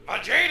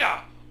Vegeta,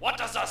 what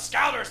does the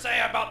scouter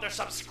say about their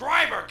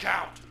subscriber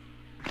count?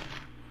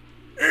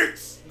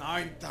 It's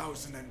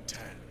 9,010.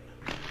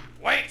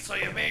 Wait, so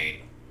you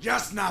mean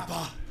Yes,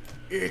 Nappa.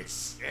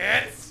 It's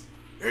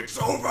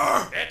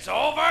over. it's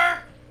over?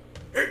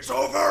 It's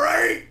over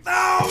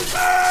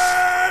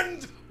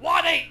 8,000!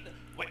 What ain't...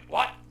 Wait,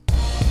 what?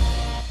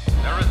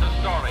 There is a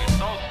story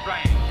so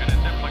strange in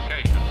its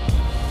implications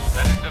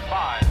that it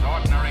defies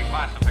ordinary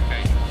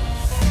classification.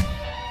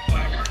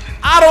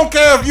 I don't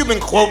care if you've been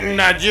quoting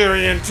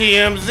Nigerian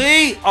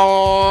TMZ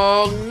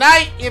all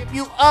night. If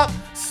you up,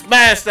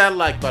 smash that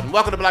like button.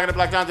 Welcome to Black and the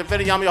Black Times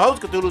Infinity. I'm your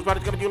host, Cthulhu's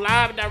Brothers, coming to you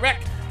live and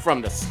direct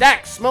from the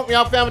stack. Smoke me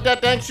out, fam, with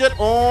that dang shit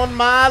on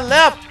my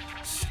left.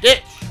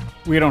 Stitch.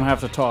 We don't have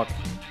to talk.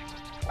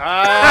 On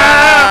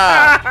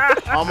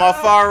my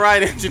far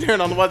right,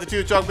 engineering on the ones and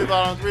twos, chalk people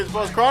out on the threes,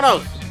 plus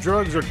Chronos.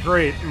 Drugs are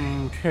great.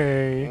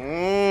 Okay.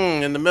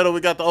 In the middle,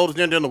 we got the oldest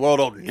ninja in the world,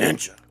 old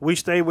Ninja. We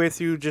stay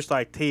with you just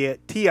like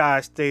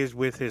T.I. stays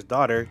with his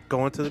daughter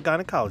going to the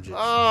gynecologist.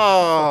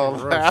 Oh,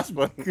 last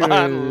but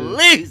not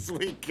least,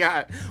 we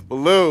got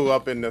Blue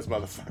up in this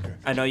motherfucker.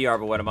 I know you are,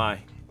 but what am I?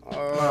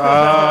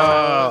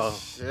 Oh,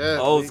 shit.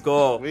 Old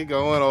school. We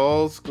going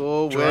old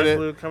school with Drugs it.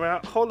 will come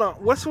out. Hold on.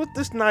 What's with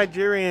this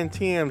Nigerian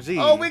TMZ?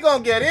 Oh, we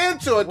gonna get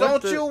into it.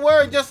 What Don't you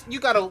worry. Just you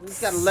gotta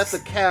let the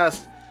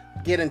cast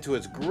get into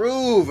its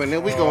groove, and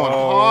then we going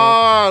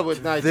hard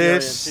with Nigerian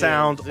This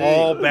sounds TMZ.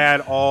 all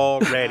bad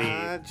already.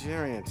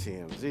 Nigerian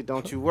TMZ.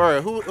 Don't you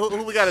worry. Who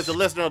we got as the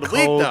listener of the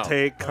week Cold though?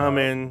 take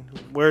coming.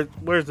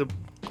 Where's the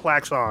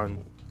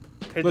klaxon?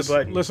 Hit the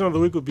button. Listen of the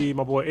week would be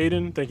my boy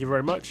Aiden. Thank you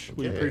very much.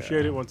 We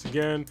appreciate it once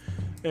again.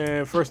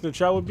 And first in the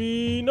chat would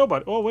be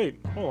nobody. Oh wait,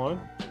 hold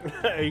on.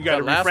 You got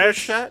to last refresh.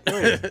 week's chat?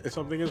 Wait,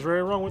 something is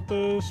very wrong with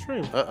the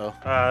stream.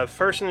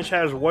 First in the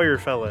chat is Warrior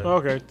Fella.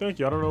 Okay, thank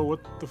you. I don't know what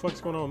the fuck's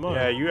going on with mine.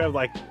 Yeah, you have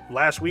like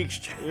last week's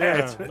chat.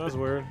 Yeah, that's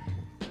weird.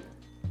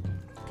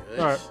 Good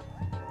All right.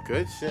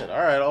 Good shit. All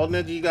right, old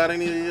ninja, you got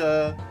any?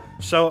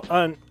 So,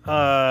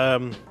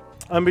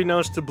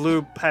 unbeknownst to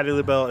Blue, Patti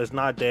LaBelle is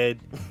not dead.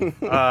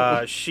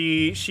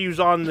 She was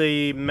on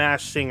the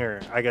Masked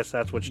Singer. I guess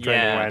that's what's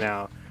trending right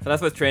now. So that's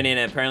what's trending,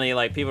 and apparently,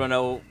 like, people don't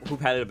know who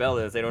Patti LaBelle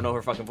is. They don't know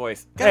her fucking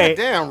voice. God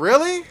damn,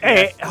 really?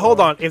 Hey, hold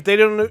on. If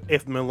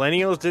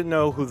millennials didn't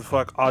know who the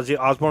fuck Ozzy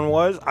Osbourne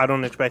was, I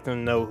don't expect them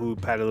to know who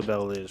Patti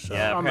LaBelle is. So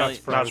Yeah, I'm apparently-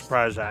 not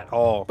surprised at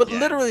all. But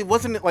literally,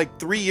 wasn't it like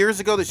 3 years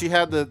ago that she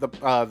had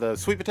the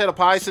sweet potato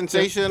pie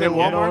sensation They in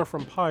will know her Walmart?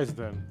 from Pies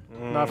then.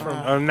 Not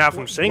from Not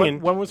from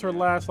singing. When was her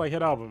last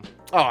hit album?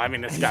 Oh, I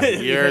mean, it's got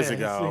years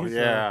ago. see,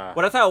 Yeah.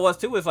 What I thought it was,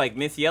 too, was, like,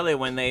 Missy Elliott,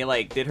 when they,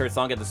 like, did her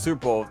song at the Super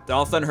Bowl, then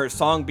all of a sudden her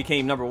song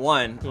became number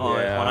one on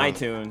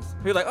iTunes.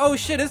 People were like, oh,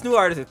 shit, this new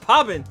artist is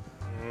popping.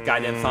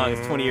 Goddamn song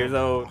is 20 years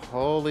old.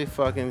 Holy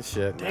fucking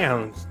shit.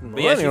 Damn.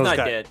 But yeah, she's not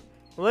dead.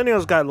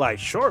 Millennials got like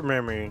short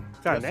memory.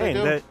 God Yes, they dang,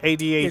 do. that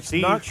ADHD. It's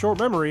not short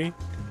memory.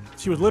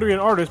 She was literally an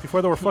artist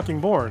before they were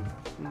fucking born.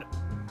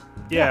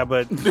 Yeah,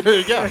 but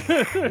Yeah.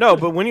 no,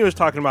 but when he was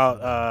talking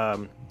about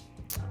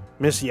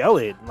Missy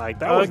Elliott, like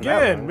that was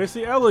Again,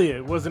 Missy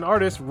Elliott was an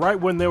artist right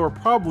when they were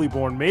probably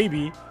born,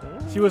 maybe.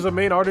 She was a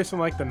main artist in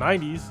like the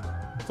 90s.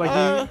 It's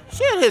like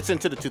She had hits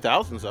into the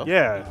 2000s, though.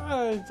 Yeah.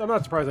 I'm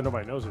not surprised that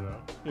nobody knows her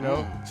though. You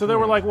know? So they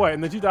were like what?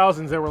 In the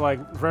 2000s they were like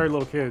very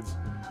little kids.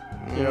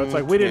 You know, it's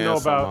like we didn't know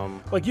about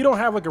like you don't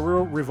have like a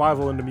real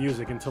revival into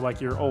music until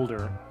like you're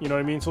older. You know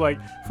what I mean? So like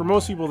for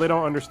most people they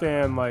don't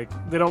understand like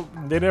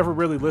they never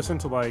really listen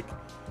to like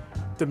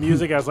the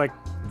music as like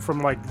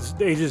from like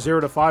ages 0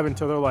 to 5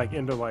 until they're like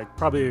into like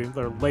probably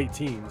their late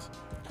teens.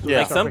 So Yeah.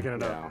 they start Some- picking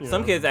it up, you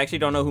Some know? kids actually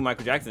don't know who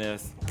Michael Jackson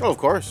is. Oh, of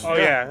course. Oh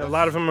yeah, a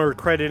lot of them are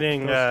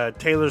crediting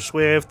Taylor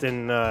Swift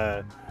and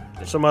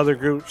some other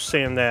groups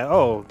saying that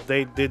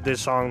they did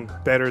this song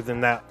better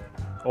than that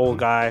old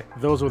guy.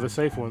 Those were the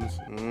safe ones.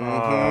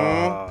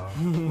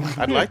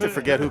 I'd like to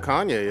forget who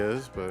Kanye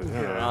is, but you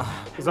know.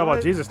 It's all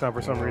about Jesus now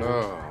for some reason.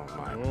 Oh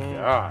my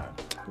god.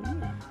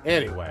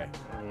 Anyway,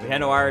 We had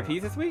no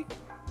RIPs this week?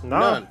 No,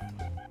 none.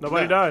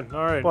 Nobody died.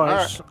 All right. well, All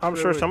right. I'm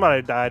sure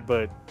somebody died,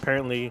 but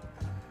apparently,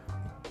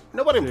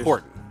 Nobody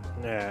important,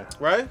 yeah.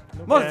 right?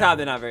 Most of the time,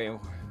 they're not very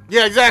important.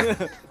 Yeah,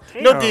 exactly.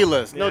 No Damn.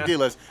 D-list. No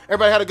D-list.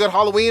 Everybody had a good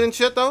Halloween and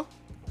shit, though.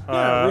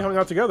 Yeah, we hung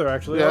out together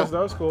actually. yeah. That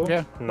was cool.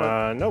 Yeah.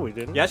 No, we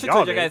didn't. Yeah, I should Y'all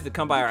told you did. guys to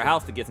come by our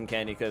house to get some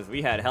candy because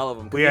we had hell of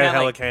them. We had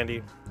hella like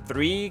candy.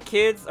 3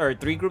 kids or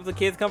 3 groups of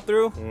kids come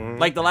through.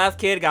 Like the last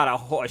kid got a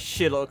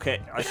shitload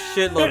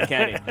of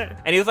candy,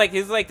 and he was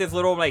like this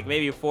little like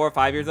maybe 4 or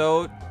 5 years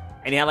old,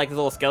 and he had like this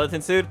little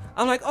skeleton suit.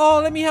 I'm like,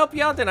 oh, let me help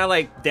you out. Then I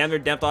like damn near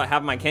dumped out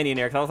half my candy in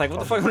there because I was like, what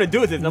the fuck am I gonna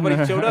do with this? Nobody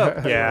showed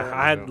up. Yeah,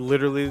 I had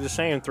literally the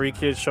same. 3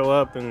 kids show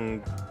up,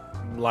 and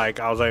like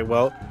I was like,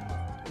 well,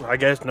 I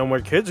guess no more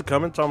kids are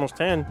coming. It's almost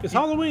 10. Is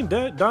Halloween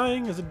dead?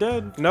 Dying? Is it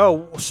dead?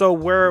 No, so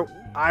where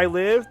I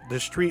lived, the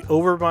street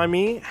over by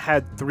me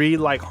had 3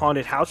 like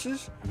haunted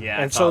houses. Yeah,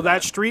 I and saw so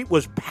that that. street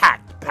was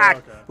packed. okay.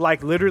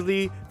 Like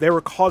literally, they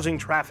were causing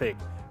traffic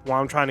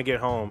while I'm trying to get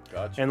home.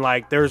 Gotcha. And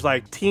like there's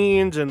like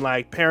teens and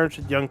like parents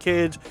with young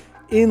kids.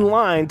 in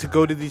line to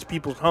go to these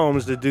people's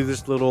homes to do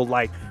this little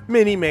like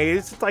mini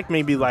maze. It's like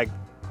maybe like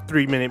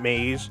 3-minute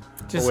maze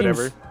Just or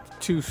whatever. seems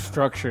too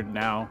structured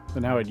now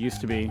than how it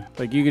used to be.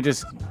 Like you could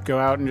just go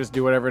out and just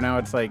do whatever. Now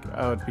it's like,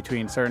 oh, it's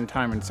between certain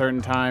time and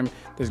certain time.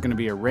 There's going to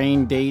be a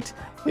rain date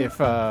if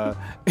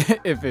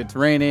if it's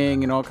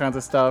raining and all kinds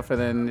of stuff.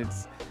 And then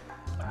it's,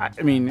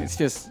 I mean, it's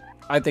just,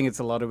 I think it's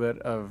a little bit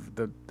of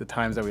the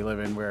times that we live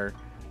in where,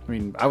 I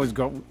mean, I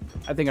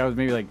think I was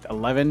maybe like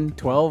 11,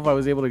 12. I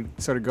was able to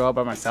sort of go out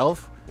by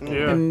myself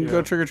and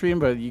go trick-or-treating,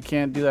 but you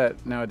can't do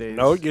that nowadays.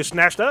 No, you're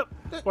snatched up.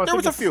 Well, There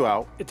was a few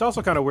out. It's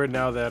also kind of weird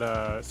now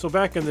that so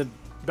back in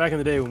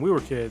the day when we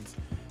were kids,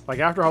 like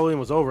after Halloween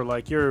was over,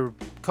 like your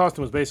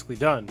costume was basically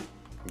done.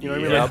 You know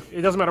what I mean? Like,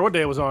 it doesn't matter what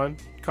day it was on,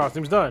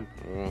 costume's done.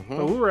 Mm-hmm.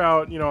 But we were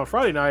out, on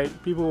Friday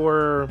night. People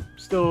were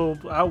still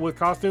out with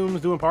costumes,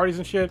 doing parties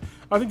and shit.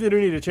 I think they do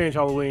need to change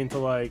Halloween to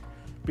like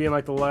being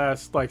like the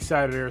last like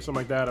Saturday or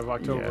something like that of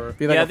October.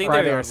 Be like Yeah, I a think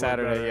Friday they're- or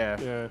Saturday,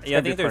 yeah. Yeah,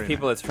 I think there's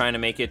people that's trying to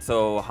make it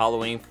so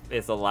Halloween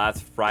is the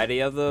last Friday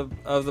of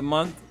the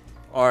month,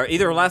 or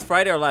either last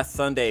Friday or last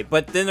Sunday.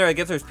 But then I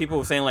guess there's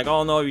people saying like,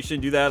 oh no, you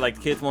shouldn't do that.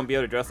 Like kids won't be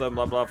able to dress up,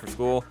 blah blah, for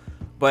school.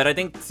 But I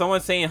think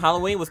someone's saying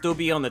Halloween will still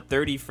be on the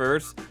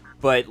 31st,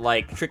 but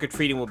like trick or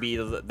treating will be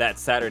that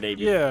Saturday.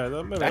 Yeah,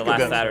 the that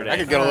last Saturday. I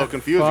could get a little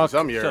confusing Fuck.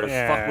 some years. Shut the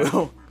Yeah. fuck,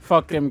 Will.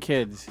 Fuck them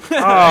kids.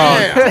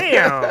 Oh,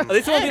 damn.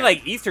 This won't be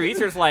like Easter.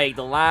 Easter's like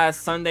the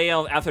last Sunday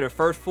after the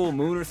first full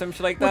moon or some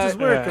shit like Which that. is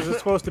weird Yeah. because it's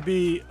supposed to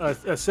be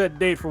a set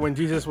date for when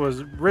Jesus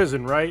was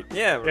risen, right?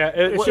 Yeah. Yeah,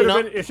 It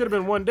should have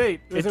been one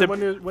date. Isn't it when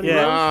he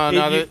yeah. rose?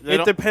 No, It, they it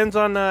don't- depends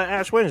on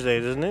Ash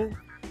Wednesdays, isn't it?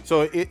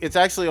 So it's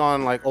actually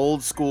on like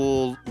old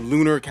school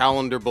lunar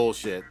calendar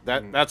bullshit.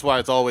 That's why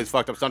it's always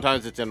fucked up.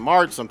 Sometimes it's in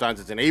March,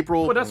 sometimes it's in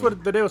April. Well, that's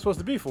what the day was supposed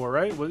to be for,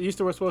 right? Well,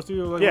 Easter was supposed to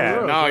be like Yeah, when he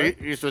rose, No,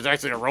 right? Easter was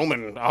actually a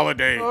Roman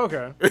holiday. Oh,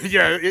 okay.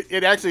 Yeah,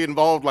 it actually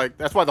involved like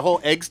that's why the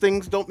whole eggs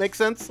things don't make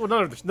sense. Well,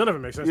 none of it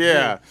makes sense.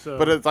 Yeah, to me, so.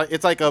 but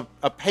it's like a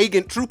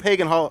true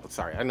pagan holiday.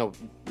 Sorry, I know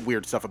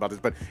weird stuff about this,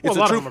 but it's Well, a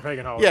lot true. of them are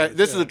pagan Yeah, holidays,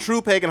 this is yeah. a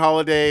true pagan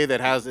holiday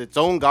that has its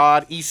own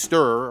god,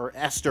 Easter or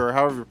Esther,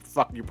 however the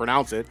fuck you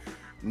pronounce it.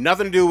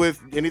 Nothing to do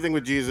with anything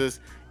with Jesus,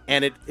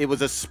 and it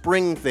was a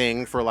spring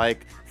thing for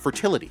like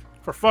fertility.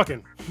 for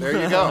fucking. There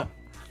you go.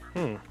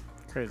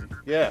 Crazy.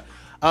 Yeah,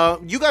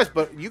 you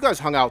guys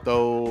hung out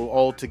though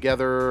all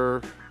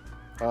together.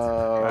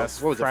 What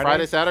was it? Friday?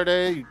 Friday,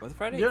 Saturday. Was it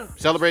Friday? Yeah.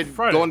 Celebrate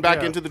Friday, going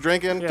back yeah. into the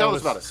drinking. Yeah, Tell it us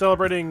was about it.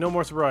 Celebrating No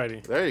More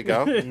Sobriety. There you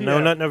go. No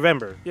Nut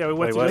November. Yeah, we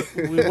Wait,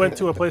 went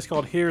to a place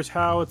called Here's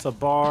How. It's a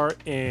bar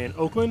in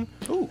Oakland,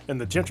 in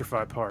the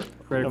gentrified part.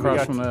 Right And we across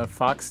got- from the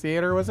Fox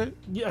Theater, was it?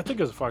 Yeah, I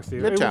think it was a Fox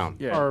Theater. It was- Midtown.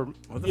 Yeah. Or,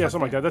 yeah,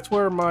 something like that. That's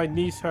where my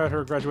niece had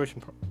her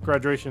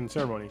graduation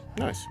ceremony.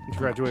 Nice. She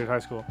graduated high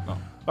school.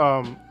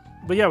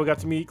 But yeah, we got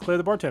to meet Clay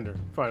the bartender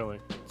finally.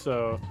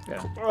 So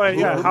Oh,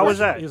 yeah. How was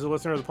that? He's a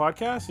listener of the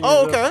podcast. He's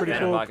Oh, a okay. pretty Yeah,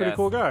 cool, podcast. pretty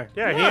cool guy.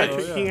 Yeah, Yeah,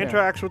 he yeah.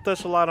 interacts with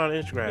us a lot on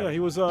Instagram. Yeah,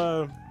 he was.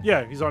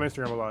 He's on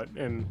Instagram a lot,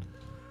 and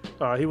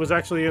he was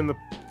actually in the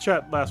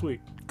chat last week.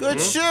 Good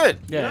shit.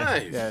 Yeah.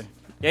 Nice. Yeah.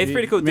 Yeah, he's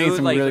pretty cool Made dude.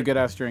 some Like, really good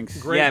ass drinks.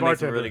 Great yeah, it makes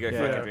some bartender. really good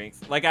Yeah. fucking drinks.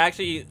 Like I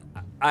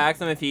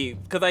asked him if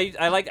because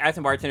I like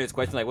asking bartenders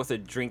questions like, what's the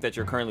drink that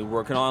you're currently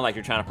working on, like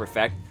you're trying to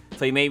perfect.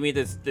 So he made me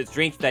this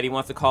drink that he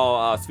wants to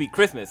call Sweet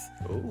Christmas,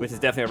 which is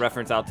definitely a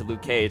reference out to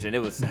Luke Cage, and it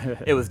was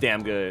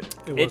damn good.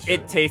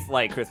 It tastes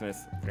like Christmas.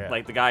 Yeah.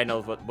 Like the guy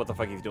knows what the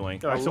fuck he's doing.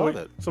 Yeah, I love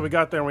it. So we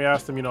got there and we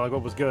asked him, like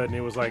what was good, and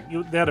he was like,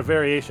 they had a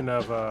variation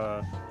of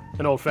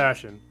an old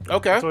fashioned.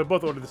 Okay. So we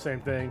both ordered the same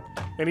thing,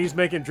 and he's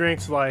making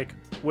drinks like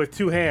with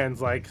two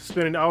hands, like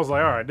spinning. I was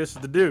like, all right, this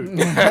is the dude. He's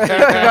like,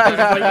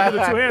 you do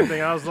the two hand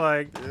thing. I was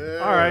like,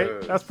 all right,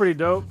 that's pretty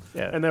dope.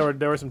 Yeah. And there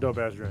were some dope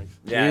ass drinks.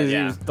 Yeah, he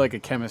yeah. was like a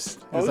chemist.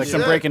 It was Oh, like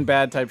some shit. Breaking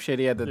Bad type shit.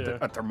 He had Yeah.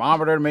 a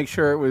thermometer to make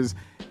sure it was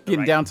getting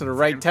right down to the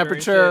right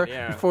temperature and temperature shit,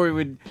 yeah. before he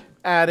would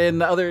add in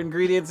the other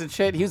ingredients and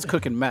shit. He was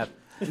cooking meth.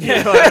 what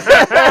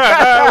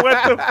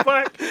the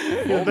fuck?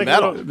 He was making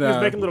metal. little, he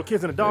was making little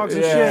kids and the dogs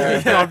and Yeah.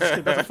 shit. No, I'm just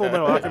kidding. That's a Full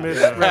Metal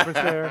Alchemist reference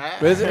there.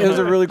 But it was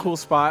a really cool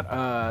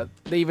spot.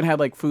 They even had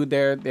like food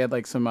there. They had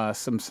like some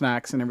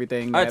snacks and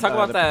everything. All right, They talk had,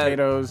 about the that-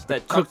 potatoes.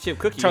 that chocolate chip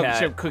cookie you Chocolate had.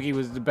 chip cookie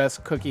was the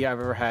best cookie I've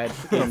ever had.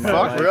 in my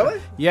Fuck, life.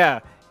 really? Yeah,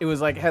 it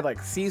was like had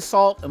like sea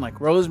salt and like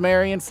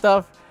rosemary and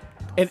stuff.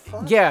 And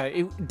yeah,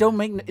 it doesn't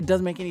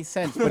make any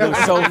sense, but it was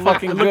so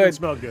fucking It looked and good.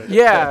 smelled good.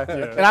 Yeah. Yeah.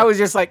 And I was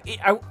just like,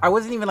 I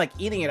wasn't even like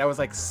eating it. I was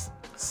like, this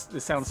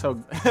sounds so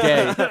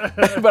gay,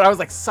 but I was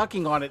like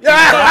sucking on it. Take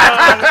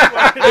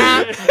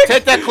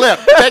that clip,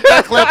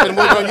 and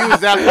we're gonna use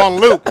that on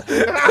loop.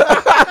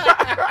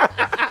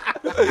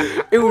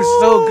 It was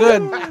so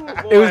good.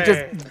 It was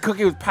just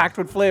cookie was packed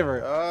with flavor.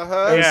 It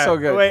was Yeah. so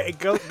good. Wait,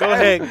 go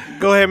ahead.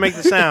 Go ahead and make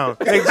the sound.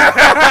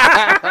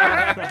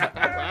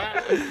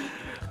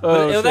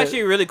 Oh, It was shit.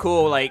 actually really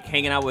cool, like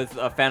hanging out with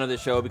a fan of the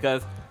show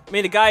because I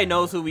mean the guy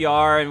knows who we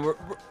are, and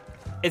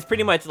it's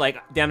pretty much like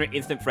damn near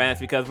instant friends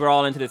because we're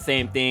all into the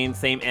same thing,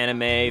 same anime,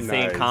 same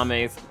Nice.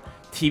 comics,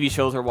 TV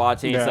shows we're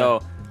watching. Yeah.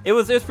 So it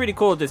was pretty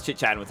cool just chit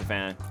chatting with the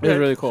fan. It was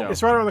really cool.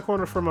 It's right around the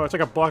corner from. It's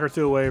like a block or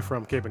two away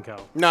from Cape and Cow.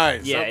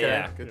 Nice. Yeah, okay.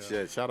 yeah. Good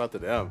shit. Shout out to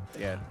them.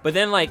 Yeah. But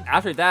then like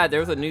after that, there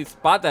was a new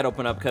spot that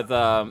opened up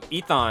because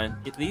Ethan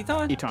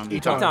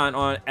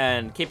on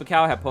and Cape and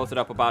Cow had posted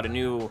up about a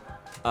new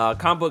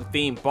comic book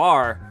themed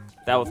bar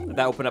that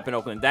opened up in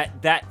Oakland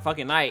that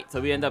fucking night.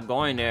 So we ended up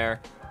going there,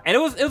 and it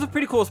was a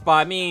pretty cool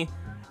spot. I mean,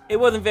 it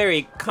wasn't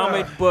very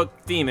comic book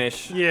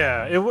theme-ish.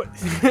 Yeah,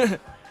 It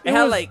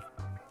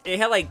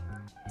had like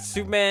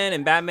Superman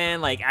and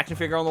Batman like action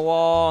figure on the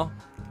wall,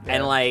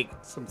 and like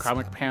some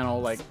comic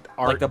panel like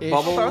art, like the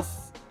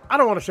bubbles. I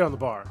don't want to show in the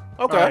bar.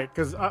 Okay.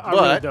 Because I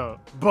really don't.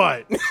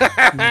 But all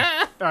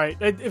right,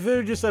 if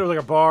they just said it was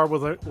like a bar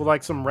with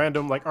like some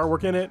random like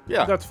artwork in it,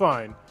 yeah, that's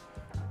fine.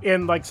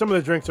 And like some of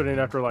the drinks are named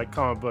after like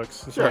comic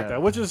books and stuff like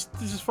that, which is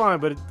fine.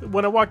 But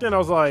when I walked in, I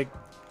was like,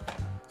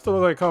 still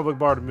looks like a comic book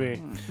bar to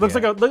me. Looks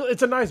like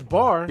it's a nice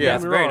bar. Yeah,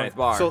 it's a very nice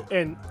bar. So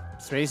and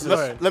spaces.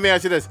 Let me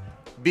ask you this.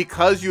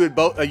 Because you had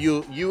both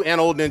you and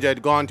Old Ninja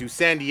had gone to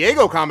San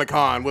Diego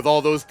Comic-Con with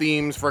all those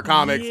themes for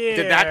comics,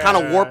 did that kind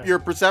of warp your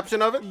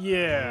perception of it?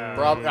 Yeah.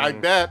 Probably, I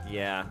bet.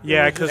 Yeah.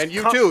 Yeah, because and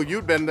you too,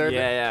 you'd been there.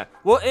 Yeah.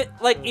 Well, it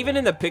like even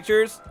in the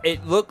pictures,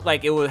 it looked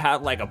like it would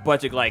have like a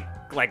bunch of like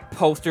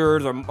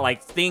posters or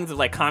like things of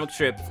like comic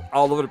strips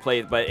all over the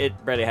place, but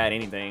it barely had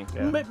anything.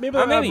 Yeah. Maybe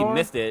or maybe you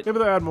missed it. Maybe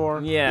they'll add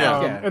more.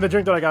 Yeah. And the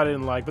drink that I got I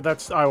didn't like,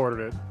 but I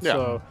ordered it. Yeah.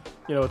 So,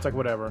 it's like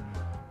whatever.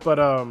 But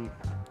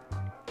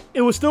it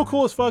was still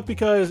cool as fuck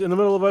because in the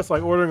middle of us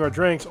like ordering our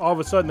drinks, all of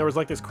a sudden there was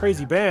like this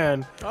crazy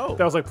band that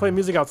was like playing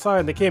music outside,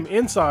 and they came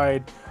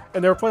inside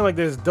and they were playing like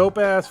this dope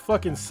ass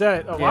fucking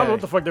set. I don't know what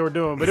the fuck they were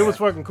doing, but it was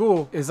fucking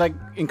cool. It's like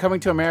in Coming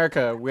to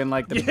America when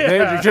like they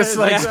just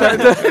like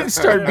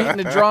start beating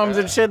the drums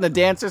and shit, and the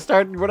dancers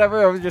started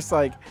whatever. I was just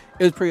like,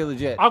 it was pretty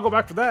legit. I'll go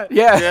back for that.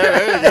 Yeah,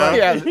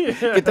 there you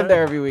go. Get them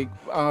there every week.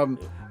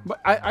 But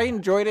I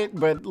enjoyed it,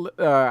 but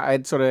I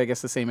had sort of, I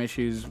guess, the same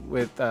issues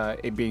with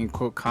it being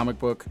quote comic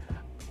book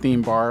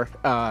theme bar.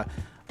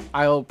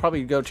 I'll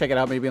probably go check it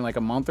out maybe in like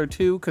a month or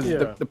two because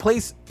the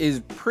place is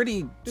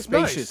pretty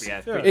spacious.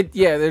 Nice.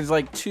 There's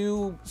like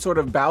two sort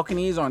of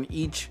balconies on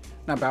each,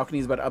 not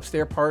balconies, but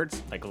upstairs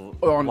parts, Like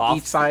on loft?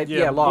 each side.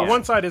 Yeah, loft.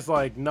 One side is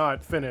like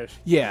not finished.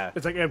 Yeah.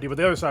 It's like empty, but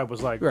the other side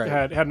was like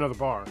had another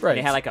bar. Right. And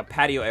they had like a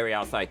patio area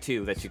outside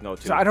too that you can go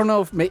to. So I don't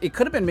know if it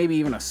could have been maybe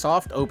even a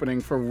soft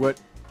opening for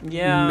what.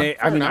 Yeah.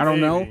 I mean, I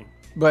don't know. Maybe.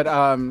 But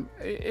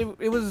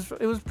it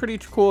was pretty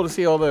cool to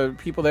see all the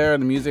people there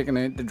and the music,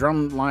 and the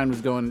drum line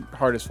was going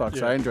hard as fuck.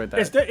 So I enjoyed that.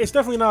 It's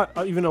definitely not,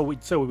 even though we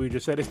said what we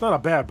just said, it's not a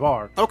bad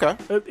bar. Okay.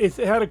 It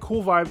had a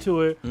cool vibe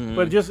to it,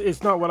 but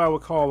it's not what I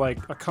would call like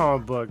a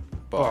comic book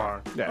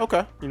bar. Yeah.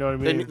 Okay. You know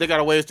what I mean? They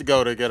got a ways to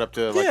go to get up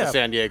to like the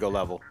San Diego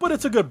level. But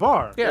it's a good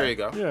bar. There you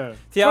go. Yeah.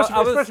 See,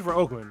 Especially for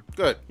Oakland.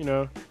 Good. You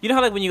know? You know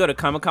how like when you go to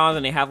Comic Cons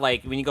and they have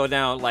like when you go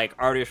down like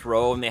Artist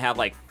Row and they have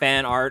like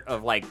fan art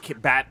of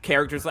like bat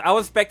characters. I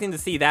was expecting to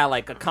see that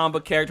like a comic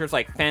book characters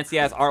like fancy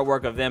ass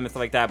artwork of them and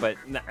stuff like that, but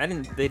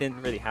they didn't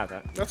really have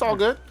that. That's all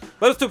good.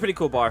 But it's still a pretty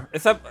cool bar.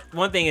 Except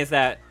one thing is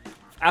that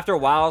after a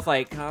while, it's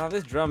like,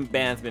 this drum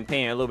band's been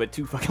playing a little bit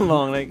too fucking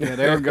long. Like, Yeah,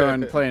 they were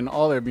going playing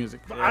all their music.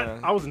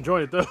 I was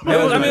enjoying it though.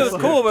 it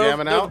was cool, but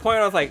Jamming there was out? a point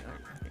where I was like,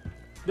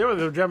 They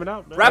were jamming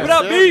out. Man. wrap it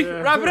up, B!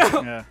 Yeah. Wrap it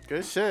up! Yeah.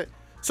 Good shit.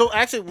 So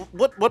actually,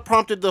 what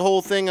prompted the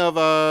whole thing of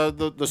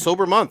the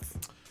sober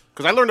month?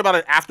 Because I learned about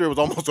it after it was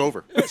almost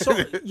over.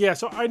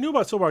 So I knew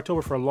about Sober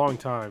October for a long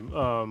time,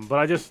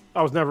 but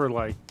I was never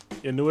like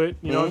into it.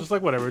 You know, I was just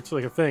like whatever, it's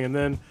like a thing. And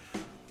then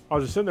I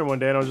was just sitting there one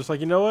day and I was just like,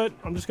 you know what?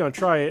 I'm just gonna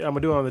try it. I'm gonna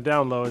do it on the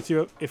down low and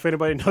see if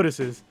anybody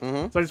notices.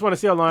 So I just want to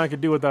see how long I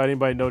could do without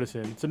anybody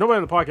noticing. So nobody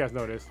on the podcast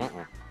noticed.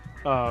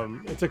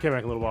 It took him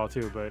back a little while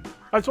too, but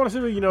I just want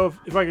to see,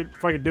 if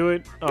I could do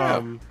it,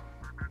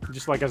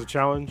 just like as a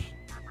challenge.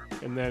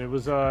 And then it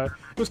was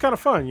kind of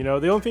fun,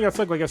 The only thing that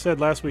sucked, like I said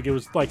last week, it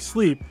was like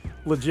sleep.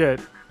 Legit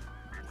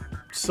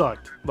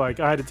sucked. Like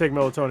I had to take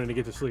melatonin to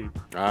get to sleep.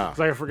 Cause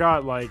I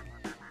forgot. Like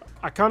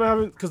I kind of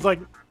haven't, cause like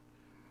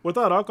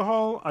without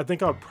alcohol, I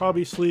think I'd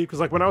probably sleep. Cause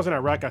like when I was in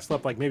Iraq, I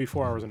slept like maybe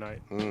 4 hours a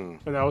night, and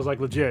that was like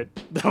legit.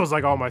 That was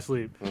like all my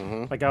sleep.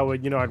 Like I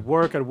would, I'd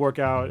work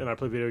out, and I'd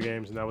play video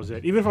games, and that was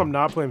it. Even if I'm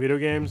not playing video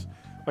games,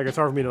 like it's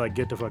hard for me to like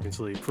get to fucking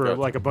sleep for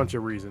like a bunch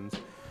of reasons.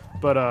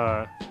 But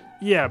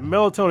yeah,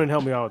 melatonin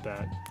helped me out with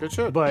that. Good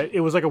shit. But it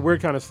was like a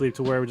weird kind of sleep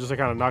to where it would just like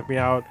kind of knock me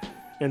out.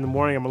 In the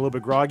morning, I'm a little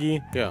bit groggy.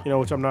 Yeah.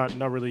 Which I'm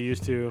not really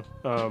used to.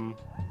 Other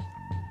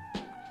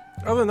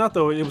than that,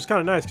 though, it was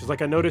kind of nice because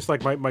like I noticed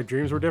like my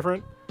dreams were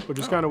different, which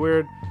is kind of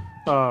weird.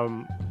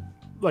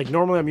 Like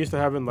normally I'm used to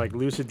having like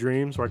lucid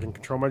dreams where I can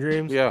control my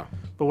dreams. Yeah.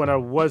 But when I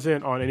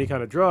wasn't on any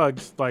kind of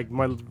drugs, like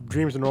my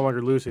dreams are no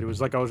longer lucid. It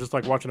was like I was just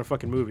like watching a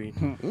fucking movie.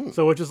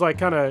 So which is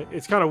like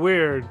it's kind of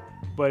weird,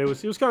 but it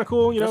was kind of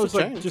cool. It was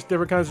like just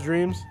different kinds of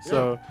dreams. Yeah.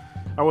 So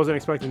I wasn't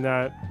expecting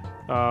that.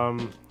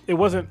 It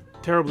wasn't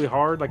terribly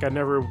hard. Like I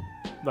never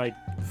like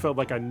felt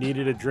like I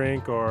needed a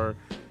drink or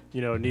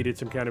needed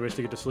some cannabis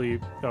to get to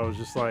sleep. I was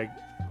just like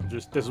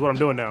Just this is what I'm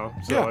doing now.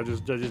 So Yeah. I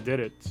just did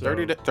it. So.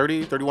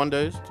 31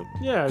 days.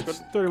 Yeah, it's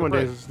 31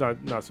 days. It's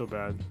not so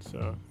bad.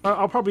 So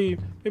I'll probably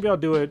maybe I'll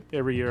do it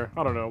every year.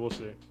 I don't know. We'll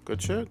see.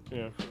 Good shit.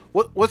 Yeah.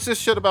 What's this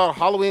shit about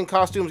Halloween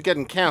costumes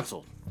getting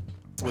canceled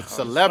with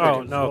celebrities?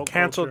 Oh no, Woke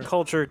canceled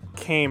culture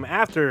came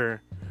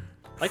after.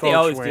 Like they folks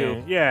always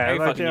wearing- do. Yeah, Every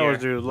like fucking they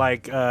always year. do.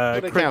 Like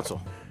What they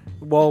cancel?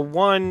 Well,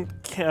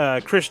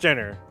 Kris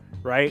Jenner,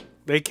 right?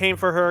 They came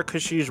for her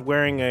because she's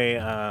wearing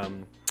a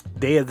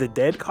Day of the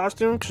Dead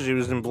costume because she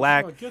was in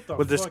black Oh, get the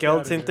with the fuck outta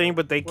skeleton here. thing.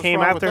 But they What's came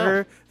wrong with after that?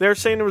 her. They're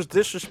saying it was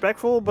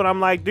disrespectful, but I'm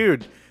like,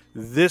 dude,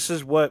 this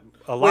is what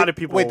a lot of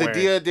people Wait, are the wearing.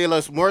 Dia de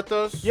los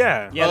Muertos?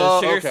 Yeah. Yeah,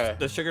 Oh,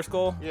 the sugar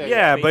skull.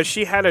 Yeah, but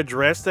she had a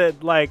dress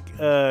that like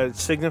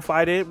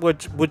signified it,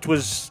 which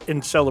was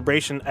in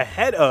celebration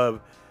ahead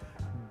of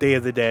Day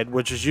of the Dead,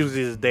 which is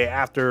usually the day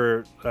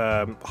after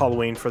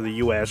Halloween for the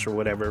U.S. or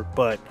whatever.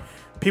 But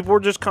people were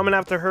just coming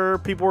after her.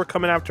 People were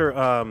coming after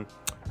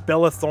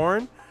Bella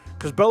Thorne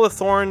because Bella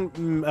Thorne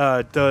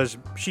does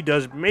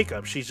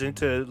makeup. She's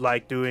into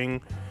like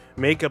doing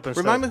makeup and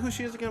Remind me stuff. who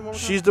she is again. One more time?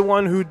 She's the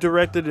one who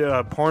directed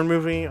a porn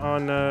movie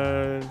on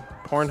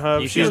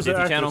Pornhub. You She's Disney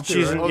Channel. too,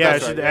 She's right? an, Oh, yeah, that's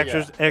she's right. the Yeah,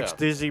 actress, yeah.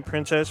 ex-Disney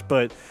princess.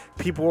 But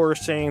people were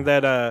saying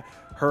that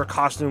her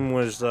costume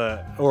was,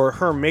 or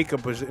her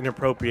makeup was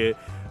inappropriate,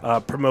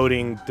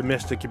 promoting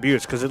domestic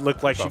abuse because it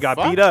looked like she got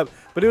fuck? beat up.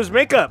 But it was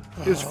makeup.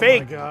 It was Oh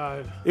fake. my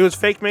god. It was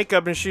fake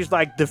makeup, and she's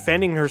like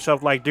defending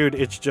herself, like, "Dude,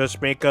 it's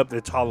just makeup.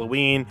 It's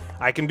Halloween.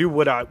 I can do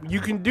you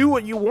can do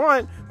what you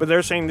want." But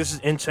they're saying this is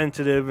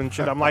insensitive and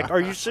shit. I'm like,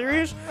 "Are you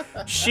serious?"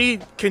 She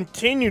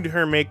continued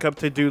her makeup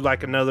to do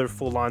like another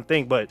full-on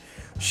thing, but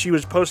she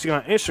was posting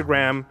on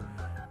Instagram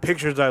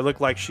pictures that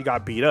looked like she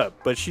got beat up.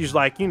 But she's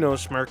like,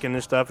 smirking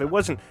and stuff.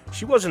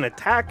 She wasn't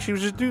attacked. She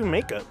was just doing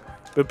makeup.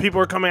 But people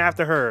are coming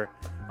after her.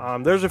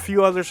 There's a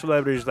few other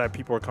celebrities that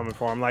people are coming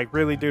for. I'm like,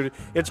 really, dude?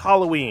 It's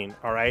Halloween,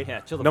 all right?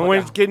 Yeah, chill the no fuck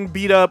one's out. getting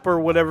beat up or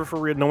whatever for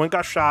real. No one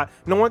got shot.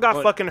 No one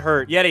got fucking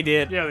hurt. Yeah, they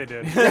did. Yeah, they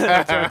did.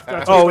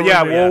 That's Oh what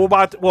yeah. we're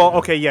doing. Well,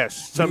 okay,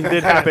 yes, something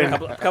did happen.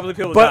 A couple of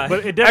people But- died.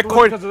 But it definitely was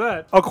According- because of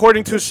that.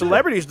 According to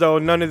celebrities, though,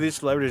 none of these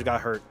celebrities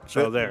got hurt.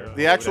 So there.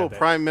 The actual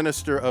Prime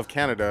Minister of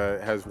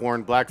Canada has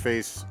worn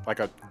blackface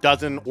like a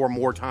dozen or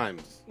more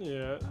times.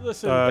 Yeah,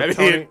 listen.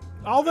 Tony-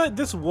 all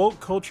this woke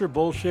culture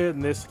bullshit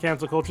and this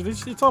cancel culture,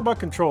 it's all about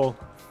control.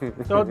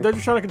 They're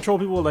just trying to control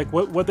people, like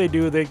what they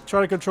do. They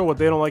try to control what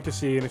they don't like to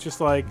see, and it's just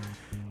like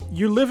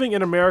you're living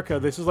in America.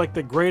 This is like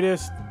the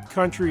greatest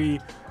country,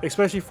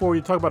 especially for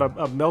you talk about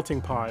a melting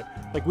pot.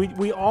 Like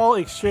we all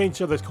exchange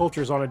each other's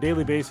cultures on a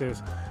daily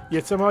basis.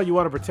 Yet somehow you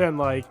want to pretend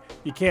like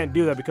you can't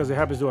do that because it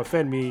happens to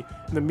offend me.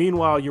 And then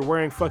meanwhile you're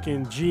wearing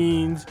fucking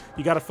jeans.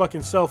 You got a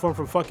fucking cell phone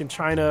from fucking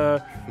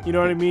China. You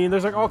know what I mean?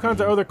 There's like all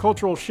kinds of other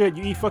cultural shit.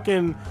 You eat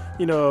fucking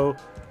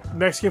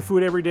Mexican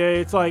food every day.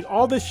 It's like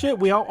all this shit.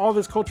 We all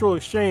this cultural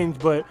exchange,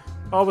 but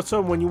all of a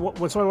sudden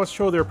when someone wants to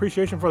show their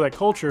appreciation for that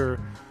culture,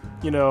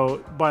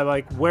 by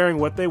like wearing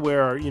what they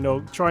wear,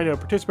 trying to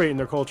participate in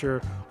their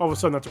culture, all of a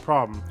sudden that's a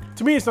problem.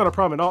 To me, it's not a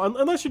problem at all,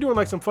 unless you're doing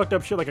like some fucked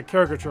up shit like a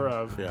caricature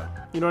of. Yeah.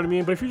 You know what I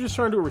mean? But if you're just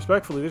trying to do it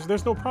respectfully,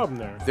 there's no problem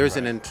there. There's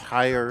an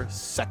entire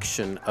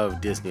section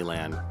of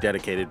Disneyland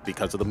dedicated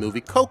because of the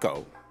movie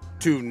Coco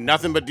to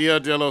nothing but Dia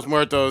de los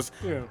Muertos,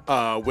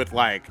 with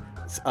like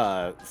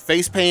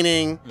face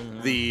painting,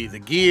 the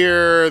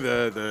gear,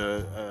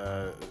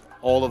 the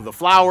all of the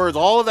flowers,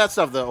 all of that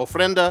stuff, the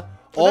ofrenda,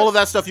 all of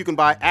that stuff you can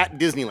buy at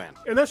Disneyland.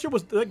 And that shit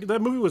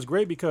that movie was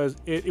great because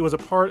it was a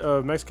part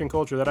of Mexican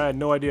culture that I had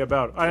no idea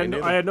about. I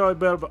had no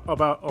idea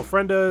about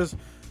ofrendas,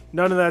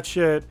 none of that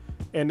shit,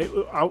 and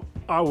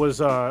I was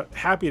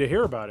happy to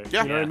hear about it.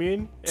 Yeah. You know what I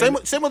mean?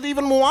 Same with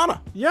even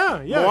Moana.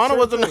 Yeah. Moana same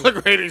was thing.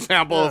 another great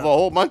example of a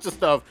whole bunch of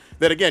stuff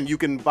that, again, you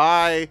can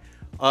buy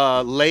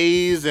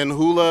lays and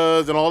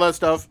hulas and all that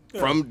stuff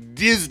from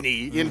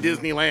Disney in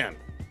Disneyland.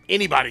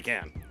 Anybody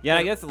can. Yeah,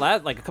 I guess a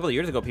couple of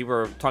years ago, people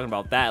were talking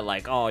about that,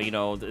 like,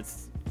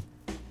 it's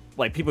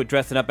like people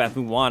dressing up as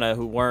Moana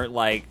who weren't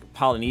like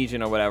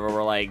Polynesian or whatever,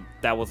 were like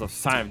that was a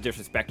sign of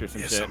disrespect or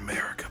some shit.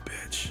 America,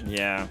 bitch.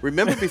 Yeah.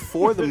 Remember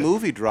before the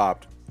movie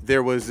dropped,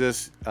 there was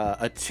this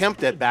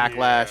attempt at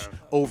backlash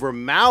over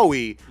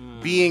Maui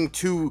being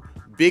too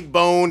big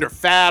boned or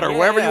fat or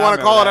whatever you want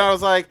to call it. And I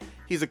was like,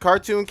 he's a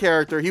cartoon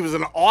character. He was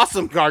an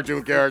awesome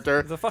cartoon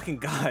character. He's a fucking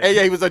god. And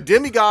yeah, he was a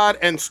demigod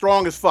and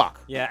strong as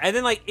fuck. Yeah, and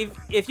then like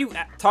if you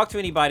talk to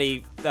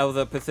anybody that was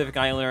a Pacific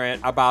Islander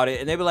about it,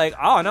 and they'd be like,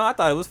 "Oh no, I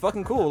thought it was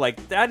fucking cool." Like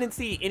I didn't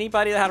see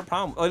anybody that had a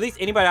problem, or at least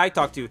anybody I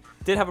talked to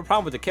didn't have a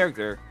problem with the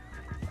character.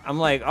 I'm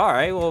like, all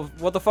right, well,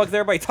 what the fuck is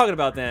everybody talking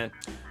about then?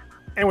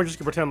 And we're just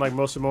gonna pretend like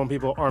most Samoan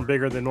people aren't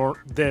bigger than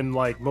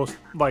like most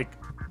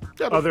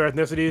other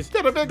ethnicities.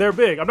 Yeah, they're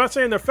big. I'm not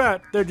saying they're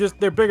fat. They're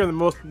bigger than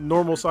most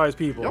normal sized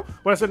people. Yep.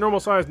 When I said normal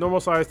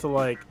size to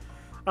like,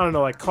 I don't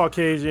know, like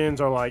Caucasians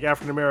or like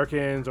African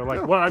Americans or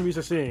like what I'm used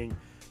to seeing.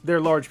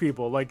 They're large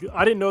people. Like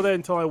I didn't know that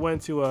until I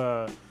went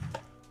to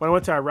when I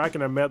went to Iraq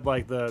and I met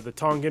like the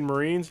Tongan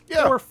Marines,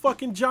 Yeah. they were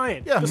fucking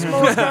giant. Yeah.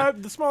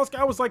 The smallest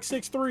guy was like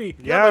 6'3".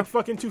 Yeah. Like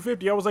fucking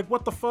 250. I was like,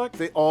 what the fuck?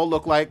 They all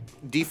look like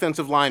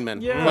defensive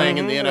linemen Yeah. playing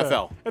in the Yeah.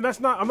 NFL. And that's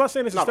not. I'm not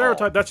saying it's a Not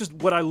stereotype. all. That's just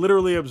what I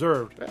literally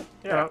observed.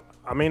 Yeah.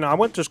 I mean, I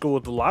went to school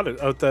with a lot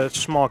of the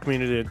small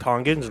community of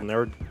Tongans, and they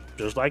were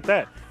just like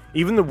that.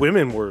 Even the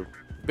women were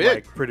Big.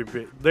 like pretty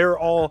big. They're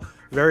all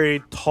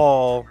very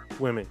tall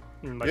women.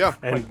 Like, Yeah.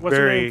 And like, what's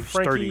her very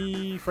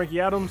name? Frankie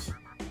Adams.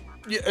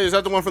 Yeah, is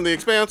that the one from The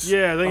Expanse?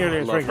 Yeah, I think her I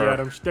name's love Frankie her.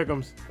 Adams.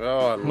 Stickums.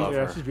 Oh, I love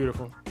Yeah, her. she's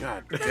beautiful.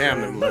 God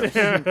damn them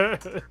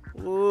lips.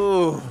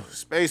 Ooh,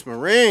 Space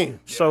Marine.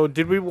 So,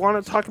 did we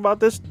want to talk about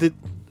this? Did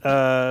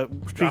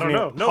speaking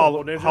know. of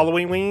No, Ninja.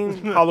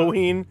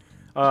 Halloween,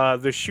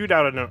 the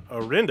shootout in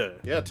Orinda.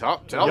 Yeah, tell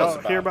us Y'all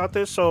about hear it. about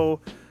this? So,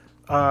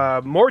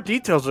 more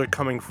details are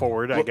coming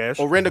forward, I guess.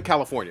 Orinda,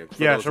 California.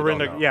 for Yeah, those who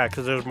don't Orinda. know. Yeah,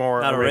 because there's more.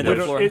 Not We Orinda.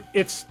 Orindas. Florida.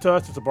 it's to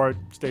us. It's a BART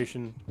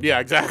station. Yeah,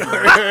 exactly.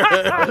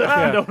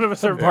 Don't ever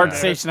serve BART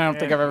station I don't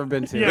think I've ever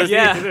been to.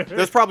 Yeah.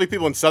 There's probably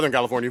people in Southern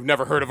California who've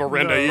never heard of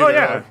Orinda either. Oh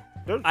yeah.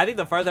 I think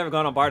the farthest I've ever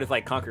gone on BART is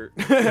like Concord.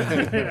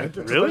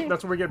 Really?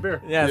 That's where we get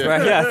beer. Yeah, that's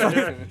right.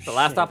 Yeah, it's the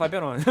last stop I've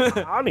been on. I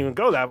don't even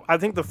go that. I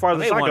think the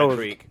farthest They I want go a is.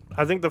 creek.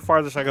 I think the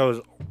farthest I go is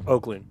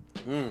Oakland.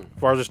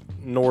 Farthest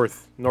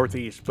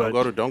northeast. But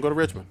Don't go to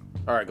Richmond.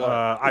 All right, go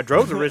ahead. I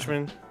drove to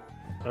Richmond.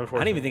 I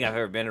don't even think I've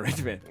ever been to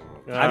Richmond.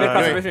 I've been Uh,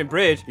 across the Richmond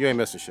Bridge. You ain't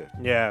missing shit.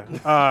 Yeah.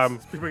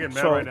 People are getting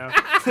mad So- right now.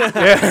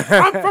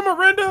 I'm from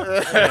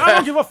Orinda. I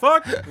don't give a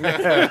fuck.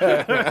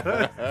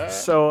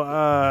 So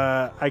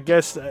I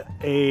guess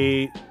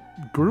a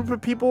group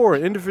of people or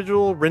an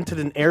individual rented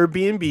an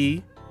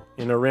Airbnb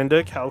in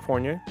Orinda,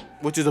 California.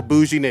 Which is a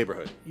bougie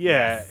neighborhood.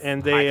 Yeah,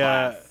 and they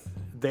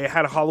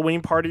had a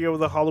Halloween party over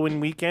the Halloween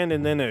weekend,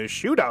 and then a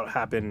shootout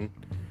happened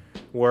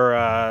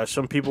where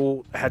some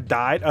people had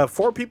died.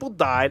 4 people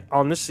died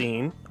on the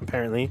scene,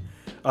 apparently.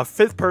 A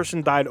 5th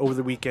person died over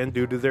the weekend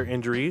due to their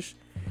injuries.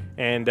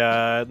 And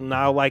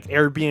now, like,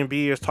 Airbnb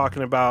is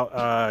talking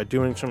about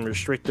doing some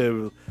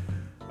restrictive,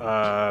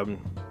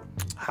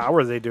 how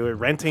are they doing?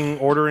 Renting,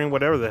 ordering,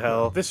 whatever the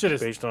hell. This shit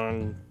is- based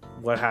on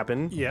what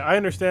happened. Yeah, I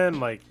understand.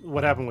 Like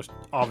what happened was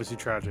obviously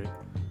tragic.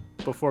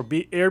 But for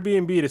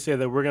Airbnb to say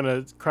that we're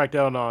gonna crack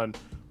down on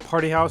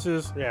party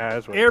houses, Yeah,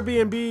 that's what.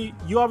 Airbnb,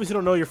 you obviously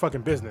don't know your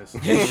fucking business.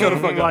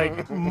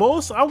 Like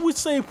most, I would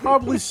say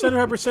probably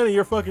 75% of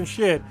your fucking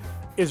shit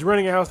is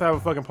renting a house to have a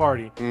fucking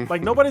party.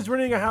 Like nobody's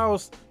renting a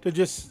house to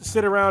just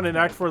sit around and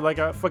act for like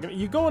a fucking.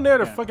 You go in there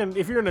to fucking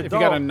if you're an If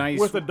adult you got a nice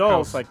with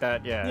adults house like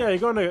that, yeah. Yeah, you're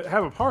going to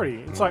have a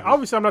party. It's like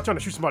obviously I'm not trying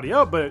to shoot somebody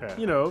up, but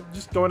you know,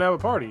 just go and have a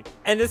party.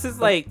 And this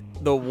is like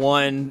the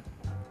one.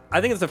 I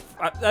think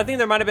I think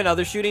there might have been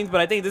other shootings, but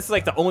I think this is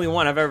like the only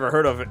one I've ever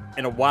heard of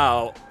in a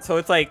while. So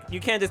it's like you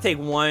can't just take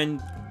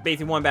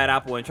basically one bad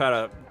apple and try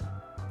to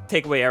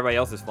take away everybody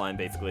else's fun,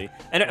 basically.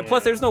 And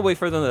plus, there's no way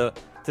for them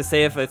to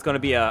say if it's going to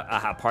be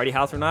a party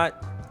house or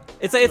not.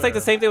 It's like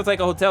the same thing with like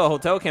a hotel. A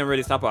hotel can't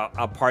really stop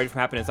a party from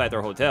happening inside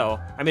their hotel.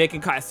 I mean,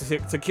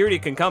 security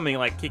can come and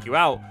like kick you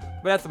out,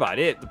 but that's about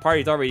it. The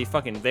party's already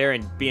fucking there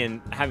and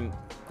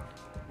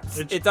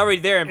it's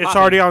already there and It's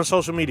popping. already on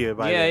social media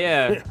by then.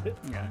 Yeah.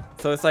 Yeah.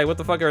 So it's like, what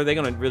the fuck are they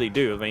gonna really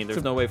do? I mean,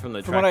 there's no way from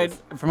the From what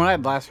track. I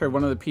had last heard,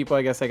 one of the people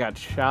I guess that got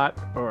shot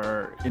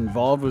or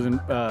involved was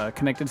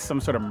connected to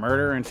some sort of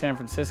murder in San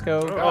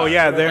Francisco. Oh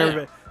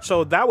yeah,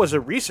 so that was a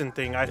recent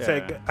thing. I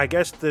think I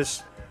guess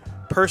this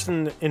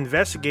person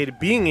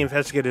being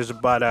investigated is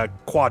about a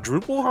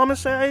quadruple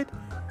homicide.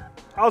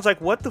 I was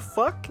like, what the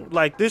fuck?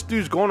 Like this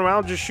dude's going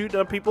around just shooting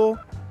up people,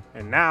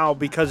 and now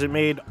because it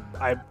made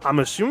I'm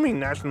assuming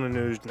national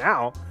news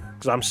now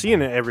because I'm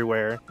seeing it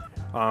everywhere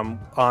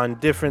on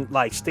different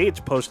like states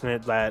posting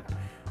it that.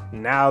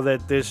 Now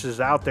that this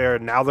is out there,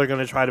 now they're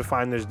gonna try to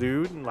find this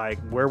dude. Like,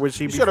 where was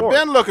he You before? should have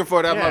been looking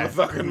for that Yeah.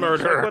 motherfucking Like,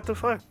 murderer. what the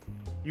fuck?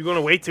 You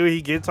gonna wait till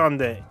he gets on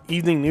the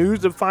evening news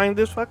to find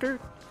this fucker?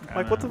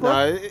 Like, what the fuck?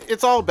 Nah,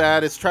 it's all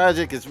bad. It's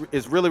tragic.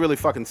 It's really, really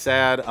fucking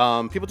sad.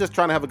 People just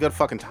trying to have a good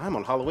fucking time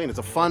on Halloween. It's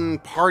a fun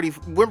party.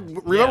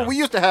 Remember, we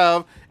used to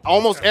have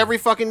almost every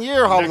fucking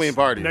year Halloween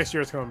parties. Next year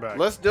it's coming back.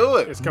 Let's do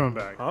it. It's coming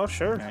back. Oh,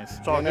 sure. Nice.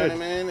 It's all You know good.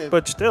 what I mean?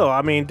 But still,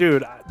 I mean,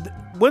 dude,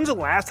 when's the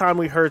last time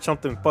we heard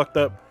something fucked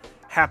up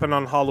happen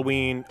on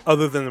Halloween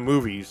other than the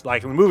movies?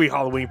 Like, in the movie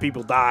Halloween,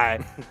 people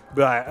die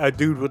by a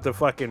dude with the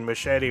fucking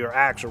machete or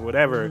axe or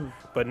whatever.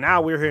 But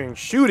now we're hearing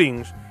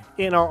shootings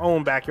in our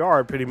own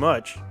backyard, pretty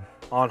much.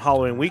 On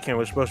Halloween weekend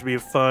was supposed to be a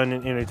fun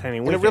and entertaining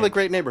in a weekend. really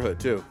great neighborhood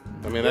too.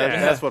 I mean,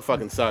 that's what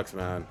fucking sucks,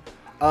 man.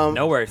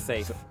 Nowhere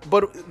safe.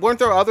 But weren't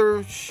there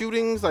other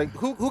shootings? Like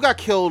who got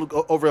killed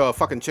over a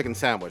fucking chicken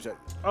sandwich?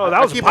 Oh, that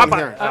I was keep on Popeye.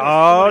 hearing.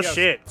 Oh,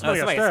 shit. Somebody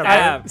got Somebody stabbed.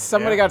 stabbed.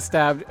 Somebody got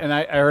stabbed, and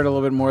I heard a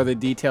little bit more of the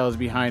details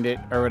behind it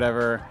or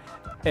whatever.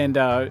 And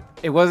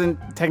it wasn't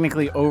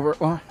technically over.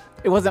 Well,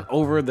 it wasn't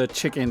over the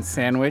chicken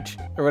sandwich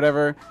or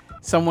whatever.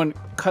 Someone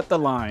cut the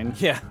line,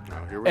 Yeah.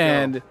 Oh, here we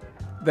and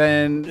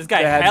then This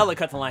guy hella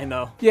cut the line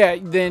though. Yeah,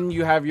 then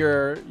you have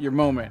your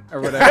moment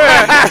or whatever.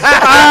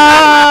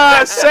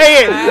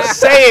 Say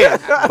it,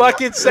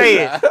 fucking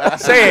say it.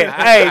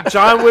 Hey,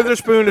 John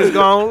Witherspoon is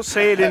gone.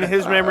 Say it in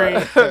his memory.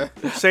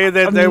 Say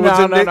that there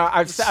was no.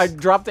 I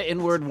dropped the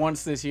N-word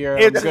once this year.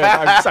 I'm good.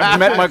 I've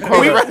met my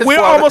quota. We're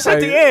almost at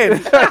the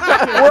end.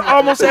 We're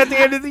almost at the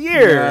end of the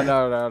year.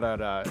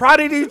 No.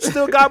 Prodigy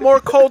still got more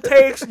cold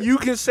takes. You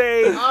can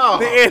say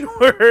the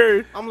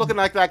N-word. I'm looking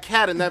like that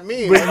cat in that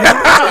meme.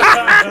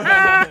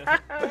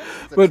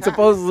 But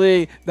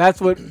supposedly that's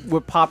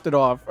what popped it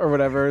off or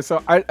whatever.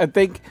 So I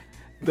think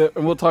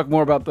and we'll talk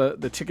more about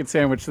the chicken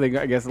sandwich thing,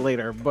 I guess,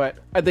 later. But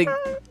I think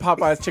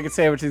Popeye's chicken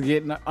sandwich is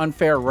getting an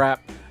unfair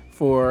rap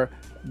for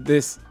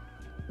this.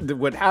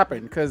 What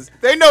happened? Because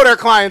they know their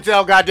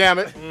clientele.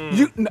 Goddammit.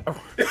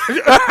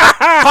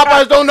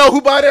 Popeyes don't know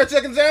who buy their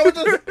chicken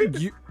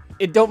sandwiches.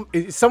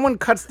 Someone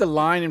cuts the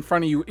line in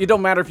front of you. It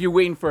don't matter if you're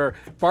waiting for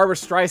Barbra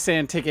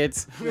Streisand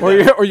tickets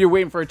or you're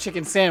waiting for a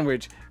chicken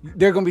sandwich.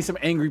 There are gonna be some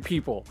angry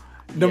people,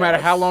 no matter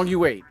how long you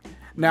wait.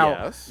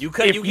 Now, you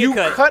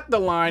cut the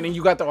line and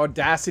you got the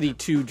audacity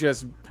to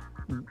just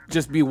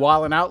be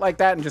wilding out like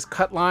that and just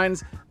cut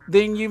lines,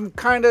 then you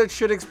kind of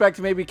should expect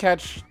to maybe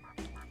catch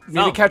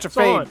a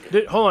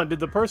fade. Hold on. Did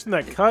the person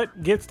that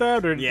cut get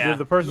stabbed, or did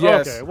the person?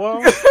 Yes. Okay.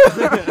 Well,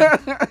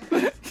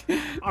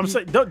 I'm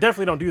saying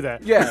definitely don't do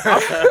that. Yeah,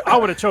 I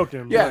would have choked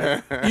him.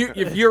 Yeah,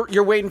 if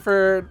you're waiting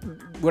for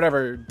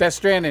whatever Death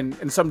Stranding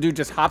and some dude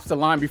just hops the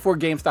line before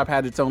GameStop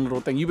had its own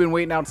little thing. You've been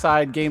waiting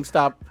outside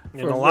GameStop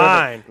in the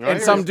line,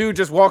 and some dude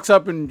just walks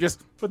up and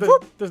just. But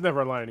there's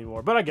never a line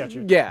anymore. But I get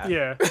you.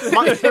 Yeah.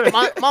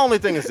 My only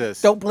thing is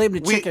this. Don't blame the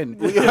chicken.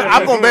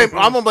 I'm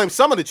gonna blame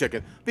some of the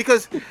chicken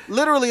because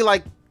literally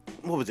like.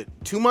 What was it?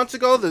 2 months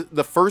ago,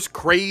 the first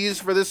craze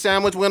for this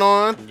sandwich went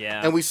on.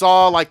 Yeah. And we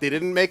saw like they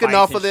didn't make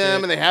enough of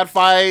them, and they had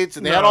fights,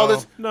 and they had all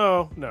this.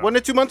 No. Wasn't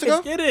it 2 months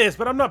ago? It is,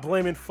 but I'm not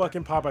blaming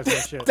fucking Popeyes for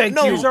that shit. Thank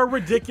you. These are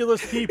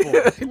ridiculous people.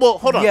 Well,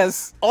 hold on.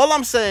 Yes. All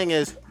I'm saying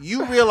is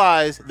you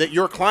realize that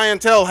your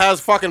clientele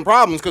has fucking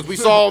problems because we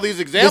saw all these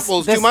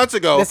examples 2 months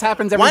ago. This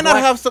happens every Why not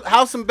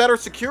have some better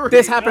security?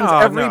 This happens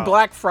every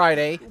Black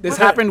Friday. This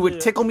happened with Yeah.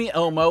 Tickle Me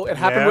Elmo. It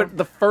happened with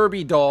the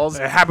Furby dolls.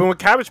 It happened with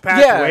Cabbage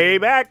Patch way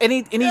back.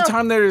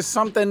 Anytime there's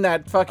something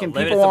that fucking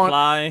Limited people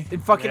supply.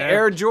 want, fucking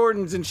Air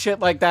Jordans and shit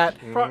like that.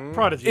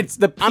 Prodigy. It's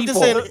the people. I'm just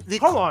saying.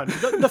 Hold on.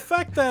 The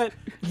fact that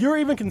you're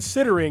even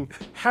considering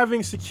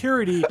having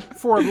security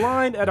for a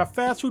line at a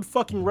fast food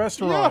fucking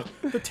restaurant,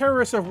 the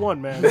terrorists have won,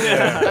 man.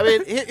 I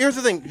mean, here's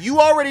the thing. You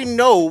already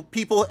know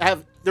people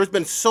have. There's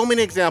been so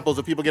many examples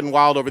of people getting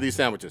wild over these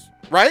sandwiches,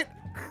 right?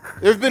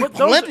 There's been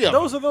plenty of them.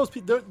 Those are those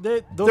people.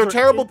 They're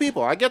terrible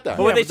people. I get that.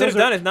 But what they but should have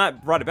those done is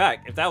not brought it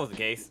back. If that was the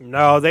case.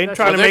 No, they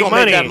trying to They're make gonna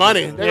money. Make that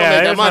money. They're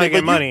gonna make that money.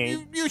 But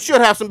money. You should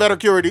have some better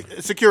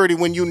security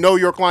when you know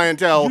your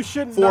clientele You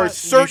should for not-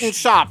 certain you sh-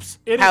 shops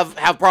It is-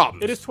 have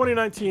problems. It is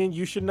 2019.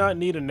 You should not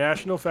need a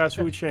national fast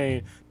food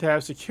chain to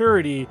have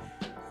security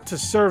to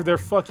serve their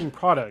fucking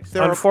products.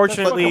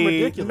 Unfortunately, That's fucking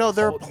ridiculous. No,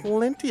 there are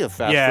plenty of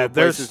fast Yeah, food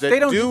there's- places that they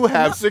don't do do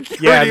have nothing.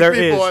 security Yeah, there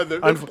is. people.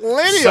 There's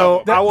plenty so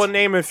of them. I will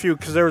name a few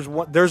because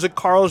there's a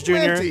Carl's Jr.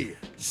 Plenty.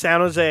 San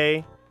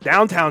Jose,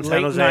 downtown San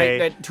Late Jose.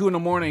 night at 2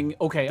 a.m.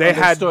 Okay, They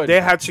understood.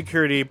 had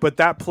security, but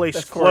that place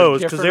That's for a closed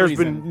because different there's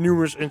reason. been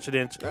numerous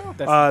incidents.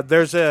 That's-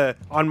 There's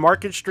on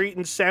Market Street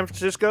in San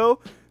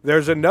Francisco.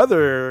 There's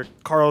another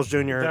Carl's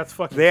Jr. That's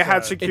fucking They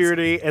had sad.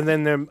 security, and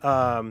then There's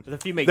a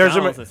few there's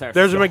McDonald's in San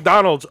there's a Francisco.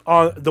 McDonald's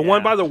on the one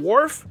Yeah. by the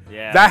wharf.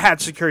 Yeah. That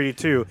had security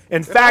too.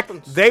 In fact,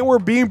 happens. they were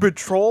being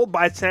patrolled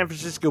by San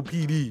Francisco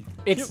PD.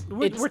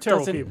 We're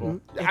terrible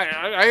people.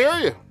 I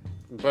hear you,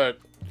 but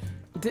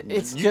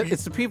It's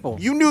the people.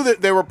 you knew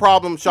that there were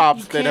problem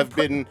shops that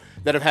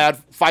can't have had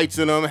fights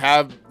in them,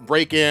 have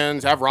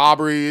break-ins, have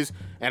robberies,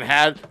 and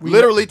had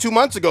literally 2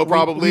 months ago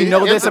probably. We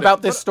know this incidents.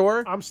 about this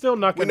store. I'm still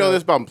not We gonna. know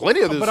this about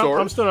plenty of this but store.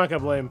 I'm still not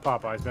gonna blame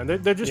Popeyes, man.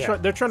 They're just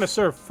they're trying to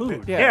serve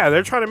food. Yeah,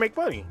 they're trying to make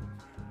money.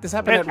 This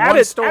happened And at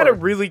one store. at a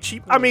really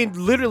cheap. I mean,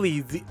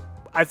 literally,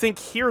 I think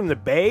here in the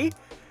Bay,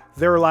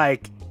 they're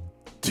like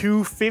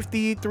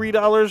 $2.50,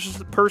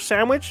 $3 per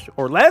sandwich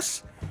or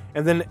less,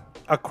 and then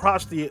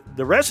across the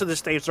rest of the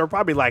states, they're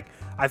probably like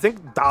I think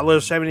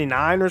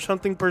 $1.79 or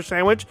something per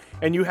sandwich,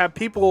 and you have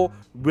people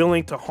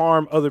willing to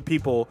harm other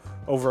people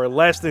over a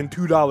less than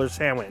 $2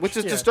 sandwich, which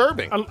is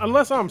disturbing.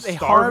 Unless I'm They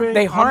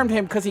starving. harmed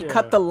him because he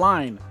cut the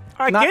line.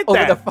 I not get over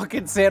that. the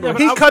fucking sandwich.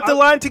 but he I- cut the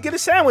line to get a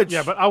sandwich.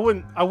 Yeah, but I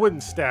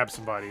wouldn't stab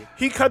somebody.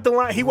 He cut the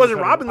line. He wasn't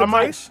robbing the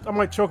place. I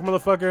might choke a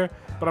motherfucker,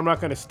 but I'm not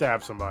gonna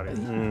stab somebody.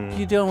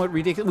 You doing what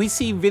ridiculous? We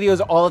see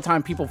videos all the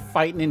time. People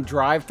fighting in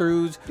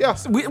drive-throughs. Yeah.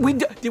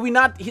 Did we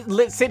not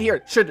sit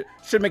here? Should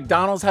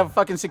McDonald's have a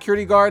fucking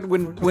security guard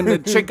when the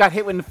chick got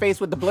hit in the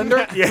face with the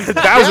blender? Yeah,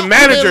 that was a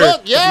manager.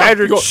 look, yeah.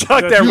 Manager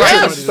chucked that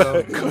Yes.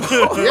 right.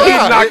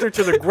 Yeah. He knocked her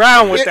to the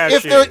ground with that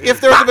shit.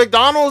 If there's a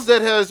McDonald's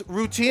that has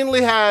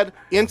routinely had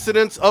incidents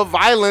incidents of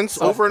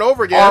violence over and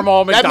over again. Arm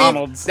all that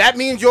McDonald's. That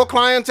means your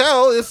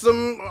clientele is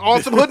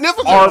on some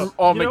hoodnificence. Arm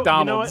all You know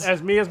McDonald's. what?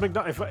 As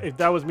McDonald's, if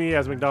that was me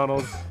as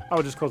McDonald's, I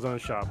would just close down the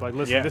shop. Like,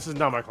 listen, this is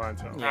not my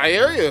clientele. I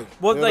hear you.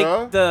 Well, you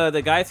like know?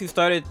 the guys who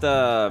started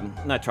the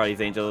not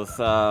Charlie's Angels.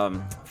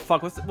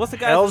 Fuck, what's the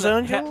guy? Hell's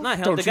Angels? Not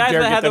Hell. Don't The you guys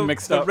dare that get had them the,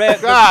 mixed the up.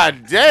 red.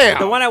 God damn.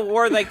 The one that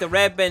wore like the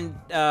red band.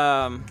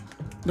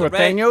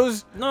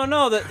 Norteños? No.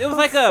 It was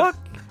like a.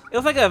 It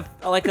was like a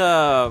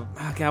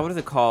oh God, what is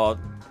it called?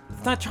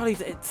 It's not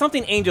Charlie's. It's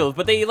something Angels,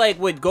 but they like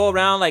would go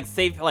around like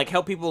save, like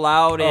help people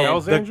out and.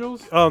 Hell's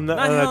Angels? Not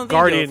Hell's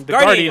Guardian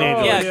Angels.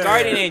 Angels. Yeah, yeah.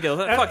 Guardian Angels.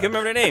 Fuck, I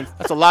remember their names.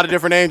 That's a lot of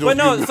different angels. But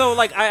no, so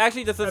like I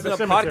actually just listened to a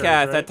cemetery, podcast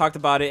right? that talked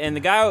about it, and the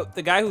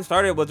guy who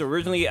started it was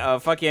originally a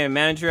fucking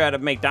manager at a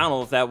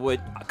McDonald's that would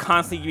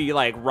constantly be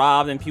like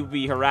robbed and people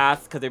be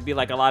harassed because there'd be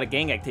like a lot of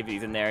gang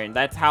activities in there, and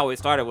that's how it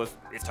started.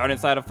 It started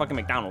inside of fucking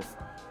McDonald's,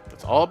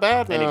 It's all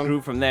bad, man. and it grew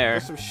from there.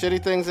 There's some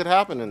shitty things that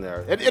happen in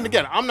there. And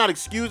again, I'm not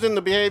excusing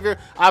the behavior.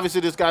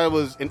 Obviously, this guy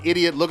was an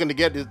idiot looking to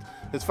get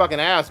his fucking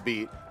ass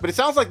beat. But it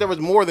sounds like there was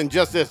more than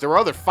just this. There were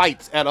other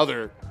fights at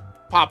other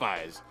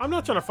Popeyes. I'm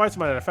not trying to fight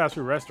somebody at a fast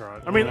food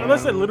restaurant. I mean,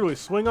 unless they literally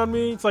swing on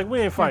me, it's like, we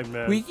ain't fighting,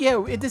 man.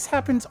 This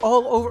happens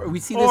all over. We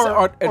see this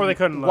Or at they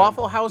couldn't, like,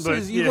 Waffle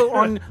Houses. but, You yeah.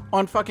 go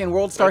on fucking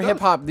World Star Hip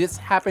Hop. This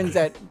happens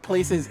at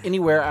places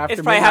anywhere after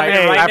It's probably midnight,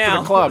 happening right after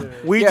now. the club.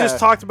 We Yeah. just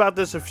talked about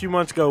this a few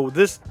months ago.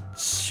 This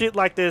shit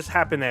like this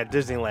happened at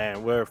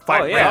Disneyland where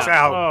fight yeah. breaks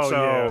out. Oh, so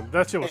yeah.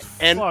 That shit was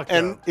fucked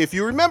And up. if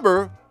you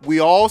remember,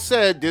 we all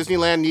said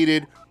Disneyland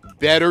needed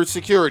better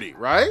security,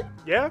 right?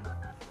 yeah.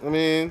 I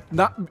mean,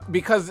 Not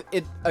because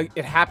it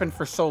happened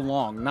for so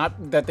long.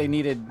 Not that they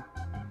needed.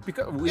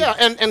 Because yeah,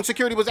 and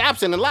security was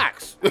absent and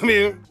lax. I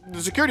mean, the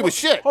security was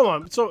shit. Hold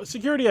on. So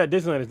security at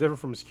Disneyland is different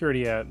from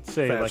security at,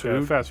 say, Fast like a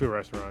food? fast food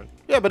restaurant.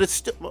 Yeah, but it's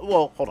still.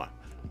 Well, hold on.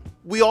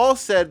 We all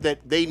said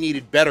that they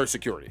needed better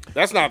security.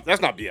 That's not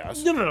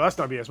BS. No, that's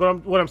not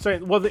BS. What I'm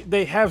saying, well,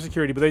 they have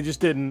security, but they just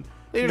didn't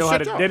They did a know how shit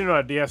to. job. They didn't know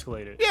how to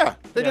de-escalate it. Yeah,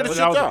 they did a that shit was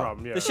the job.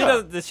 problem. Yeah.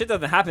 The shit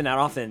doesn't happen that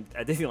often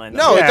at Disneyland.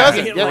 No, though. it Yeah.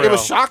 doesn't. Yeah, Yeah, like- it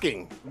was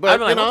shocking. But I'd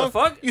be like, you know, what the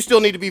fuck? you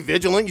still need to be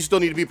vigilant. You still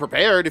need to be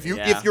prepared. If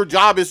Yeah. your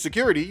job is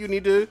security, you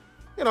need to,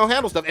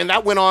 handle stuff. And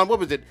that went on. What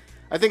was it?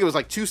 I think it was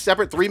like 2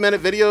 separate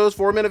 3-minute videos,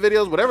 4-minute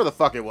videos, whatever the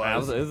fuck it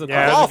was. It was a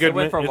Yeah, couple- it's a it good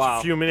went for a it's while.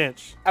 a few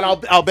minutes. And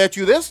I'll bet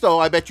you this though.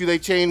 I bet you they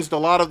changed a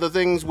lot of the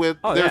things with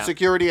Oh, their yeah.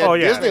 security at Oh,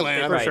 yeah,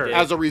 Disneyland for sure.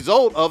 as a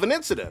result of an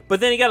incident. But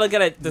then you gotta look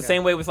at it the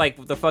same way with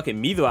like the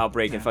fucking measles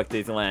outbreak in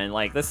fucking Disneyland.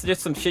 Like that's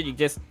just some shit you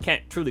just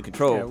can't truly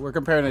control. Yeah, we're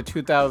comparing a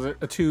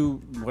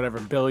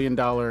 $2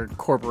 billion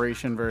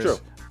corporation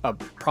versus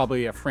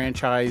probably a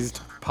franchised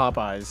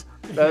Popeyes.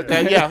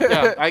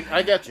 Yeah,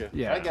 I get you.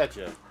 Yeah. I get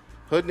you.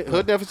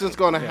 Hoodnificence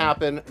going to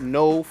happen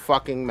no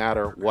fucking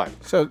matter what.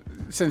 So,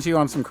 since you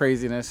on some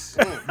craziness,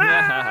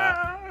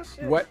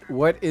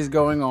 what is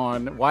going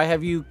on? Why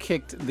have you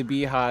kicked the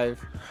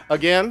Beehive?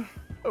 Again,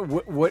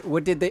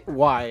 What did they?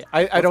 Why?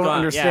 I don't going on?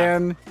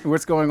 understand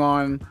what's going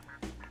on.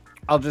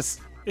 I'll just.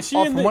 Is she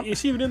off in from the? what- Is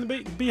she even in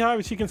the Beehive?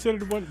 Is she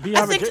considered one I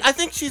Beehive?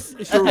 think she's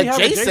Is she Beehive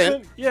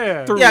adjacent.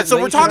 Yeah. Yeah, so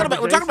we're relation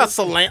talking about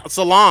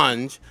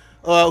Solange,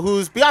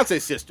 who's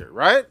Beyonce's sister,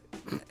 right?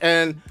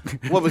 And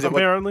what was it?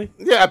 Apparently.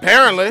 Yeah,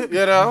 apparently,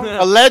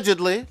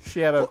 allegedly. She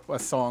had a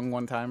song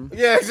one time.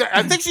 Yeah, exactly.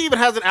 I think she even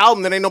has an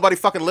album that ain't nobody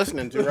fucking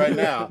listening to right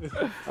now. Did she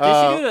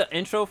do the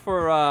intro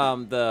for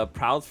the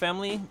Prouds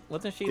family?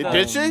 Wasn't she?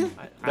 Did she?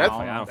 I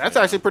don't That's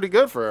actually pretty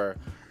good for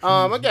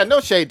her. Again, no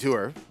shade to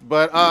her,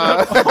 but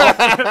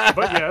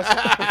But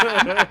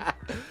yes.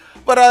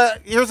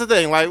 but here's the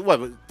thing: like, what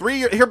 3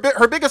 years?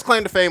 Her biggest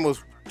claim to fame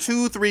was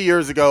 2-3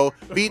 years ago,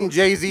 beating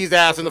Jay-Z's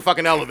ass in the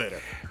fucking elevator.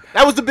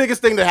 That was the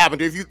biggest thing that happened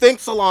to her. If you think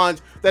Solange,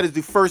 that is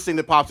the first thing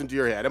that pops into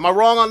your head. Am I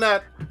wrong on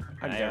that?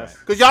 I guess.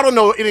 Because y'all don't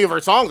know any of her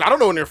songs. I don't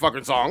know any of her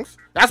fucking songs.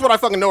 That's what I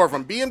fucking know her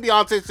from. Being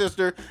Beyonce's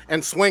sister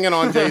and swinging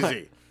on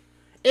Jay-Z.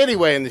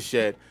 Anyway, in the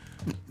shit,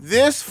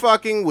 this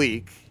fucking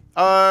week,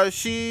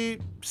 she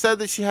said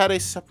that she had a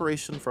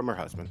separation from her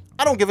husband.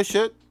 I don't give a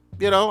shit.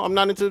 I'm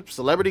not into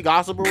celebrity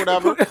gossip or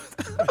whatever.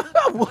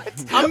 What?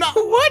 I'm not.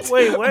 What?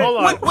 Wait,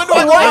 Hold on. When do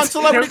I go on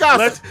celebrity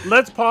gossip?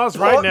 Let's pause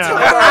right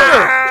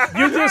now.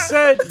 You just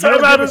said you Time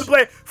don't out give on a the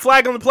play.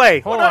 Flag on the play.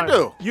 Hold What'd I on.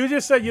 do? You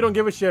just said you don't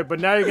give a shit, but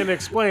now you're gonna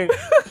explain.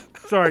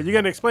 Sorry, you're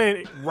gonna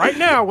explain right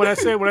now when I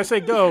say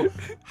go,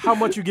 how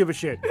much you give a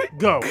shit.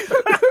 Go.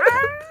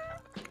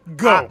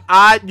 Go.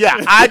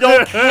 I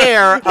don't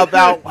care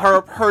about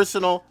her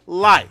personal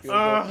life.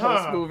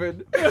 Let's move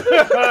it.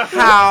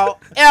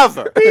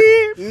 However,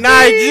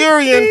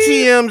 Nigerian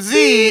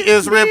TMZ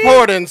is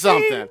reporting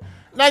something.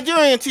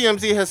 Nigerian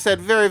TMZ has said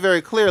very,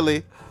 very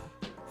clearly,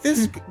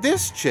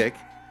 this chick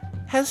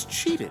has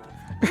cheated.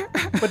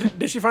 But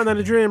did she find the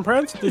Nigerian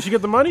prince? Did she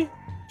get the money?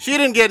 She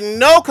didn't get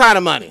no kind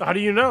of money. How do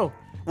you know?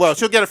 Well,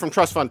 she'll get it from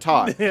Trust Fund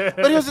Todd.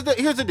 But here's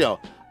the deal.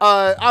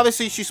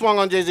 Obviously, she swung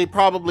on Jay-Z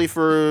probably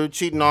for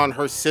cheating on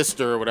her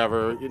sister or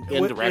whatever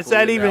indirectly. Is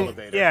that in the even?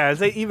 elevator. Yeah, is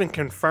that even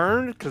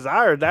confirmed? Because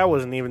I heard that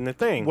wasn't even the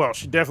thing. Well,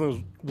 she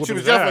definitely was She whooping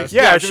was his definitely- ass.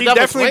 yeah, yeah, she she was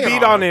definitely definitely swinging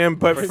beat on on him,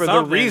 but for the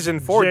something. reason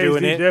for Jay-Z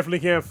doing it. definitely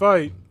can't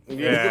fight.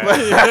 Yeah.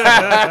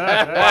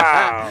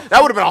 Wow.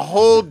 That would have been a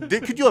whole.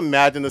 Could you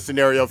imagine the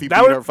scenario if he beat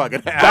her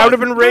fucking ass? That would have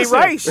been Ray Listen,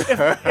 Rice.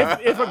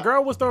 if a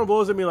girl was throwing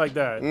blows at me like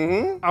that,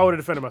 I would have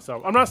defended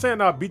myself. I'm not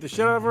saying I'll beat the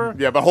shit out of her.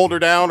 Yeah, but hold her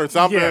down or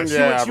something.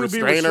 Yeah, she would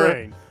be restrain her.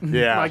 restrained.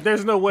 Yeah. Like,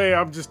 there's no way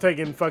I'm just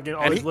taking fucking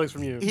all these licks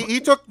from you. He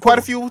took quite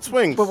a few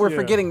swings. But we're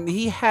forgetting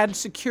he had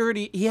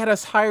security. He had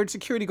us hired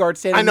security guard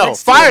standing. I know. next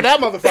to Fire him. that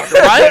motherfucker,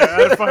 right?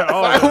 I had to fight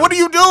all of them. What are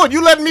you doing?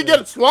 You letting me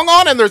get swung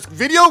on and there's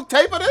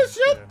videotape of this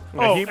shit?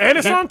 Oh, and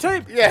it's on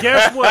tape? Yeah.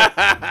 Guess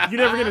what? You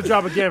never get a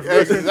job again for the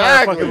rest of your entire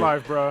Exactly. fucking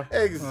life, bro.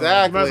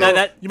 Exactly.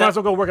 You might as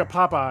well go work at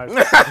Popeyes. Or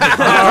go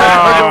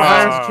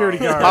hire a security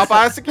guard.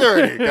 Popeye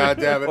security. God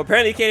damn it. Well,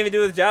 apparently he can't even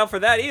do his job for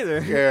that either.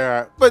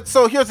 Yeah, but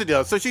so here's the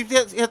deal. So she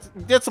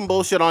did some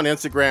bullshit on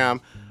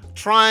Instagram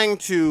trying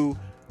to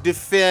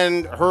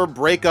defend her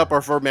breakup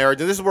of her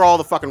marriage. And this is where all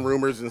the fucking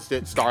rumors and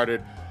shit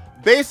started.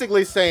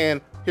 Basically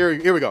saying,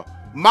 here we go.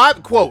 My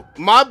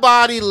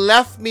body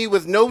left me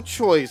with no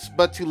choice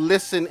but to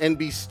listen and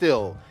be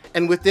still.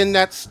 And within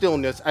that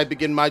stillness, I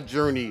begin my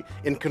journey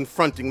in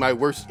confronting my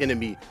worst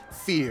enemy,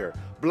 fear.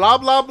 Blah,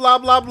 blah, blah,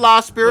 blah,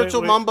 blah,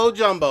 spiritual Wait. mumbo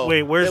jumbo.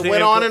 Wait, where's it the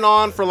went info? on and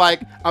on for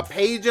like a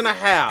page and a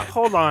half.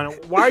 Hold on.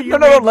 Why are you?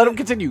 No, let him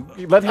continue.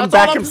 Let him That's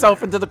back all I'm-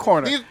 himself into the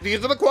corner.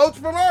 These are the quotes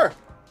from her.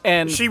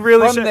 And She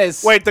really from said.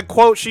 this, Wait, the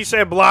quote she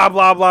said, blah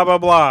blah blah blah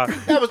blah.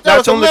 That was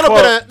That's a on the little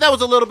quote. that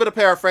was a little bit of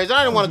paraphrasing.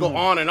 I didn't want to go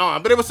on and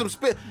on, but it was some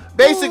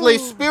basically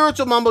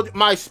spiritual mumbo.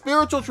 My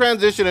spiritual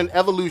transition and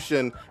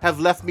evolution have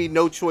left me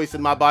no choice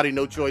in my body,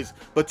 no choice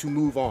but to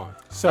move on.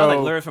 Sounds like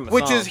so lyrics from a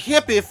Which song. is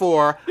hippie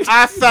for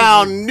I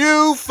found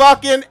new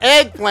fucking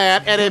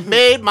eggplant and it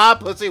made my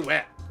pussy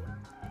wet.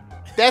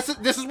 This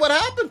is what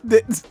happened.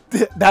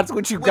 that's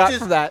what you got Which is,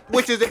 from that.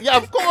 Which is yeah,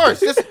 of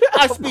course.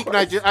 I speak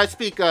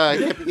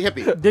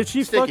hippie. Did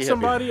she Sticky fuck hippie.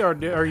 somebody, or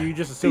are you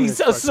just assuming? He's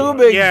she fucked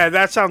somebody? assuming. Yeah,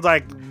 that sounds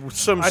like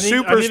some I need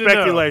super to know.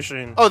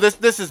 speculation. Oh,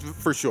 this is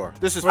for sure.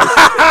 This is for sure.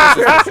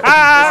 All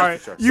right.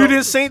 You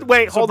didn't see?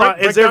 Wait, hold break- on.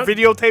 Is break there down-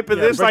 videotape of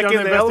Yeah, this, break like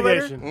down in the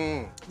elevator?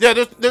 investigation. Yeah,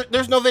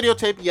 there's no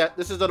videotape yet.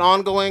 This is an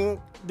ongoing.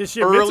 Did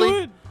she admit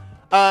Early? to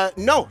it?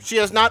 No, she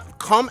has not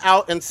come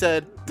out and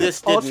said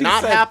this all did she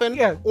not said, happen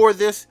yeah. or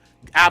this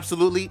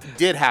absolutely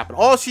did happen.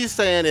 All she's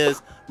saying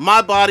is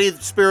my body,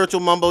 spiritual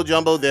mumbo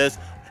jumbo. This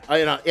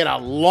in a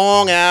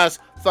long ass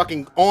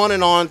fucking on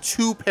and on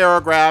 2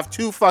 paragraph,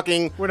 2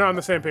 fucking. We're not on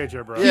the same page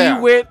here, bro. Yeah.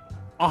 He went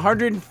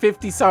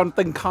 150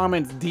 something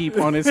comments deep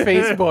on his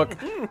Facebook,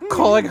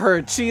 calling her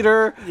a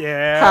cheater.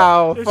 Yeah.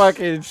 How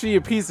fucking she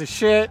a piece of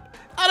shit.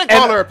 I didn't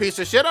call her a piece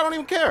of shit. I don't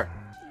even care.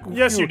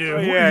 Yes, you do.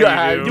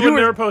 Yeah, you do. You would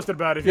never post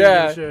about it if you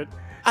Yeah. did shit.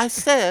 I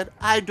said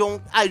I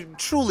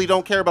truly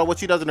don't care about what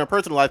she does in her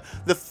personal life.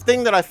 The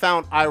thing that I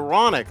found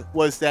ironic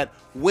was that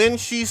when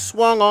she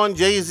swung on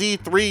Jay-Z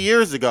 3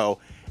 years ago,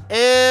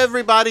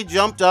 everybody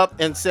jumped up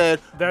and said,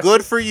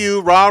 good for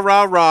you, rah,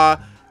 rah, rah,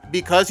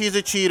 because he's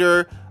a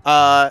cheater.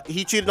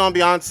 He cheated on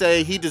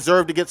Beyonce. He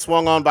deserved to get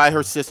swung on by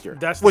her sister,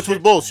 which was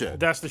bullshit.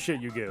 That's the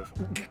shit you give.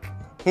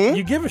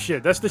 You give a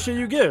shit. That's the shit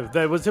you give.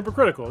 That was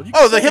hypocritical. You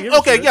Oh, can give a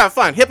okay, shit. yeah,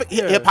 fine.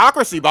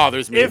 Hypocrisy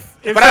bothers me, If-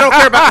 but I don't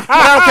care about.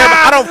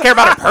 I don't care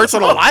about her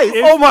personal life.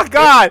 Oh my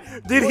God!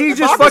 Did he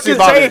just Hypocrisy fucking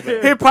say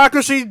bothers me.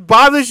 hypocrisy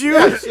bothers you?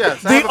 Yes, I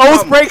The have a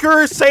problem.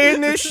 Oathbreaker is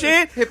saying this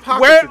shit.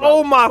 Hypocrisy Where? bothers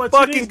Oh me. my But you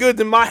fucking need-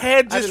 goodness! My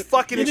head just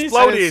fucking you need-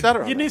 exploded.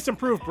 stutter on You that. need some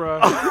proof,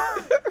 bro.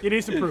 You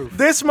need some proof.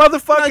 This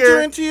motherfucker.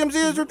 Nigerian TMZ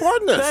is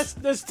reporting this.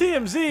 That's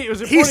TMZ. It was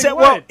He reporting said,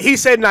 what? "Well, he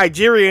said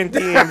Nigerian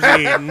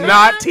TMZ,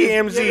 not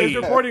Yeah, it's TMZ."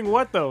 reporting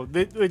what though?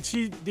 Did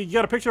you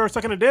got a picture of her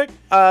sucking a dick?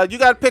 You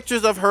got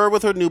pictures of her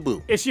with her new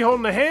boo. Is she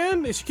holding a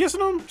hand? Is she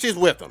kissing him? She's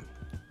with him.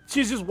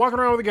 She's just walking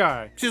around with a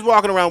guy. She's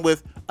walking around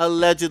with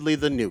allegedly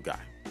the new guy.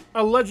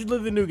 Allegedly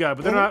the new guy,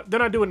 but they're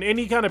not doing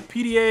any kind of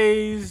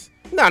PDAs.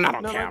 No, not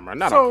on Nothing. camera.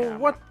 Not so on camera.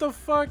 what the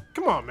fuck?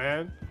 Come on,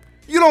 man.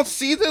 You don't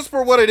see this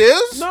for what it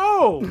is?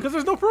 No, because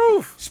there's no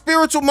proof.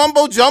 Spiritual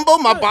mumbo jumbo.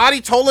 My body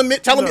telling me.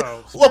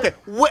 No. Okay,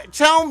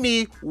 tell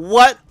me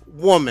what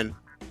woman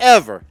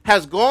ever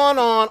has gone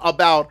on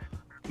about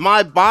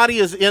my body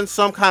is in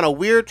some kind of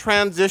weird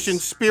transition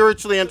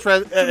spiritually and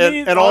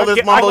all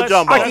this mumbo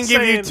jumbo. I can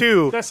give you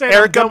two: that's saying I'm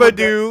Erica done with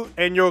Badu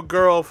and your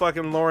girl,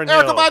 fucking Lauren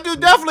Erica Hill. Badu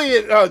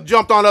definitely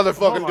jumped on other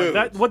fucking Hold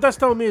on. dudes. What that's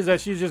telling me is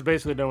that she's just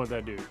basically done with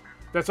that dude.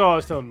 That's all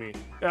it's telling me.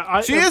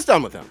 She is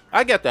done with him.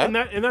 I get that.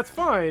 and that's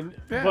fine.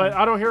 But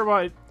I don't hear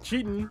about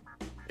cheating.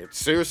 It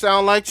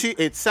sounds like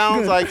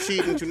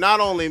cheating to not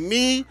only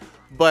me,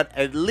 but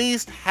at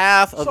least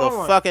half of the hold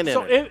on. fucking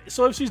internet.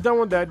 So if she's done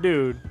with that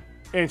dude,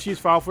 and she's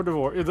filed for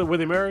divorce, were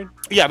they married?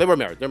 Yeah, they were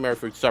married. They're married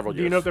for several Do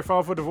years. you know if they're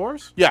filed for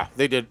divorce? Yeah,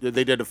 they did.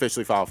 They did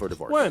officially file for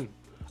divorce. When?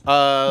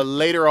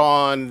 Later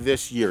on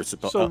this year.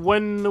 So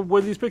when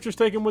were these pictures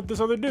taken with this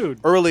other dude?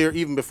 Earlier,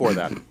 even before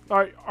that.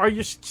 Are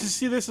you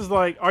see this is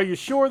like? Are you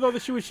sure though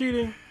that she was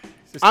cheating?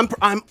 I'm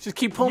Just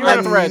keep pulling You're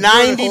that thread.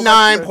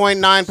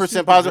 99.9%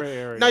 Super positive. gray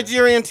area.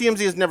 Nigerian TMZ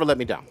has never let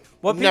me down.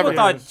 Well, people Never.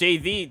 thought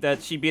Jay-Z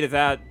that she beat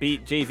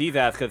Jay-Z's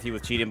ass because he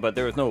was cheating, but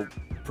there was no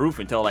proof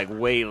until like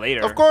way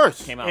later. Of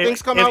course. Came out.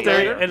 Things come out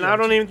later. And I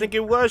don't even think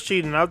it was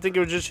cheating. I think it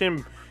was just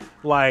him,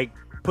 like,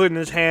 putting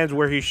his hands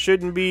where he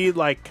shouldn't be,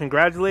 like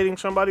congratulating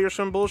somebody or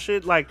some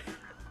bullshit. Like,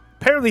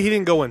 apparently he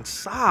didn't go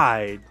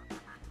inside,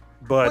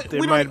 but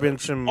there might have been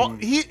some.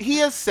 He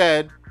has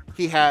said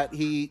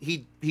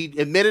he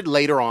admitted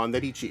later on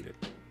that he cheated.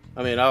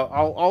 I mean,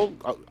 I'll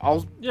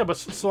Yeah, but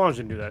Solange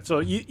didn't do that. So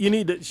you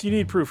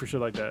need proof for shit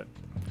like that.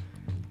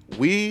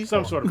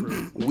 Some sort of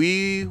proof.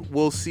 We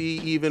will see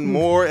even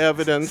more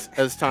evidence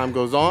as time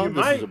goes on.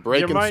 This is a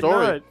breaking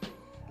story. Not.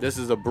 This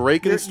is a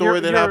breaking story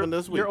that happened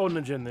this week. You're old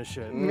ninja in this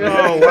shit.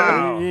 Oh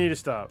wow! You need to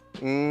stop.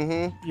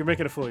 Mm-hmm. You're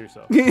making a fool of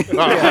yourself.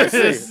 I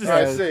see.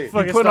 I see.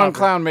 Fucking Put stop on it.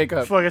 clown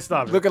makeup. Fucking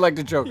stop it. Looking like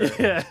the Joker.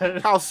 Yeah.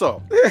 How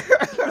so?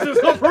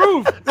 There's no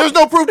proof. There's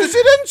no proof that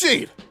she didn't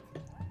cheat.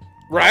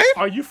 Right?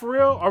 Are you for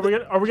real? Are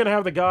we gonna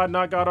have the God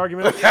not God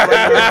argument?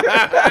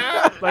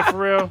 Right, like for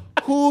real?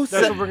 That's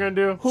what we're gonna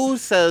do. Who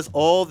says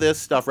all this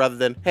stuff rather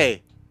than,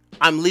 hey,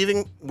 I'm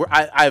leaving.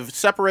 I've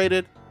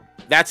separated.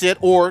 That's it.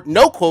 Or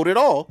no quote at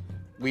all.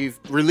 We've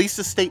released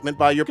a statement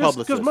by your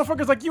publicist. Because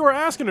motherfuckers like you are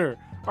asking her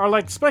are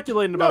like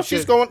speculating about No, shit.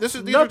 she's going. These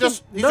are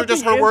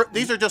just her words.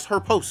 These are just her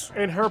posts.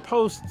 And her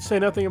posts say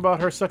nothing about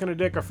her sucking a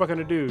dick or fucking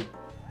a dude.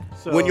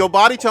 So, When your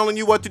body telling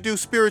you what to do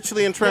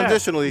spiritually and yeah,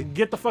 transitionally,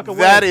 get the fuck away.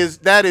 that is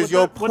What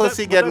your that- what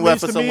pussy that- getting what that wet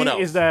for means to someone me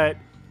else. Is that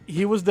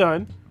he was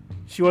done.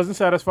 She wasn't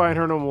satisfying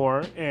her no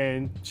more,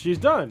 and she's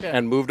done.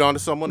 And moved on to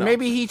someone else.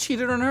 Maybe he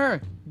cheated on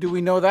her. Do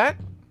we know that?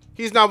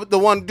 He's not the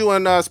one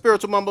doing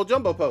spiritual mumbo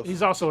jumbo posts.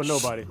 He's also a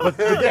nobody. But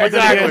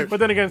exactly.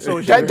 then again, so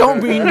is That she.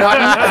 don't mean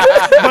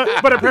nothing.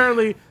 but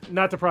apparently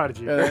not the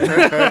prodigy.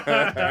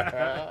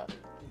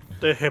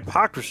 The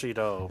hypocrisy,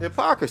 though.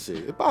 Hypocrisy.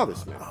 It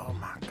bothers me. Oh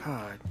my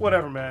god.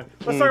 Whatever, man.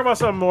 Let's talk about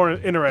something more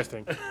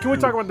interesting. Can we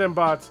talk about them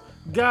bots?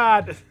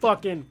 God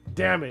fucking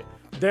damn it.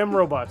 Them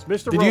robots.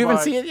 Mr. Did Robot. you even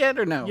see it yet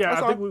or no? Yeah,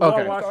 I think we've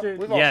Okay. all watched it.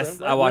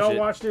 Yes, I watched we it.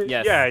 all watched it?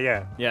 Yes.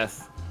 Yeah.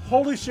 Yes.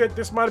 Holy shit,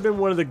 this might have been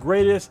one of the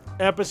greatest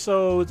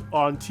episodes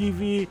on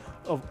TV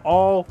of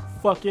all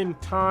fucking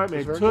time.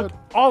 It very took good.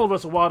 all of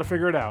us a while to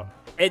figure it out.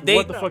 What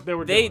the fuck they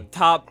were doing.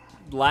 topped.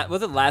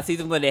 Was it last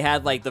season when they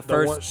had like the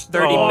first one-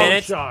 30 long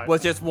minutes shot.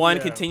 was just one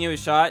Yeah.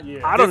 continuous shot?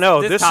 Yeah. I don't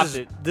know. This topped is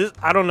it. this.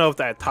 I don't know if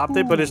that topped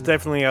it, but it's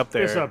definitely up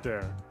there. It's up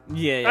there.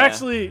 Yeah.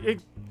 Actually,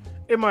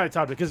 it might have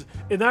topped it because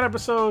in that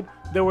episode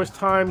there was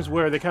times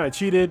where they kind of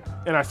cheated,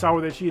 and I saw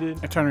where they cheated.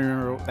 I'm trying to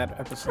remember that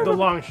episode. The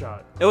long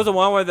shot. It was the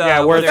one where the Yeah,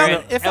 where where it's they're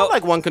not- in- It felt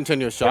like one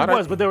continuous shot. It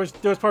was, but there was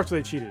parts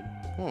where they cheated.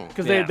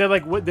 Because Yeah.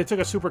 they took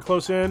us super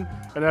close in,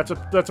 and that's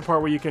a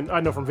part where you can,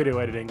 I know from video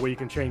editing, where you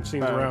can change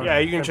scenes around. Yeah,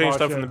 you can and change pause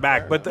stuff shit. in the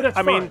back, but that's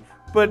I mean, fine.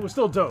 but it was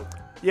still dope.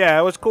 yeah,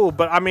 it was cool.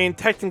 But I mean,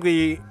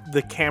 technically,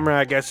 the camera,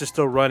 I guess, is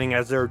still running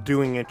as they're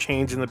doing a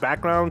change in the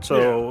background.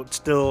 So it's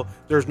still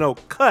there's no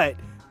cut,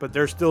 but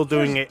they're still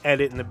doing an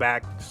edit in the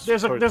back.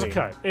 There's sort of a thing.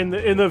 cut in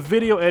the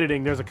video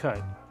editing. There's a cut.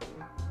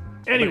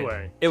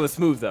 Anyway, It was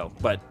smooth though,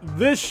 but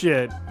this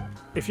shit.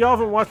 If y'all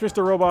haven't watched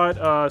Mr.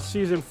 Robot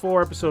season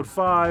 4 episode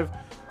 5,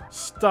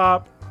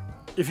 stop.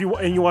 If you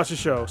watch the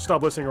show,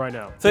 stop listening right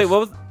now. so wait,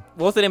 what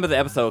was the name of the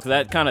episode? Because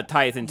that kind of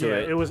ties into Yeah,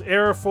 it. it was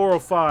Error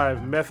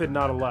 405, Method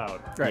Not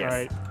Allowed. Right.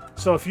 Right.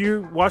 So if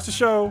you watch the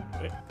show,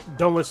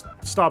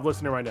 stop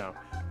listening right now.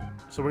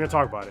 So we're gonna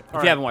talk about it.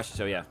 If you haven't watched the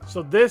show, yeah.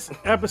 So this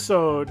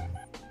episode,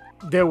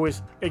 there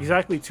was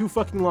exactly 2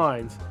 fucking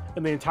lines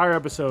in the entire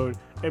episode,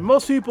 and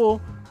most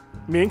people,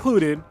 me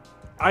included,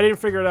 I didn't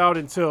figure it out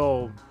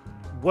until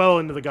well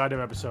into the goddamn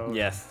episode.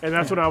 Yes. And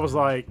that's when I was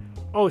like,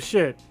 oh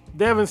shit,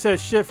 they haven't said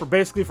shit for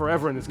basically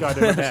forever in this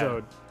goddamn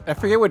episode. I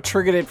forget what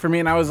triggered it for me,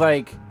 and I was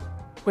like,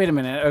 wait a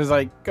minute. I was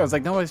like,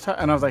 nobody's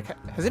talking. And I was like,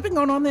 has it been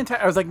going on the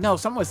entire? I was like, no,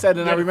 something was said,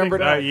 and Yeah, I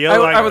remembered. think that. Yeah, I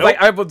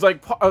was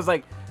nope. I was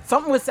like,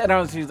 something was said.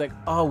 And she was like,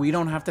 oh, we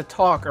don't have to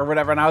talk or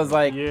whatever. And I was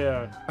like,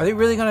 Yeah. are they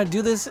really gonna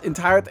do this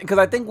entire thing? Because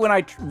I think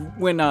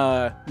when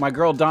my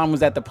girl Dawn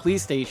was at the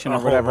police station or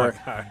Oh whatever,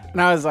 my God.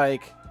 and I was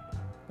like,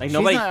 Like she's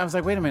nobody. not- I was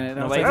like, wait a minute.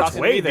 And I was Nobody like, That's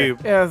talking way either.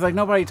 deep. yeah, I was like,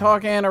 nobody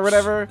talking or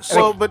whatever.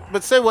 So, Like,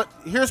 but say what?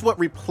 Here's what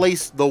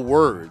replaced the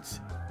words: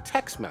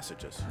 text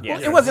messages. Yeah.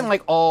 it wasn't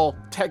like all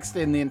text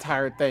in the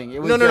entire thing.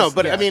 It was No. just,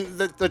 But yeah. I mean,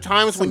 the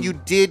times when you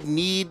did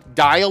need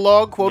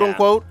dialogue, quote Yeah.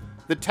 unquote,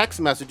 the text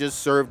messages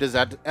served as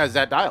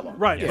that dialogue.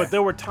 Right, Yeah. but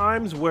there were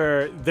times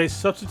where they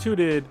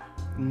substituted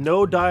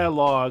no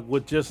dialogue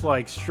with just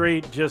like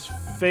straight, just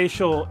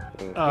facial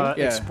Yeah.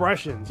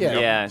 expressions. yeah,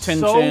 Yeah. tension.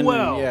 So and-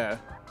 well. yeah.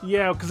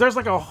 Yeah, because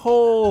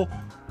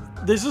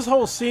there's this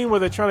whole scene where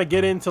they're trying to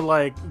get into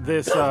like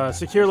this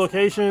secure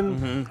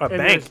location. A and bank.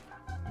 there's-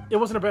 It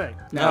wasn't a bank.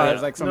 No, it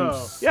was like some.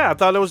 no. Yeah, I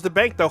thought it was the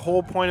bank. The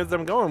whole point of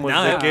them going was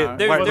No, to get.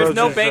 there's, White there's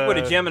no Rose's, bank with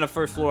a gym in the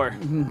first floor.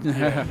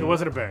 It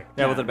wasn't a bank.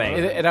 That was a bank.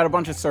 It had a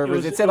bunch of servers.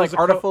 was- It, it said was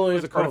like a co- it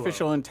was a colo.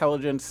 artificial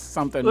intelligence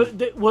something.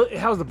 Well, it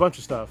housed a bunch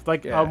of stuff.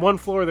 Like Yeah. on one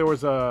floor, there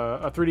was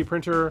a 3D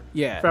printer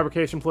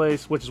fabrication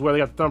place, which is where they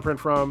got the thumbprint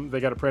from.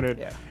 They got it printed.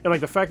 Yeah. And like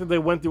the fact that they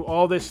went through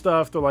all this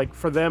stuff to like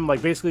for them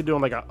like basically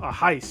doing like a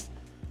heist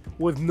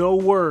with no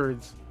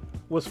words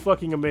was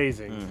fucking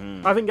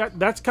amazing. I think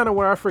that's kind of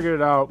where I figured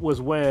it out was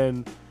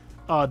when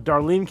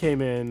Darlene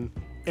came in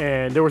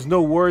and there was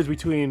no words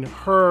between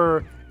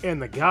her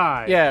and the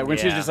guy. Yeah, when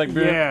she's Yeah. just like,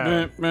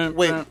 Yeah.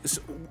 Wait,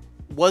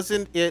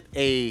 wasn't it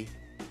a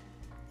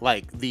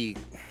like the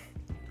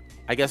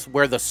I guess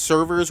where the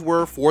servers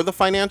were for the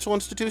financial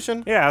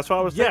institution? Yeah, that's what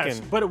I was Yes,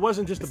 thinking. but it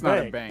wasn't just It's a not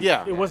bank. a bank.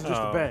 Yeah. It wasn't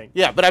just a bank.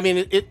 Yeah, but I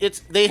mean it's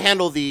they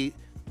handle the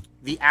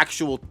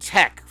actual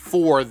tech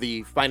for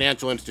the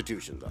financial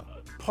institution though.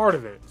 Part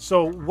of it.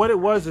 So what it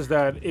was is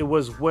that it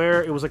was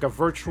like a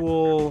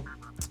virtual.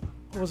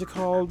 What was it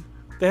called?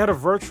 They had a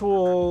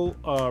virtual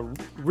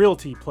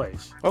realty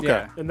place, Okay.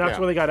 Yeah. and that's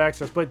where they got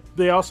access. But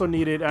they also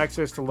needed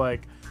access to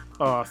like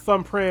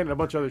thumbprint and a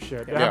bunch of other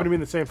shit. They happened to be in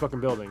the same fucking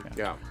building.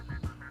 Yeah.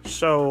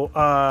 So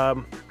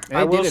And I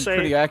they will did it say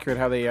pretty accurate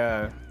how they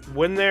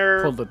when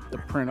they're pulled the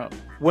print up.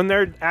 when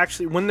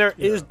there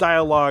is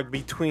dialogue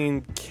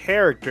between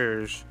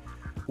characters,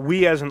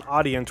 we as an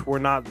audience we're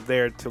not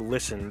there to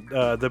listen.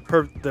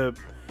 The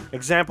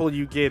example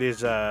you get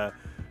is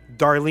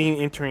Darlene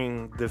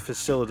entering the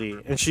facility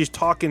and she's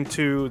talking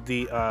to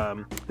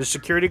the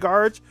security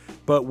guards,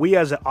 but we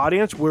as an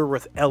audience we're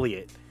with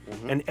Elliot.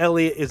 And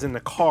Elliot is in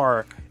the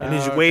car and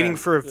he's waiting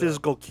for a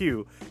physical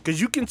cue because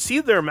you can see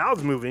their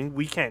mouths moving.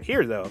 We can't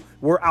hear though.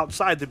 We're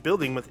outside the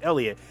building with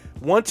Elliot.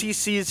 Once he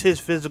sees his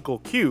physical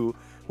cue,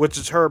 which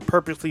is her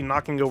purposely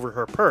knocking over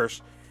her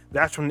purse,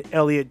 that's when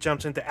Elliot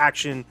jumps into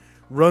action,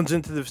 runs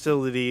into the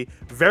facility,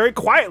 very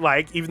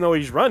quiet-like, even though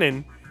he's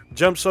running,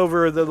 jumps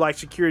over the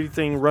security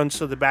thing, runs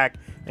to the back,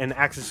 and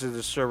accesses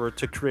the server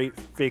to create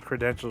fake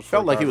credentials.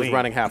 Felt for like he was Darlene.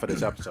 running half of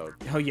this episode.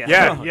 Oh yeah.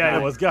 Yeah. Yeah,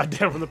 it was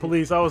goddamn from the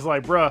police. I was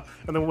like, bruh.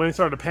 And then when he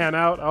started to pan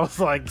out, I was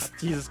like,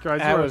 Jesus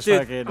Christ, That you're was a-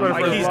 fucking. running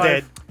Like for his he's life.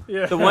 dead.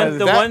 Yeah. The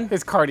one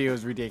His cardio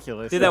is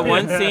ridiculous. Dude, that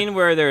one scene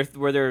where they're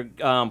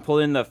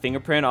pulling the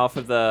fingerprint off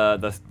of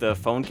the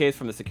phone case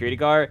from the security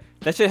guard.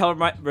 That shit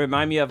helped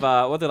remind me of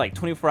what was it, like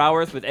 24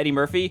 Hours with Eddie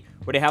Murphy,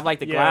 where they have like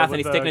the Yeah, glass and with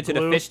he's sticking the it to the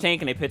glue. fish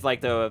tank and they put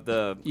like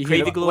the You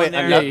crazy heat up- glue Wait, in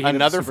there. Yeah, you heat up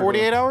another super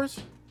 48 glue. hours?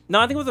 No,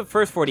 I think it was the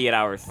first 48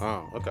 hours.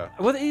 Oh, okay.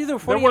 Was it either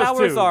 48 was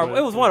hours two, or but-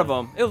 it was one of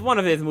them. It was one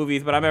of his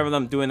movies, but I remember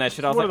them doing that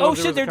shit. I was One like, of oh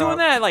those, shit, there they're was a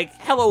doing cop. that, like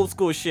hella old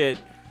school shit.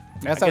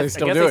 That's I how guess- they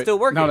still I guess do they it. still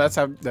work no, it.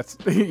 that's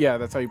yeah,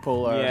 that's how you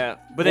pull. Yeah,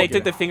 but they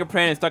took the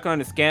fingerprint and stuck it on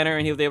the scanner,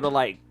 and he was able to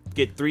like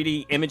get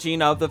 3D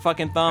imaging of the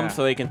fucking thumb, Yeah.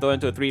 so he can throw it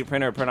into a 3D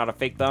printer and print out a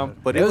fake thumb.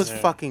 But it was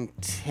fucking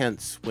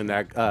tense when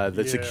that the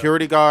Yeah.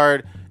 security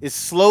guard is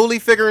slowly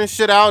figuring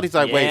shit out. He's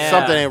like, wait, Yeah.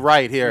 something ain't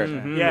right here.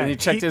 Yeah, And he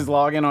checked his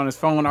login on his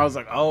phone. I was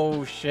like,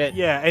 oh shit.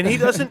 Yeah, and he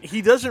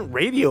doesn't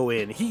radio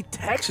in. He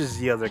texts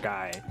the other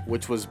guy.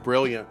 Which was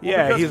brilliant.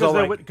 Yeah, he's all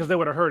like, because they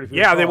would have heard if.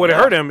 yeah, they would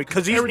have heard him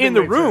because he's Everything in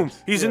the made room.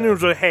 sense. He's in Yeah. the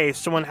room. Like, hey,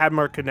 someone had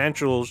my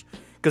credentials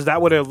because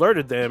that would have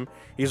alerted them.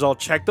 He's all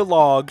check the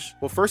logs.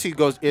 Well, first he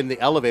goes in the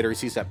elevator. He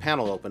sees that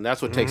panel open.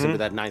 That's what takes him to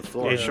that 9th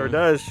floor. It sure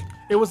does.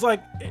 It was a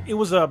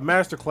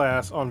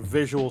masterclass on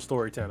visual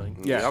storytelling.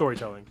 Yeah.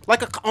 Storytelling.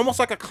 Like almost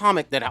like a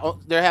comic that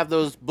they have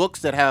those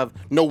books that have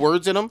no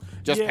words in them,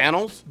 just Yeah.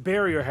 panels.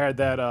 Barrier had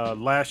that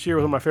last year.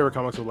 One of my favorite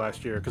comics of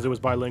last year because it was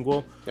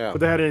bilingual. Yeah. But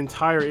they had an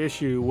entire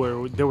issue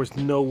where there was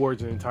no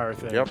words in the entire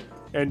thing. Yep.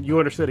 And you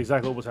understood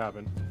exactly what was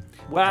happening.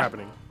 What's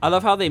happening? I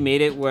love how they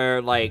made it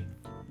where like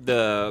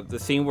the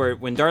scene where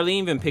when Darlene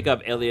even pick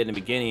up Elliot in the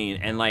beginning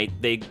and like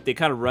they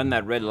kind of run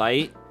that red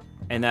light,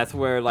 and that's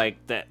where like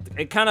that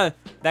kind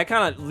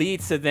of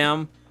leads to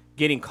them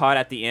getting caught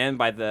at the end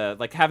by the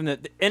like having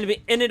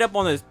ended up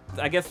on this,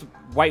 I guess,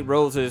 White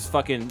Rose's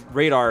fucking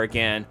radar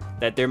again,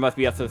 that there must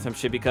be up to some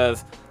shit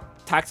because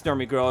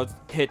taxidermy girl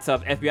hits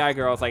up FBI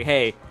girls like,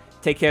 hey,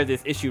 take care of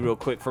this issue real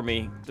quick for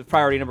me. The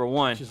priority number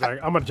one. She's like,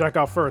 I'm gonna jack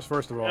out first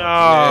of all.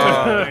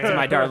 To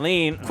my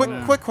Darlene.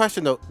 Quick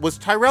question though: was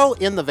Tyrell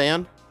in the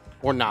van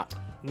or not?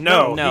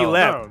 No, No. he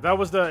left. No, that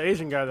was the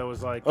Asian guy that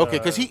was like. Okay,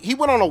 because he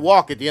went on a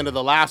walk at the end of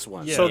the last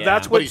one. Yeah. So Yeah.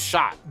 that's But what he's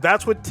shot.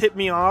 That's what tipped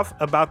me off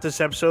about this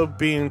episode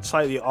being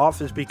slightly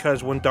off is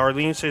because when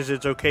Darlene says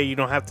it's okay, you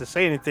don't have to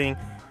say anything.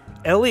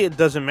 Elliot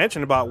doesn't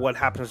mention about what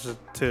happens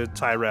to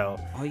Tyrell.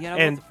 Oh yeah,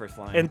 that and was the first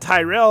line. and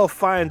Tyrell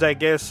finds, I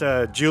guess,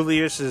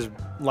 Julius's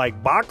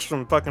like box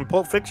from fucking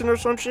Pulp Fiction or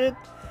some shit,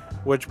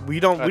 which we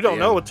don't the know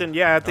end. what's in.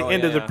 Yeah, at the Oh,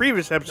 end yeah, of the yeah.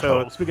 previous So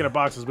episode. speaking of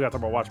boxes, we got to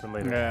talk about Watchmen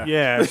later. Yeah.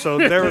 Yeah, so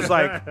there was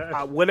like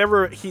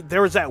whatever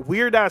there was that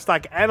weird ass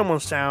like animal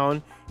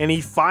sound, and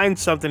he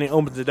finds something and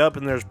opens it up,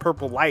 and there's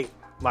purple light.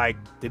 Like,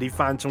 did he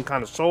find some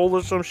kind of soul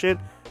or some shit?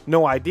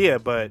 No idea,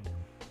 but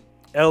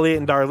Elliot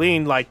and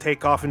Darlene like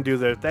take off and do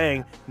their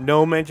thing.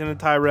 No mention of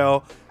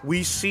Tyrell.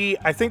 We see,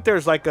 I think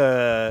there's like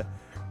a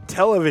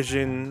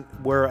television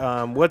where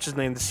what's his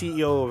name, the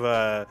CEO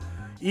of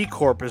E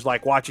Corp is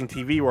like watching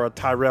TV where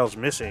Tyrell's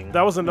missing.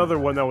 That was another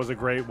one that was a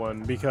great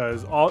one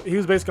because he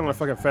was basically on a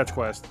fucking fetch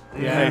quest.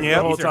 Yeah. the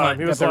Yep. whole time.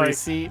 He Got was the like,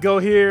 receipt. go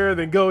here,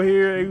 then go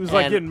here. He was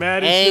like And getting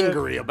mad and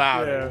angry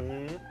about shit.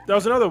 it. Yeah. That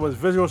was another one,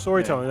 visual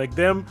storytelling. Like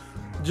them,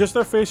 just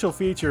their facial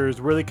features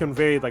really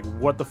conveyed like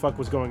what the fuck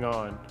was going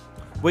on.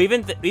 Well,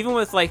 even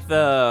with like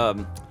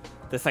the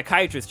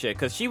psychiatrist chick,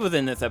 because she was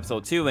in this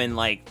episode too, and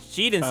like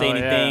she didn't say Oh,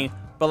 yeah. anything,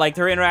 but like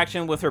her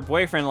interaction with her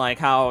boyfriend, like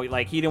how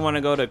like he didn't want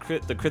to go to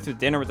the Christmas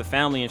dinner with the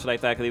family and shit like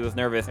that because he was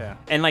nervous, Yeah.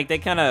 and like they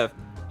kind of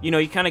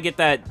you kind of get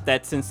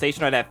that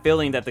sensation or that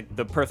feeling that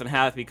the person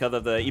has because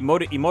of the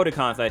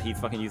emoticons that he's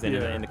fucking using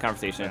in the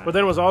conversation. But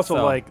then it was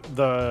also like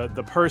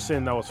the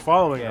person that was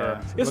following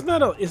her. Is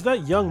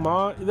that Young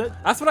Ma?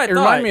 That's what I thought. It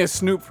reminded me of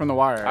Snoop from The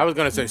Wire. I was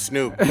gonna say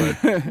Snoop,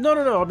 but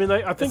No. I mean,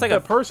 I think like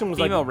that person was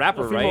like female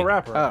rapper, a female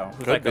right? rapper. Oh,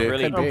 It's like a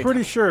really I'm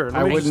pretty sure.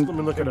 Let me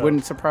look it up.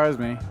 Wouldn't surprise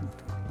me.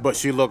 but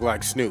she looked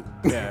like Snoop.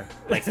 Yeah.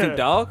 like Snoop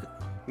Dogg.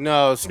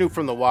 No, Snoop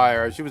from The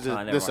Wire. She was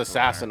I never this watched The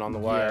assassin on The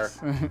Wire,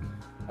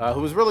 Yes.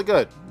 who was really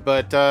good.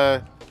 But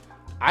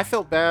I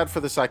felt bad for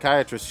the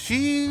psychiatrist.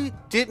 She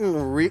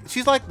didn't.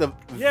 She's like the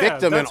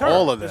victim in that's her,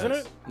 all of this. isn't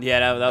it? Yeah,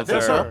 that was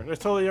That's her. her.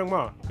 That's totally Young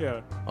Ma.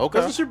 Yeah. Okay.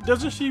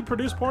 Doesn't she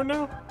produce porn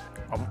now?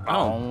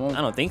 I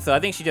don't think so. I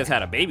think she just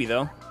had a baby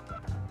though.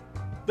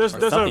 There's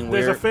something a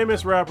weird.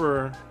 famous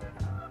rapper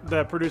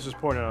that produces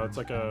porn now. It's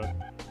like a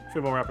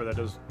female rapper that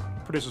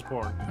produces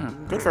porn.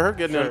 Good for her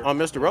getting on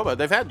Mr. Robot.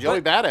 They've had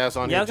Joey Badass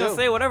on Yeah, I here was gonna too.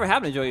 say whatever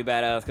happened to Joey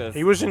Badass because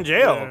He was in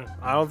jail. Yeah.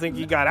 I don't think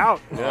he got out.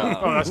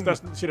 Oh,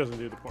 that's she doesn't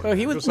do the porn. Oh,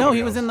 he It was somebody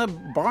in the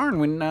barn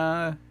when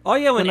oh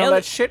yeah when all Ellie-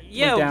 that shit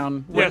went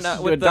down. when, Yes.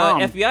 with with the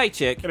Dom. FBI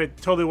chick. And it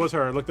totally was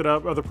her. I looked it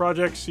up. Other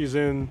projects. She's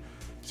in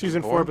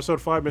season 4,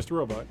 episode 5, Mr.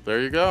 Robot. There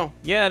you go.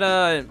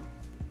 Yeah,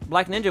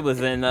 Black Ninja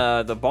was in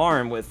the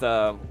barn with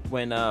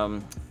when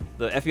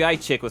the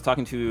FBI chick was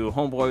talking to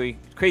homeboy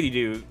crazy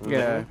dude. with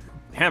Yeah.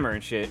 the hammer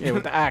and shit. Yeah,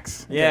 with the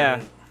axe.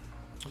 Yeah.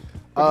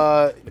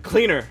 Uh, The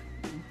cleaner.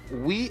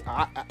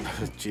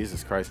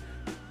 Jesus Christ.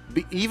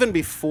 Even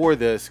before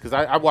this, because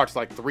I watched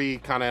like 3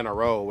 kind of in a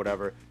row or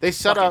whatever. They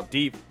set Fucking up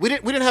deep. We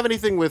didn't have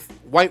anything with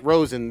White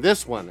Rose in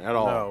this one at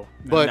all. No.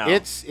 But No.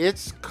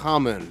 it's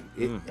coming.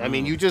 I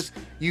mean,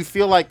 you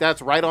feel like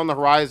that's right on the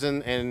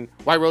horizon, and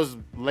White Rose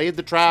laid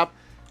the trap.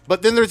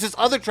 But then there's this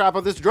other trap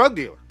of this drug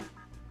dealer.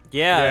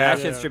 Yeah, that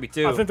Yeah. shit's trippy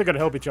too. I think they're gonna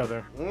help each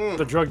other.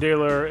 The drug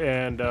dealer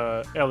and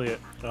Elliot.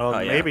 Oh,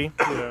 yeah. maybe.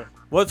 Yeah.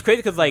 Well, it's crazy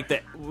because like I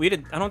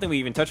don't think we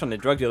even touched on the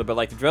drug dealer, but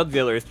like the drug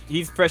dealer,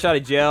 he's fresh out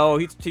of jail.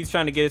 He's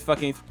trying to get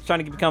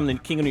trying to become the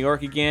king of New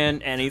York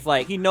again, and he's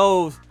like he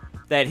knows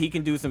that he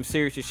can do some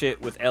serious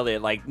shit with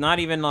Elliot. Like not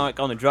even like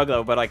on the drug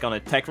level, but like on a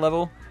tech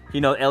level.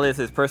 Elliot's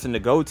his person to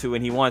go to,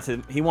 and he wants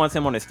him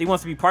on his. He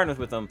wants to be partners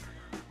with him,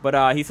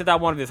 but he sent out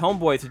one of his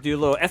homeboys to do a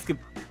little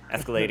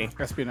escalating.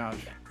 Espionage.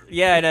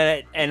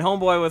 Yeah, and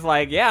homeboy was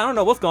like, yeah, I don't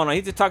know what's going on.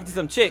 He's just talking to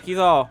some chick. He's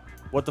all,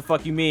 what the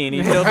fuck you mean?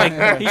 He shows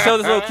he shows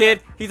this little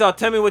kid. He's all,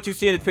 tell me what you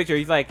see in the picture.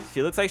 He's like,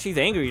 she looks like she's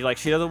angry. Like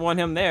she doesn't want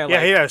him there. Yeah,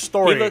 like, he had a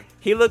story.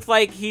 He looks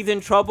like he's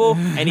in trouble,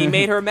 and he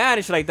made her mad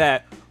and shit like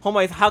that.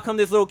 Homeboy, how come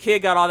this little kid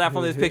got all that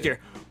from this picture?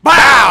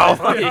 Bow!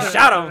 Fucking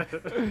shot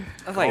him.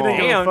 I was like, They don't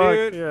give a damn, fuck.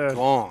 dude. Yeah.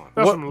 Gone.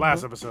 That's What- from the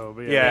last episode.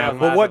 But Yeah, Yeah,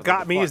 but what that's got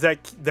what me the is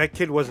that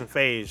kid wasn't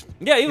phased.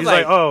 Yeah, he was He's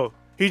like, oh,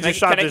 he Can I- just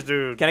shot can I- this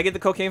dude. Can I get the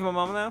cocaine from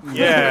mama now?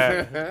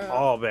 Yeah,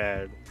 all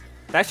bad.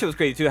 That shit was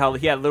crazy too. How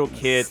he had little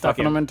kids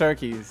Stuffing them fucking. in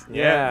turkeys.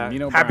 Yeah.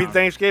 Nino Happy Brown.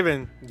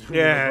 Thanksgiving.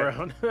 Yeah,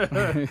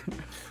 Brown.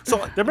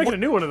 So they're making a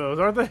new one of those,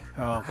 aren't they?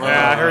 Oh,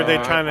 yeah. I heard they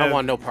trying to. I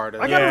want no part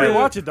of I it. gotta Yeah.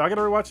 rewatch it though. I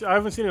gotta rewatch it. I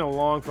haven't seen it in a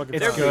long fucking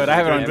it's time. good. I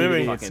have it on Yeah,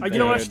 Vimeo. fucking DVD. You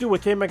know what I bad. should do?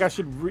 What came back? I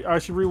should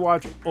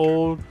rewatch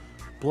old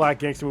black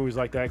gangster movies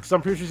like that. Because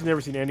I'm pretty sure she's never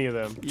seen any of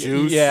them.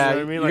 Juice. Yeah, You know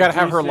what I mean? you Like gotta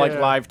have Juice, her like yeah.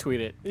 live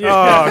tweet it.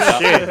 Oh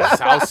shit!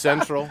 South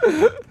Central.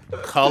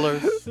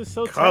 Colors. This is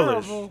so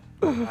Colors. terrible.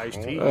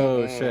 Ice-T.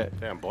 Oh shit.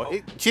 Damn,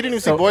 boy. She didn't even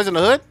see Boys in the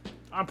Hood?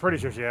 I'm pretty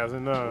sure she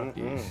hasn't. No.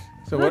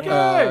 So what?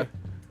 Okay.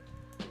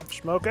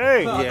 Smoke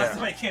A. Yeah.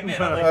 Somebody came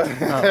in.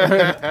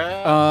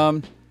 I'm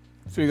like,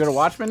 So you go to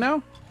Watchmen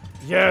now?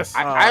 Yes.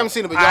 I haven't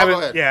seen it, but I y'all go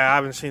haven't, ahead. yeah, I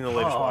haven't seen the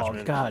latest Oh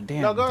Watchmen. god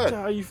damn. No, go ahead.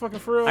 Are you fucking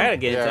for real? I gotta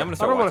get into it. I'm gonna I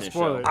start don't wanna watching the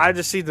spoil show. it. I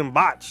just see them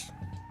bots.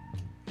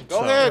 Go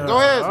ahead. Go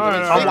ahead. all right,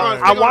 Speak all right. on-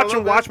 speak I'm on a watching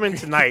little bit. Watchmen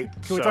tonight.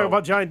 Can we talk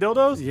about giant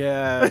dildos?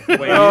 Yeah.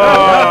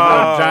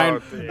 Oh,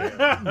 Giant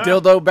damn.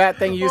 dildo bat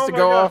thing you used Oh to my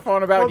go God. off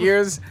on about Hold the-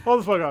 years. Hold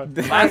the fuck on.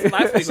 Last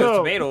week was So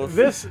tomatoes.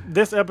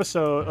 this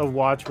episode of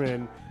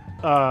Watchmen,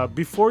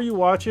 before you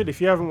watch it, if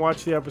you haven't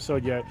watched the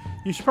episode yet,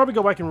 you should probably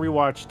go back and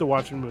rewatch the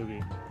Watchmen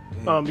movie.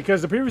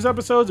 Because the previous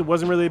episodes, it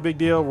wasn't really a big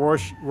deal.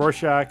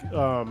 Rorschach,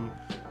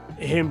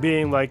 him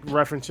being like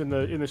referenced in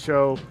the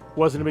show,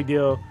 wasn't a big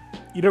deal.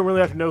 You don't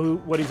really have to know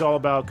what he's all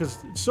about because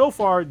so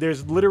far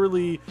there's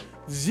literally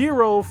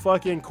zero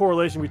fucking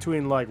correlation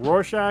between like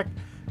Rorschach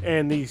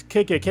and these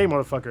KKK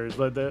motherfuckers,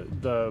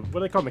 the what do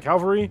they call them, the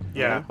Cavalry?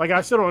 Yeah. Like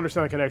I still don't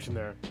understand the connection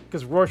there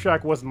because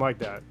Rorschach wasn't like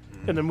that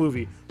in the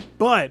movie,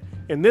 but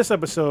in this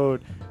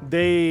episode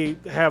they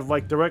have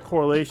like direct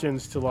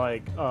correlations to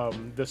like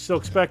the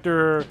Silk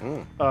Spectre,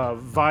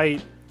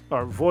 Vite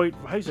or Voight.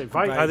 How do you say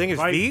Vite? I think it's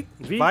Vite?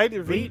 Vite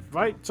or Vite?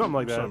 Vite, something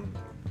like that. Something.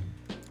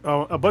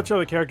 A bunch of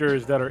other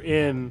characters that are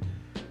in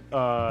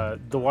the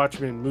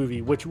Watchmen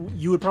movie, which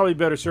you would probably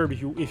better serve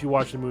if you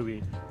watch the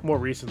movie more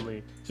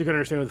recently, so you can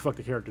understand who the fuck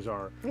the characters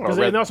are. Because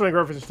they also make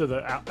references to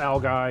the Al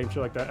guy and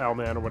shit like that, Al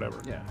Man or whatever.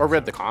 Yeah. Or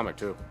read the comic,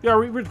 too. Yeah,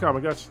 read the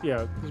comic. That's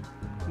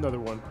another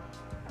one.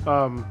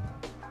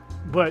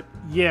 But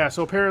yeah,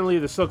 so apparently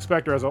the Silk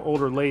Spectre as an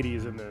older lady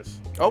is in this,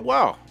 Oh,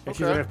 wow. and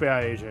she's an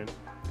FBI agent.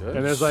 Good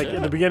And there's like in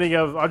the shit. beginning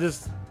of, I'll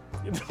just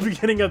in the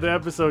beginning of the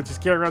episode, she's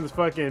carrying around this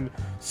fucking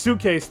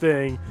suitcase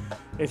thing,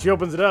 and she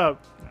opens it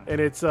up, and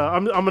it's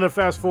I'm gonna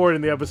fast forward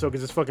in the episode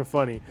because it's fucking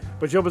funny.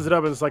 But she opens it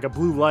up and it's like a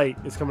blue light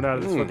is coming out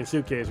of this fucking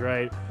suitcase,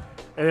 right?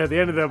 And at the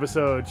end of the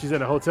episode, she's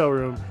in a hotel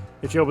room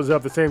and she opens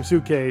up the same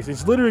suitcase, and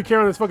she's literally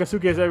carrying this fucking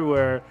suitcase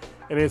everywhere,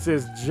 and it's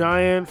this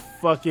giant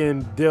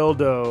fucking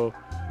dildo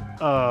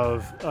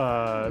of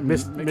Dr.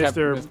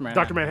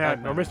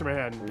 Manhattan or Mr.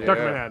 Manhattan,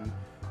 Dr. Manhattan.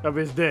 Of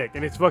his dick,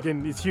 and it's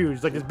huge.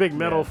 It's like this big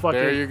metal fucking.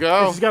 There you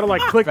go. She's got to like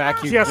click.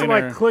 Vacuum She has to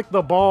cleaner. like click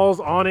the balls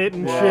on it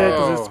and shit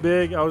because it's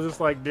big. I was just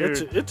like, dude.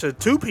 It's a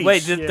two-piece.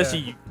 Wait, does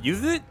she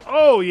use it?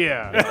 Oh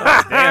yeah.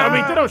 I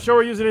mean, they don't show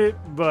her using it,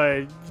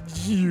 but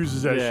she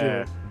uses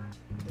that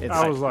shit.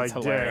 I was like,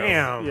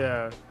 damn.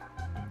 Yeah.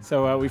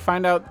 So we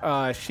find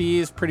out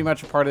she's pretty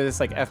much a part of this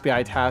like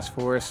FBI task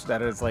force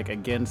that is like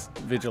against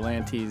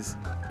vigilantes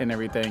and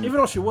everything. Even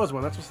though she was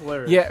one, that's what's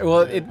hilarious. Yeah, well,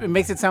 it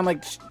makes it sound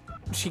like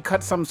she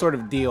cut some sort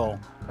of deal,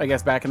 I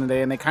guess, back in the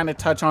day, and they kind of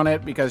touch on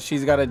it because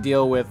she's got a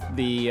deal with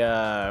the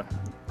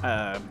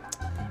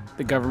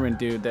government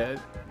dude,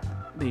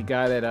 the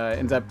guy that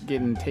ends up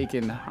getting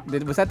taken.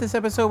 Was that this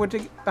episode where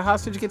the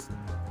hostage gets?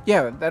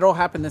 Yeah, that all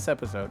happened this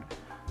episode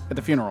at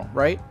the funeral,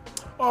 right?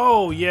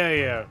 Oh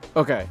yeah.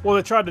 Okay. Well,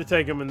 they tried to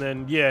take him, and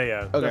then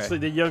yeah. Okay. That's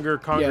the younger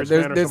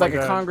congressman. Yeah, there's like a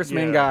that.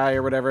 congressman guy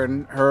or whatever,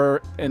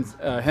 and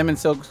him and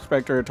Silk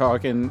Spectre are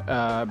talking.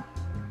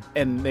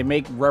 And they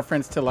make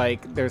reference to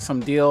like there's some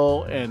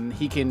deal and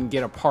he can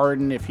get a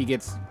pardon if he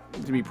gets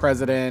to be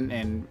president,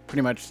 and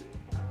pretty much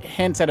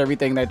hints at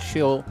everything that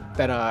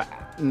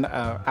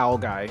owl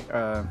guy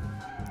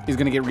is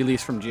gonna get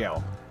released from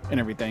jail and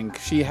everything.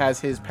 She has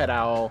his pet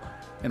owl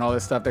and all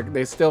this stuff.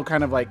 They're still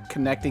kind of like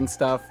connecting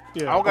stuff.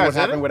 Yeah. Owl guy's what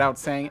happened in it? without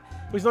saying it.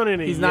 He's not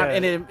in it. He's not,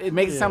 and it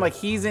makes it sound like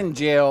he's in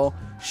jail.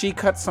 She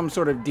cuts some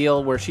sort of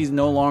deal where she's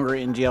no longer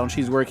in jail and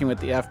she's working with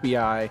the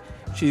FBI.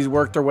 She's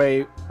worked her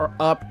way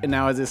up and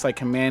now is this like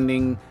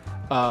commanding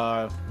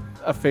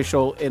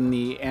official in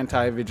the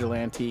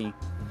anti-vigilante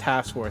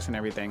task force and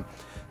everything.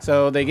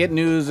 So they get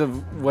news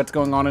of what's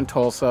going on in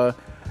Tulsa.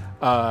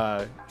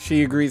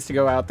 She agrees to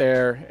go out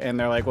there, and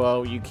they're like,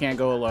 well, you can't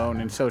go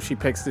alone. And so she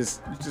picks this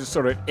just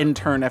sort of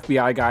intern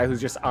FBI guy who's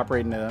just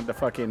operating the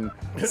fucking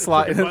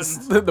slide,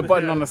 the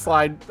button on the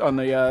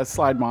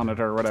slide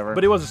monitor or whatever.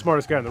 But he was the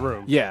smartest guy in the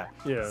room. Yeah.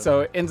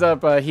 So it ends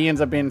up he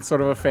ends up being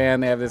sort of a fan.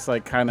 They have this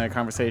like kind of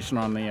conversation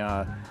on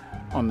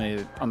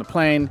the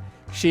plane.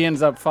 She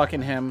ends up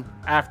fucking him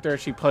after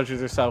she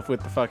pleasures herself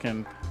with the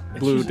fucking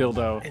blue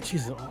dildo. And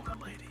she's an older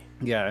lady.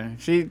 Yeah,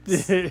 she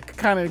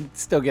kind of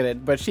still get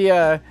it, but she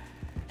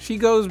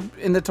goes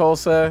into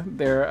Tulsa.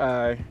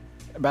 They're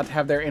about to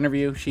have their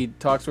interview. She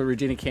talks with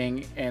Regina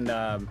King, and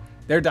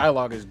their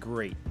dialogue is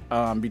great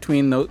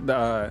between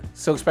the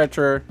Silk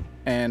Spectre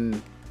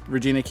and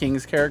Regina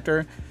King's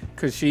character,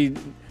 because she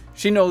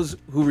knows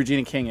who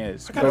Regina King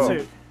is. I gotta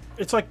say,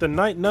 it's like the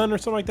Night Nun or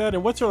something like that.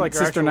 And what's her like her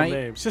Sister actual Night?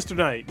 name? Sister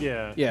Night.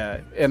 Yeah. Yeah,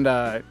 and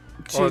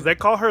They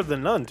call her the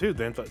Nun too,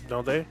 then,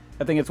 don't they?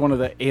 I think it's one of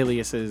the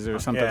aliases or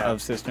something Yeah.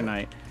 of Sister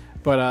Night.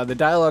 But the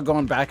dialogue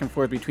going back and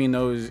forth between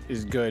those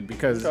is good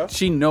because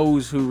she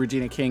knows who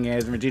Regina King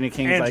is, and Regina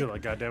King's Angela,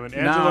 like, goddammit.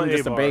 "Nah, Angela I'm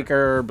just a Abar.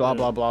 baker," blah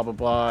blah blah blah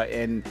blah,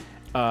 and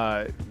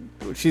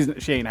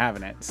she ain't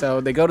having it. So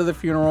they go to the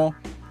funeral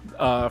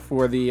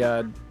for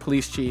the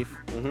police chief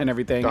and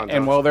everything,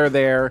 and while they're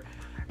there,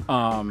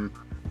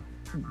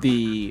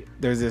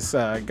 there's this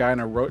guy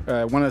in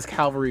one of his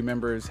cavalry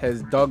members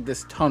has dug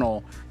this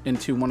tunnel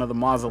into one of the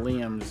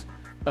mausoleums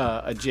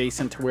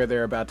adjacent to where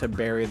they're about to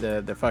bury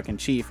the fucking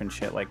chief and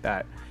shit like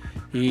that.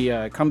 He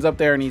comes up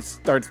there and he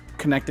starts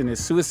connecting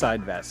his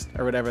suicide vest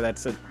or whatever.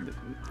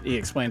 He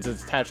explains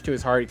it's attached to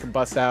his heart. He can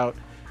bust out.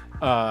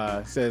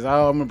 Says,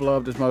 "Oh, I'm gonna blow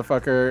up this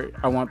motherfucker.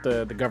 I want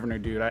the governor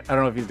dude. I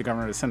don't know if he's the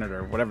governor or the senator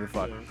or whatever the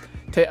fuck."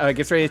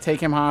 Gets ready to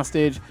take him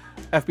hostage.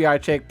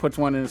 FBI chick puts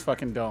one in his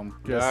fucking dome.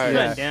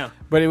 Damn.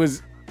 But it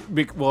was,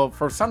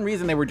 for some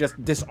reason they were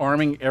just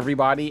disarming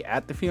everybody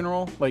at the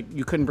funeral. Like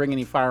you couldn't bring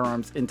any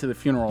firearms into the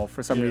funeral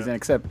for some reason,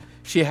 except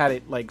she had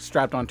it like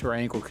strapped onto her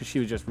ankle because she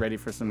was just ready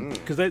for some.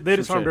 Because they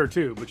disarmed her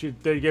too, but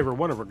they gave her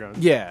one of her guns.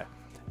 Yeah.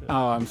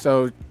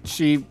 So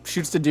she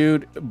shoots the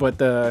dude, but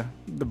the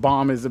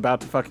bomb is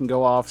about to fucking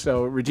go off.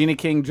 So Regina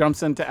King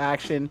jumps into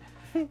action,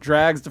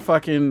 drags the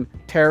fucking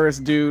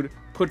terrorist dude,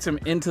 puts him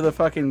into the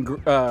fucking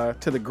to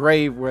the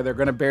grave where they're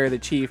gonna bury the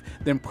chief,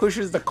 then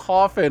pushes the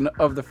coffin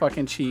of the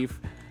fucking chief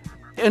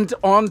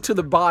onto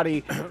the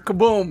body.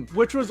 Kaboom!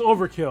 Which was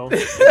overkill.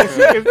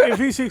 if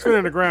he's 6 feet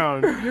in the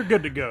ground, you're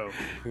good to go.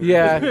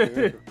 Yeah.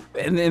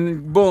 And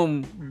then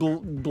boom,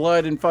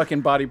 blood and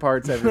fucking body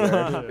parts everywhere.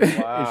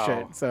 And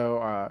shit.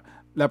 So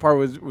that part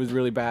was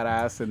really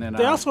badass. And then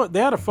They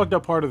had a fucked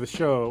up part of the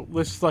show.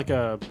 It's just like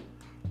a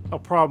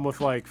problem with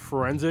like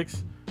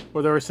forensics,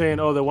 where they were saying,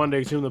 oh, they wanted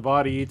to exhume the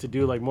body to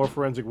do like more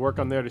forensic work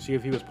on there to see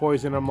if he was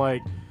poisoned. I'm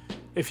like,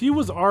 if they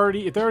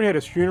already had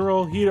his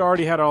funeral, he'd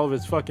already had all of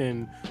his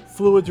fucking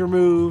fluids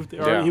removed.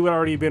 Or he would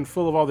already been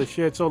full of all this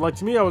shit. So like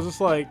to me, I was just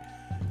like,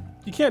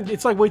 You can't.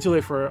 It's like way too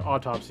late for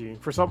autopsy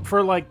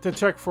to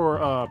check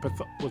for I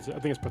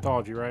think it's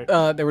pathology, right?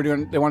 They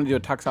want to do a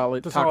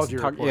toxicology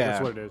report. Yeah,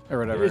 that's what it is. or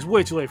whatever. It's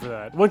way too late for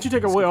that. Once you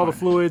take away all the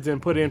fluids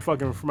and put in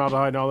fucking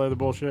formaldehyde and all that other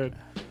bullshit.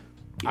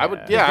 I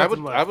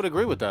would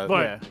agree with that.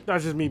 But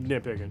that's just me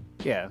nitpicking.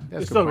 Yeah,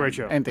 that's it's still a great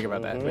show. I didn't think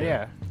about that, but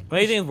yeah.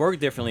 But things work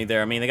differently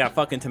there. I mean, they got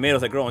fucking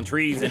tomatoes that grow on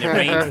trees, and it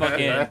rains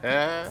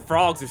fucking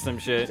frogs or some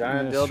shit.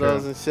 Giant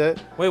dildos and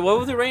shit. Wait, what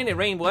was it rain? It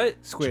rained what?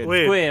 Squid.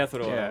 That's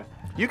what it was. Yeah.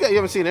 You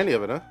haven't seen any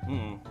of it, huh?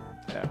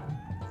 Yeah.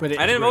 But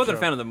I wasn't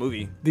a fan of the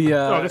movie.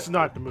 No, this is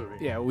not the movie.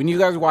 Yeah, when you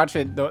guys watch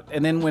it,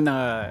 and then when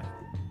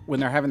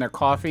they're having their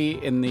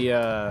coffee in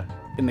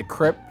the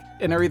crypt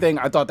and everything,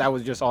 I thought that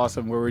was just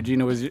awesome. Where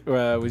Regina was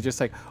just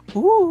like,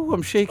 "Ooh,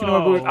 I'm shaking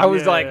my boot." I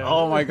was like,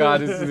 "Oh my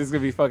god, this is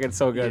gonna be fucking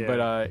so good." Yeah.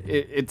 But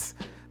it's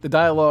the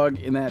dialogue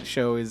in that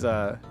show is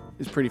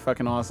pretty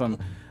fucking awesome.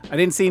 I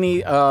didn't see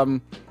any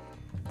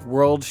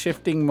world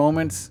shifting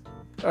moments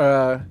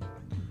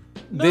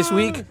this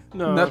week.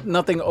 No.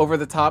 Nothing over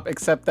the top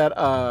except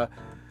that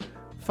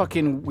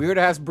fucking weird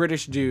ass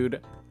British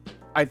dude.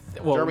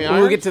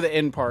 We'll get to the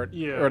end part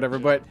or whatever.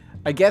 Yeah. But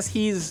I guess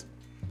he's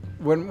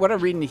what I'm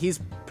reading.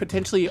 He's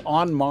potentially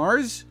on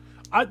Mars.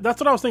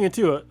 That's what I was thinking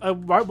too.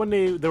 Right when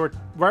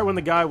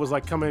the guy was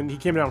like coming, he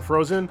came down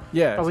frozen.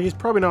 Yeah, I was like, he's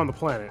probably not on the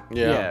planet.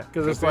 Yeah,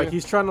 because it's like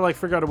he's trying to like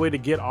figure out a way to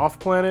get off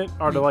planet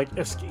or to like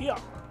escape. Yeah,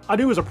 I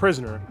knew he was a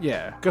prisoner.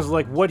 Yeah, because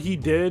like what he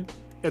did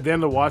at the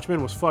end of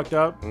Watchmen was fucked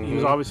up. Mm-hmm. He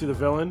was obviously the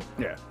villain.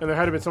 Yeah, and there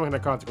had to be some kind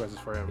of consequences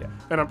for him. Yeah,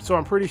 and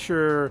I'm pretty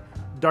sure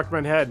Dr.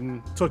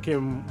 Manhattan took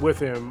him with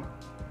him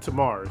to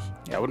Mars.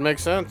 Yeah, it would make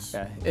sense.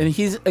 Yeah, and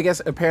he's, I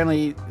guess,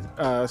 apparently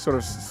sort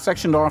of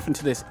sectioned off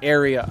into this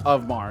area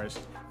of Mars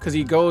because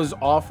he goes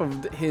off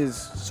of his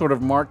sort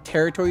of marked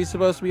territory he's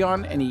supposed to be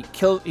on, and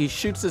he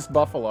shoots this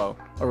buffalo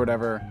or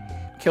whatever,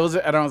 kills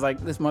it, and I was like,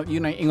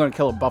 you ain't gonna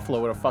kill a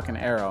buffalo with a fucking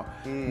arrow,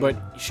 but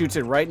shoots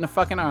it right in the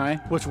fucking eye,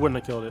 which wouldn't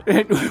have killed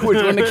it, which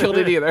wouldn't have killed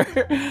it either,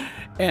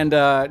 and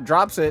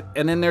drops it,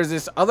 and then there's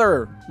this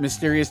other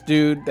mysterious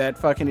dude that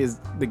fucking is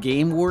the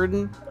game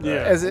warden,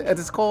 as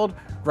it's called.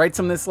 Writes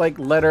him this like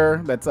letter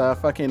that's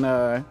fucking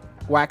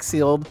wax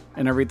sealed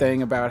and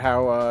everything about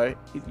how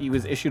he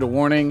was issued a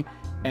warning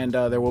and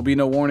there will be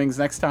no warnings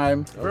next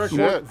time.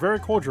 Very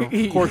cordial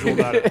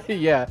about it.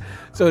 Yeah,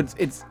 so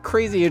it's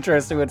crazy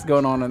interesting what's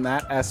going on in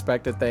that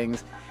aspect of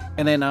things.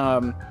 And then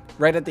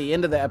right at the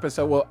end of the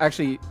episode, well,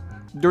 actually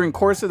during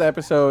course of the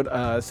episode,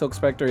 Silk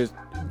Spectre is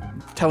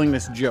telling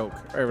this joke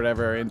or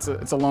whatever. It's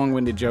a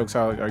long-winded joke,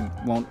 so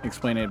I won't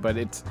explain it, but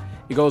it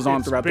goes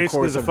on throughout the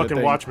course of the thing.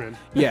 Basically, Watchmen.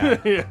 Yeah,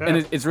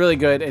 and it's really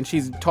good. And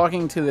she's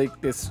talking to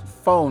this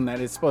phone that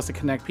is supposed to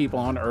connect people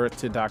on Earth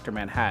to Dr.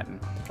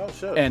 Manhattan. Oh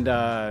shit!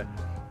 And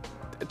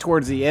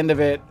towards the end of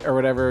it or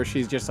whatever,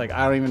 she's just like,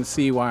 I don't even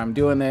see why I'm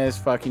doing this.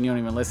 Fucking, you don't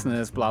even listen to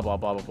this. Blah blah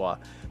blah blah blah.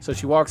 So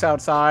she walks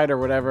outside or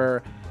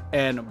whatever,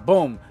 and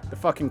boom, the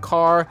fucking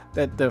car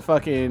that the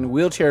fucking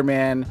wheelchair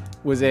man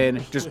was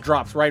in just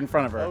drops right in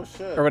front of her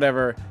or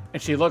whatever.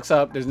 And she looks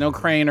up, there's no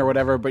crane or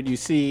whatever, but you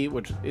see,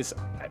 which is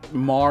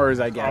Mars,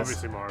 I guess.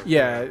 Obviously Mars.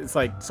 Yeah, it's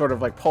like sort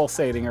of like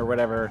pulsating or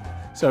whatever.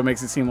 So it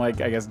makes it seem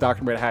like, I guess,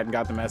 Dr. Manhattan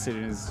got the message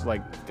and is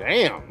like,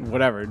 damn,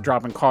 whatever,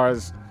 dropping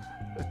cars,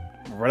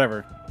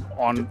 whatever,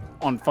 on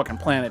fucking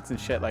planets and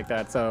shit like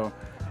that. So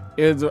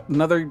it was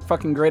another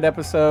fucking great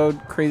episode.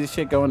 Crazy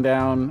shit going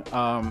down.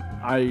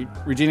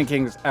 Regina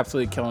King's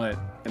absolutely killing it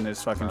in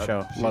this fucking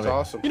show. Love it.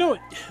 Awesome. You know,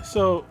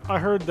 so I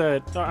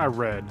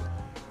read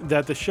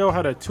that the show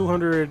had a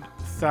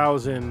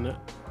 200,000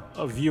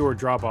 viewer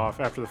drop off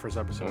after the first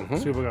episode. Mm-hmm.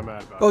 So people got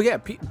mad about it. Oh yeah,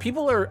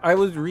 people are. I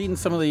was reading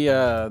some of the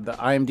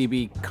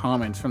IMDb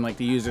comments from like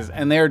the users,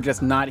 and they're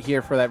just not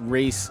here for that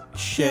race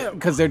shit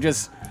because they're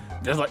just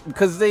like,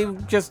 because they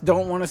just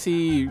don't want to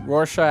see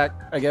Rorschach,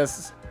 I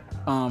guess,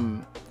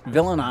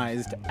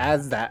 villainized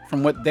as that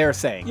from what they're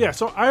saying. Yeah,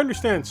 so I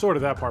understand sort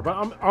of that part, but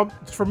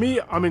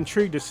I'm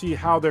intrigued to see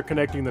how they're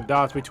connecting the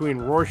dots between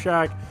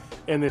Rorschach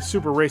and this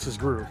super racist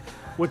group,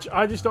 which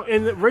I just don't.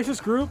 And the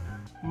racist group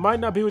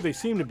might not be what they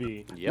seem to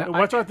be. Yeah,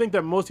 which I think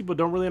that most people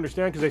don't really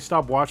understand because they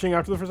stopped watching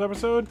after the first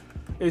episode.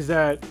 Is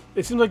that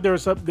it seems like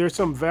there's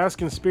some vast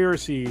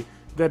conspiracy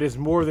that is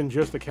more than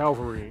just the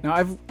cavalry. Now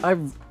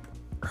I've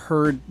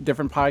heard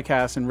different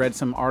podcasts and read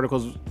some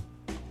articles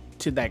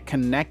to that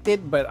connect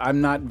it, but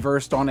I'm not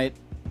versed on it,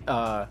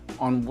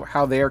 on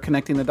how they are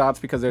connecting the dots,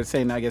 because they're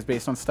saying, I guess,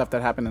 based on stuff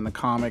that happened in the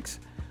comics,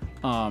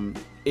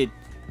 it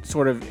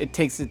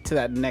takes it to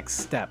that next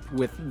step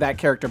with that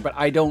character, but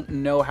I don't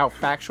know how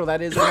factual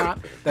that is or not.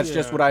 That's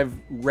just what I've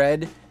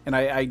read, and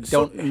I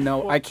don't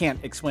know. I can't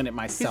explain it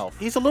myself.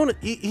 He's a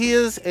lunatic. He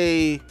is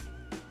a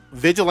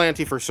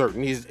vigilante for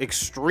certain. He's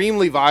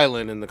extremely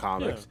violent in the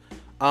comics.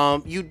 Yeah.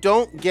 You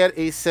don't get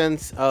a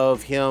sense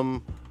of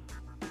him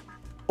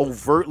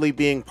overtly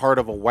being part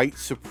of a white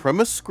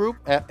supremacist group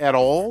at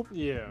all.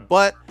 Yeah.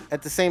 But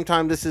at the same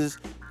time, this is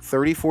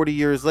 30, 40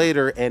 years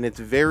later, and it's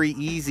very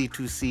easy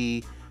to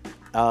see,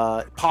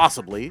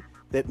 possibly,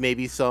 that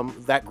maybe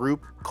that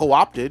group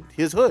co-opted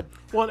his hood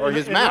or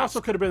his and mask. it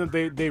also could have been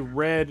that they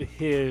read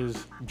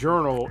his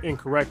journal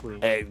incorrectly.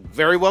 It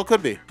very well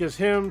could be. Because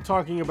him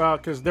talking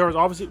about, because there was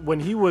obviously, when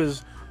he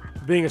was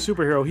being a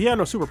superhero, he had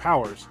no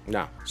superpowers.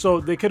 No. So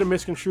they could have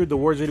misconstrued the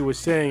words that he was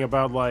saying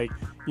about, like,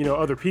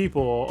 other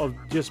people, of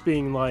just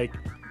being like,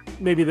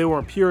 maybe they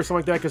weren't pure or something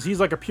like that, because he's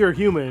like a pure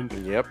human.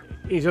 Yep.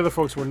 These other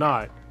folks were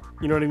not.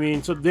 You know what I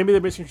mean? So maybe they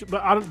misconstrued,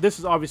 but this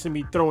is obviously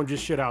me throwing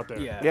just shit out there.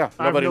 Yeah,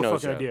 I have nobody no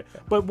knows fucking that. idea.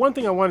 But one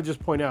thing I want to just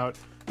point out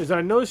is that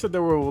I noticed that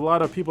there were a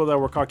lot of people that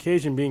were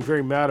Caucasian being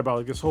very mad about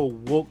like this whole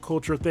woke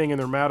culture thing, and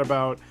they're mad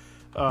about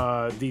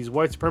these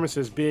white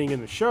supremacists being in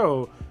the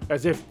show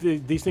as if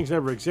these things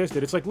never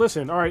existed. It's like,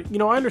 listen, all right,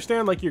 I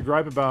understand like your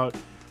gripe about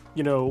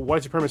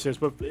white supremacists,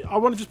 but I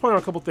want to just point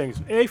out a couple things.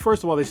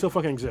 First of all, they still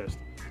fucking exist.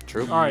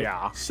 True. All right.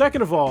 Yeah.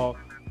 Second of all,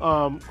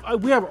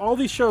 we have all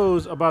these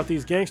shows about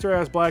these gangster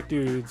ass black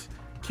dudes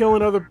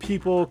killing other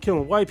people,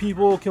 killing white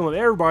people, killing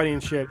everybody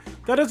and shit.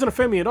 That doesn't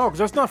offend me at all because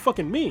that's not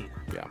fucking me.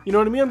 Yeah. You know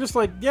what I mean? I'm just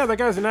like, yeah, that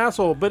guy's an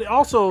asshole. But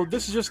also,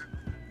 this is just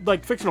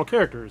like fictional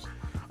characters.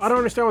 I don't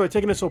understand why they're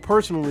taking it so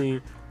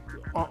personally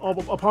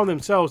upon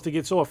themselves to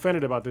get so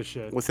offended about this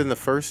shit. Within the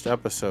first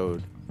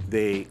episode,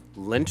 they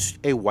lynched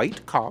a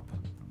white cop,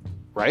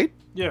 right?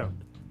 Yeah.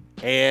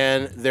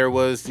 And there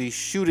was the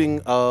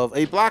shooting of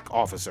a black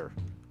officer,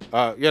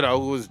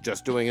 who was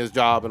just doing his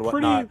job and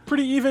whatnot.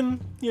 Pretty even,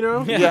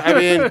 Yeah, I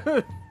mean,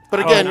 but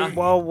again,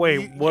 Well,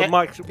 wait. What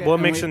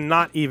makes it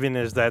not even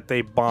is that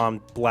they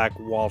bombed Black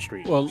Wall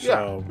Street. Well,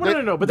 so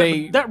No, but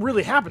that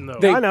really happened though.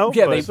 They, I know,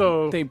 Yeah,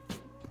 but-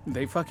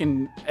 they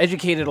fucking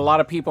educated a lot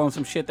of people on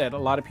some shit that a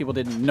lot of people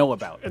didn't know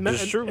about. And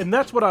That's true. And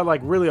that's what I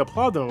like really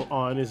applaud them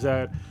on is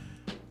that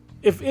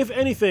if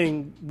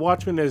anything,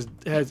 Watchmen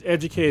has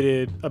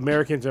educated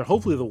Americans and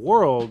hopefully the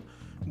world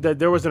that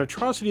there was an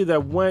atrocity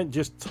that went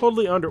just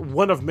totally under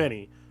one of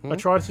many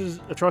atrocities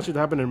that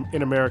happened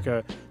in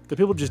America that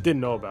people just didn't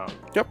know about.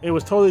 Yep. It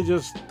was totally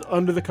just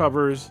under the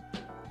covers,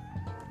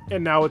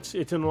 and now it's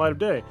in the light of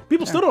day.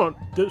 People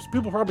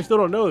probably still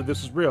don't know that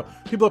this is real.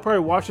 People that probably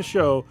watched the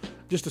show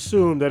just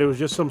assume that it was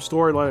just some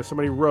storyline that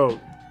somebody wrote,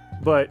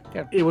 but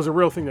it was a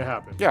real thing that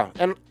happened. yeah,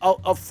 and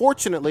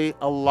fortunately,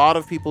 a lot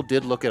of people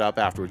did look it up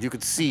afterwards. You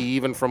could see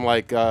even from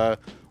like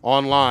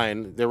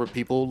online, there were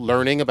people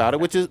learning about it,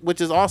 which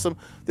is awesome.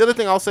 The other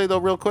thing I'll say though,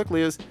 real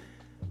quickly, is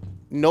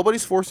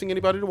nobody's forcing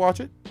anybody to watch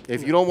it.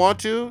 If you don't want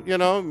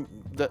to,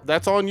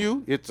 that's on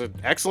you. It's an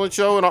excellent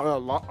show in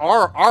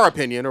our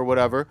opinion or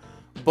whatever.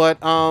 But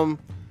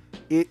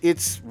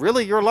it's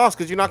really your loss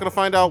because you're not going to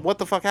find out what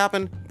the fuck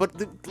happened. But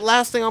the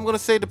last thing I'm going to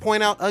say to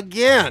point out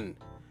again,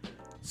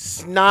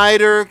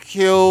 Snyder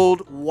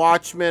killed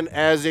Watchmen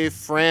as a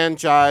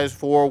franchise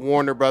for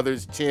Warner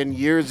Brothers 10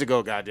 years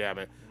ago,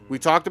 goddammit. We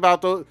talked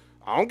about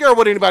I don't care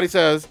what anybody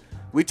says.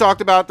 We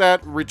talked about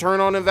that return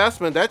on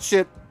investment. That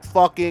shit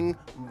fucking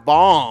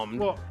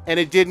bombed. And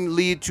it didn't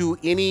lead to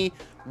any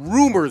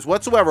rumors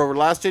whatsoever over the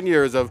last 10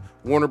 years of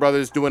Warner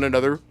Brothers doing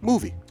another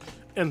movie.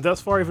 And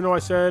thus far, even though I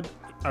said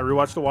I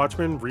rewatched The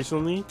Watchmen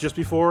recently, just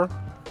before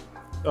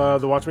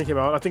The Watchmen came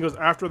out, I think it was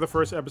after the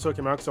first episode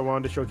came out because I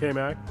wanted to show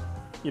K-Mac,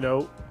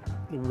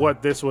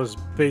 what this was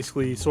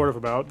basically sort of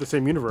about, the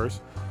same universe.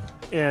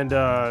 And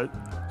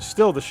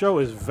still, the show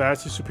is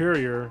vastly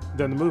superior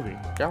than the movie.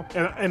 Yeah.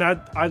 And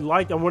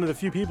I'm one of the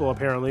few people,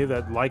 apparently,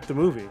 that like the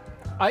movie.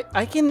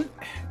 I can,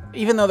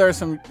 even though there's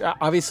some,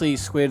 obviously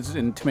squids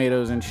and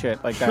tomatoes and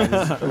shit like that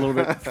is a little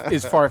bit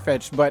is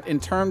far-fetched, but in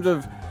terms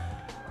of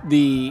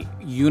the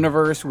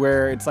universe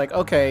where it's like,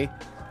 okay,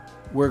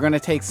 we're going to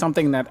take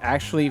something that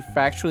actually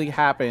factually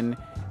happened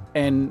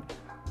and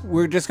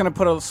we're just going to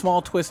put a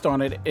small twist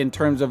on it in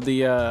terms of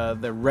the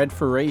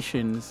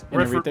Redfordations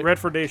and everything.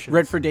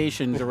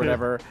 Redfordations or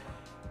whatever.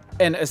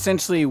 And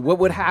essentially what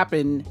would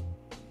happen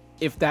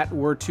if that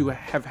were to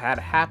have had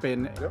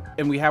happen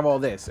and we have all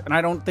this. And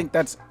I don't think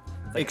that's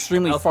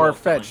extremely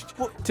far-fetched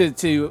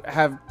to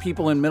have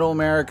people in middle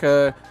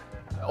America,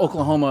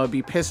 Oklahoma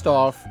be pissed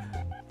off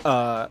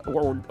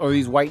or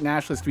these white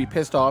nationalists to be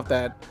pissed off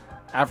that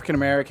African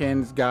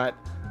Americans got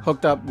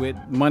hooked up with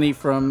money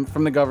from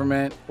the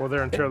government. Well,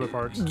 they're in trailer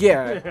parks.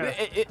 Yeah.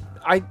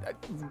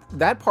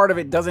 That part of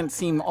it doesn't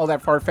seem all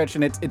that far-fetched,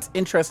 and it's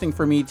interesting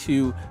for me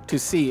to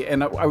see.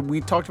 And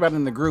we talked about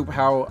in the group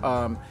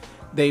how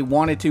they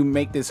wanted to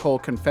make this whole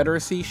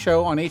Confederacy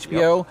show on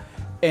HBO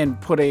and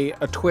put a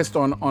twist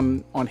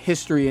on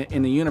history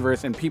in the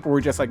universe, and people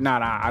were just like,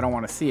 nah, I don't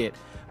want to see it.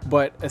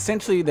 But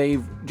essentially,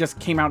 they've just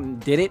came out and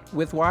did it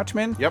with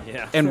Watchmen. Yep.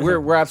 Yeah. And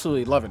we're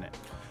absolutely loving it.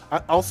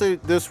 I'll say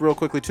this real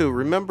quickly too.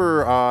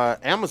 Remember,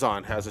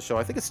 Amazon has a show.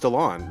 I think it's still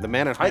on, The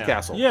Man in High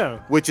Castle. Yeah.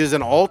 Which is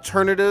an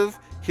alternative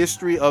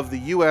history of the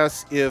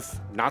U.S. if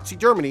Nazi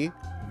Germany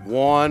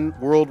won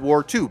World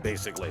War II,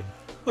 basically,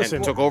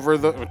 and took over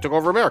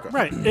America.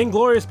 Right.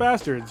 Inglourious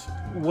Bastards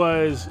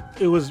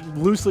it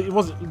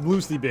wasn't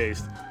loosely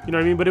based. You know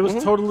what I mean? But it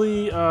was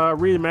totally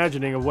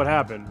reimagining of what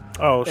happened.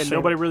 Oh, and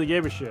nobody really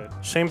gave a shit.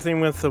 Same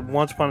thing with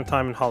Once Upon a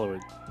Time in Hollywood.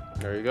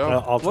 There you go.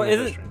 Alternate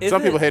history.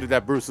 Some people hated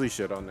that Bruce Lee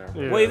shit on there.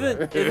 Yeah.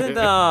 Well,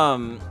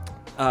 isn't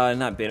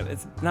Not Beta.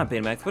 It's not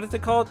Betamax. What is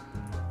it called?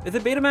 Is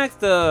it Betamax?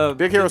 The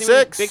Big Hero Disney-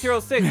 6? Big Hero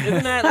 6.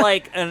 Isn't that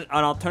like an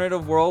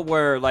alternative world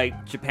where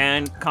like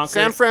Japan conquers?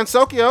 San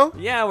Francisco.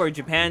 Yeah, where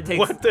Japan takes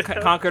What the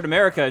hell? conquered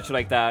America, and shit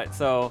like that.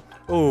 So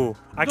Ooh,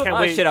 I a can't lot of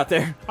wait. shit out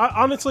there.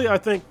 Honestly, I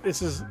think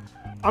this is.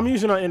 I'm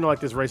usually not into like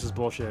this racist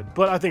bullshit,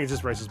 but I think it's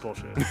just racist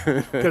bullshit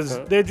because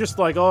they're just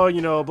like, oh,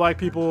 you know, black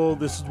people,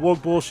 this is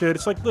woke bullshit.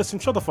 It's like, listen,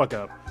 shut the fuck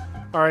up.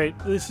 All right,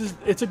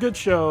 it's a good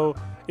show.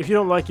 If you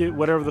don't like it,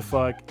 whatever the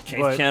fuck.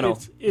 Change but channel.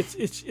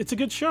 It's a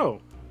good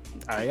show.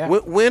 Yeah.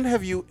 When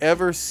have you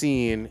ever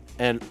seen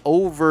an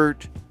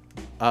overt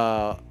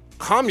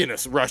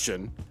communist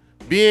Russian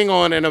being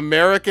on an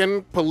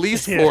American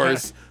police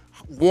force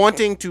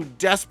wanting to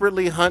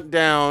desperately hunt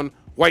down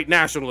white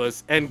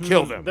nationalists and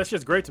kill them? That's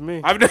just great to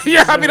me. I've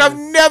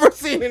never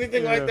seen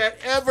anything like that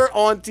ever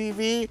on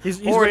TV He's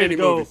or in ready any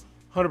to go movies.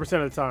 100%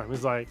 of the time.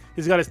 He's like,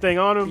 he's got his thing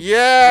on him.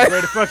 Yeah, He's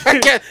ready to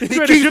fucking, he he's ready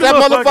to keeps shoot that a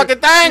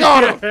motherfucking thing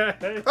on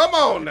him. He's Come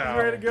on now.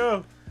 ready to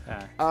go.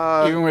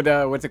 Even with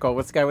what's it called?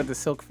 What's the guy with the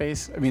silk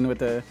face? I mean, with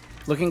the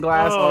looking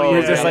glass. Oh,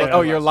 You're yeah. just like, Yeah.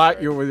 oh, you're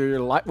lot. You're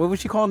lot. What was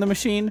she calling the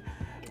machine?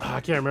 I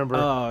can't remember.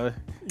 Uh,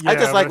 I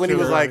just Yeah, like but when he too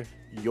was early. like,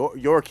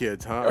 your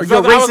kids, huh? or So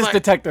your I was racist like-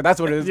 detector.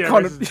 That's what it is. Yeah,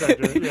 Called- racist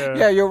detector, yeah.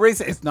 yeah, you're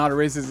racist. It's not a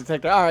racist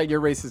detector. All right,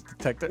 you're racist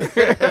detector.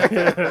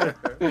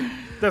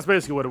 That's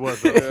basically what it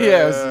was. Though.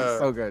 yeah, it's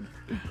so good.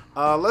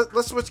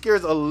 Let's switch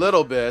gears a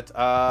little bit.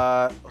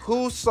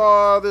 Who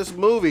saw this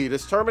movie,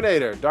 this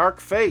Terminator, Dark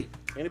Fate?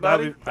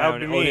 Anybody? That would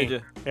be Oh, me.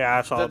 Ninja. Yeah,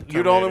 I saw.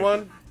 You the only Terminator.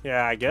 one?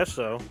 Yeah, I guess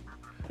so.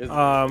 Is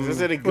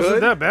this any Was it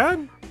good? that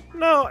bad?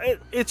 No,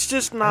 it's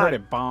just I not. heard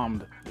it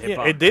bombed.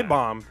 Yeah, it did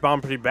bomb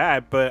pretty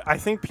bad, but I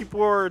think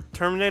people are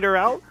Terminator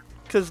out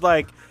because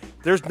like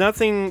there's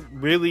nothing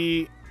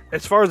really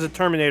as far as the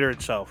Terminator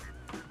itself.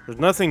 There's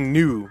nothing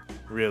new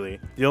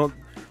really.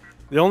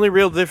 The only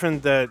real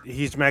difference that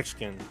he's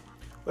Mexican.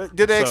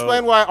 Did they So-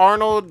 explain why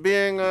Arnold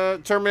being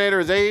Terminator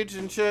is aged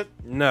and shit?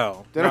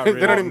 No, They not don't- they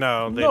really. don't even-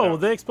 no, they No, don't.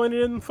 they explained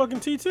it in fucking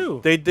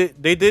T2. They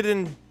did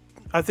in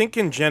I think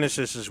in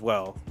Genesis as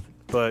well,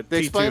 but They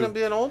T2 explained him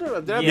being older?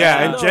 Did I miss Yeah,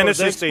 that? in No, Genesis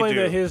they they explained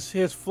do. that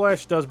his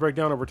flesh does break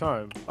down over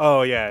time.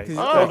 Oh yeah, He's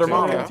Oh, older okay.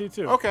 model. Yeah,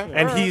 T2. Okay.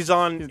 and Alright. he's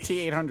on. He's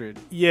T800.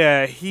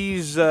 Yeah,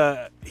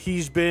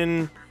 he's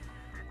been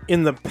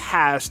in the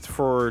past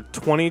for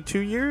 22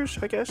 years,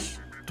 I guess.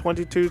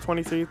 22,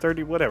 23,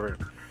 30, whatever.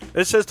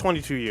 It says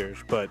 22 years,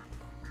 but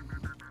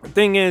the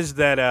thing is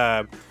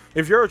that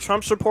if you're a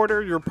Trump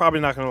supporter, you're probably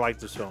not going to like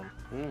this film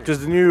because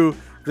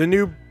the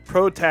new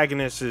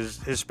protagonist is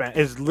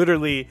is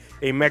literally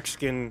a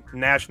Mexican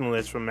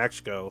nationalist from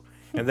Mexico,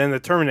 and then the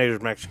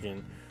Terminator's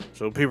Mexican.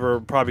 So people are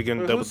probably going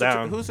to double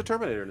down. Who's the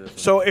Terminator in this one?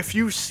 So if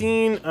you've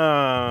seen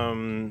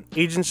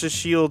Agents of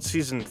S.H.I.E.L.D.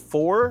 Season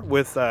 4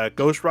 with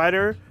Ghost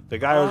Rider, the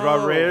guy who was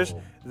Robert Reyes,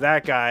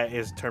 that guy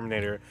is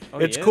Terminator. Oh,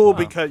 It's he is? cool Wow.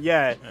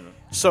 because,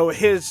 so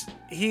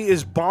he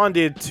is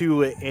bonded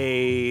to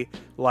a,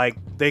 like,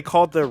 they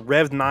call it the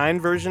Rev 9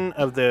 version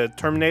of the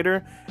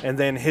Terminator, and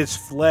then his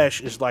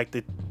flesh is like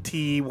the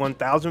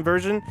T-1000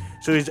 version,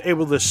 so he's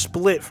able to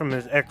split from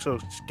his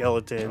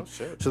exoskeleton.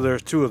 So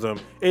there's two of them.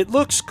 It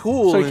looks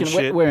cool So and he can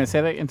shit. wait and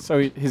say that. And so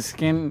his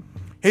skin.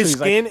 His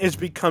so he's like- skin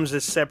becomes a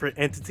separate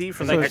entity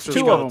from So the it's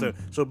two of 'em.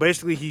 exoskeleton. So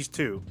basically, he's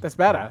two, that's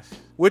badass.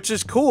 which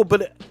is cool.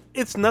 But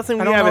it's nothing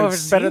I we don't haven't know if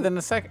it's seen. better than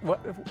the second.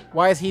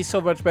 Why is he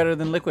so much better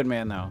than Liquid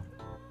Man though?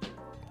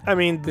 I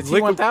mean, The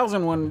Liquid-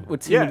 T1000 one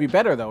would seem Yeah. to be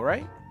better though,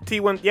 right?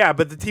 T1, yeah,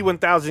 but the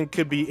T1000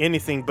 could be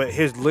anything. But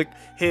his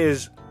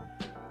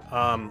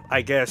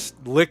I guess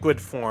liquid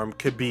form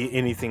could be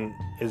anything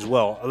as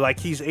well. Like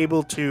he's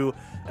able to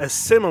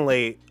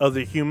assimilate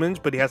other humans,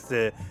 but he has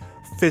to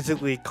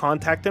physically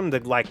contact them to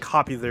like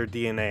copy their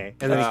DNA,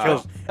 and then he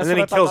kills. That's And then what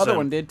he I thought kills the other them.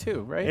 one did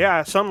too, right?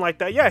 Yeah, something like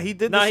that. Yeah, he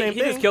did No, the he same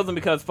thing. just killed him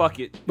because fuck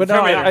it. But no,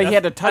 Terminator, he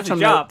had to that's touch his him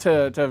job.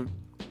 to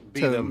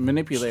them.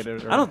 manipulate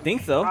it. Or, I don't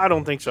think so. I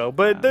don't think so,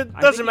 but that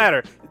I doesn't think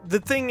matter. The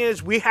thing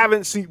is,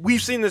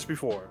 we've seen this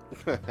before.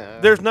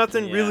 There's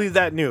nothing Yeah. really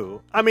that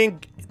new. I mean,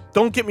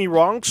 don't get me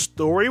wrong.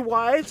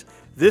 Story-wise,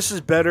 this is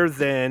better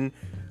than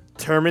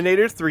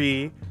Terminator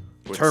 3,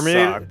 Which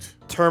Terminator,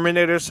 sucked.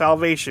 Terminator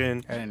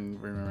Salvation, I didn't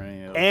remember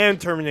any of those.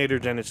 and Terminator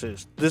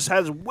Genesis. This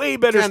has way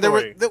better Man,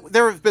 story.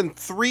 there have been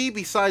 3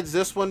 besides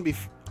this one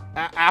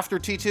after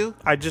T2?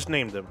 I just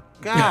named them.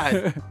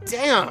 God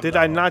damn. Did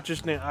I not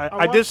just name?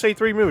 I did say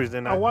 3 movies,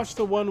 didn't I? I watched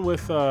the one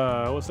with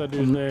what's that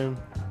dude's name?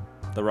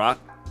 The Rock.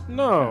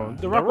 No,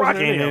 the Rock Rock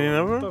wasn't in ain't any in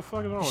of them. them. What the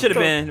fuck is wrong? Should have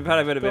been. It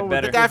probably would have been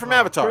better. The guy from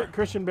Avatar.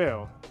 Christian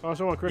Bale. I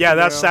also want Christian Yeah,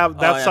 that's Bale.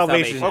 that's yeah,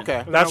 Salvation.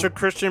 Salvation. Okay. That's with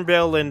Christian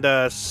Bale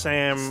and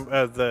Sam.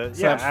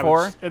 that's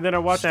 4? And then I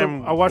watched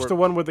Sam the Wor-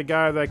 one with the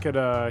guy that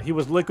could he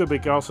was liquid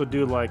but could also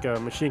do like a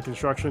machine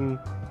construction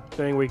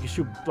thing where he could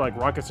shoot like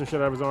rockets and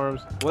shit out of his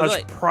arms. Was That's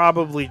like,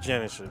 probably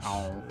Genesis.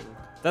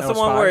 that's that the was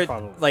one 5 where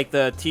probably. like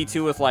the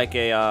T2 was like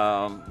a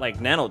like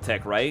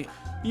nanotech, right?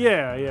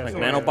 Yeah, Like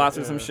something nanobots that,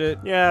 or some yeah. shit.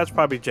 Yeah, that's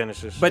probably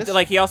Genesis. But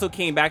like he also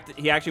came back.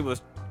 He actually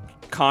was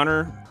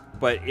Connor,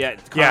 but yeah,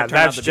 Connor yeah, turned out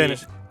that's to be-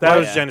 Genesis. That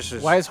was Yeah.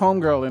 Genesis. Why is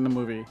Homegirl in the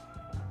movie?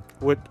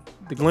 What?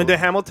 Linda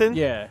Hamilton.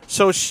 Yeah.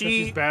 So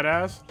She's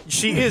badass.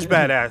 she is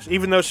badass,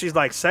 even though she's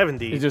like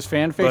 70. Is this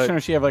fan fiction But- or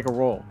does she have like a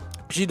role?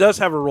 She does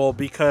have a role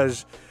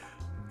because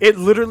it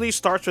literally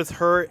starts with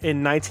her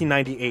in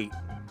 1998.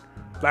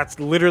 That's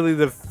literally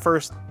the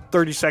first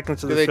 30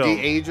 seconds of Do the they film.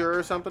 de-age her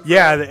or something?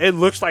 Yeah, it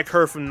looks like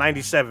her from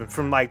 97,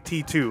 from like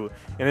T2.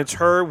 And it's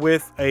her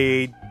with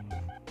a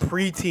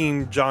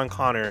preteen John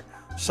Connor.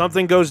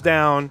 Something goes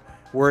down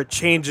where it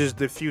changes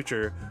the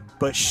future.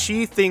 But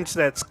she thinks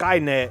that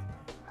Skynet,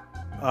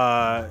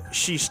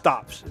 she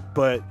stops.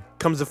 But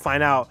comes to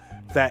find out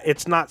that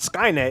it's not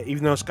Skynet,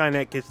 even though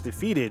Skynet gets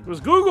defeated. It was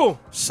Google.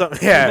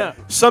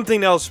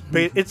 Something else.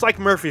 It's like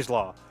Murphy's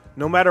Law.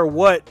 No matter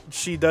what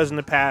she does in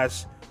the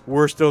past,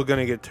 we're still going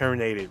to get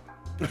terminated.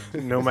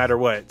 No matter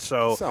what.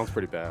 So Sounds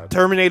pretty bad.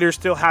 Terminator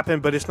still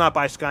happened, but it's not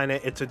by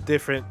Skynet. It's a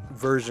different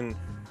version.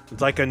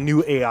 It's like a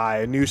new AI,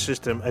 a new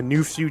system, a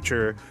new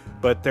future,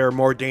 but they're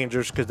more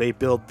dangerous because they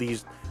build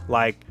these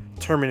like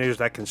Terminators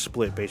that can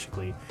split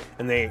basically.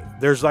 And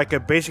there's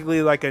like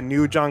basically like a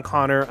new John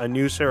Connor, a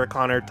new Sarah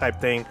Connor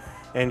type thing,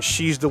 and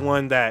she's the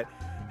one that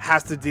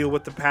has to deal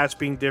with the past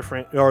being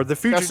different or the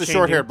future. That's the changing.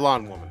 short-haired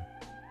blonde woman,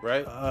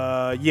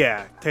 right?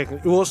 Yeah,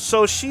 technically. Well,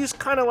 so she's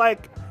kind of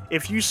like,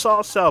 if you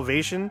saw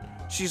Salvation,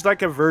 she's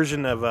like a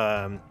version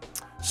of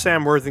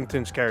Sam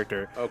Worthington's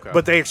character. Okay.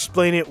 But they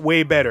explain it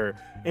way better.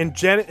 In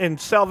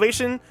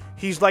Salvation,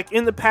 he's like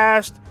in the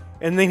past,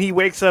 and then he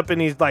wakes up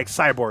and he's like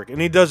cyborg, and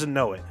he doesn't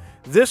know it.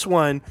 This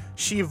one,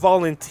 she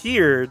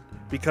volunteered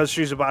because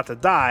she's about to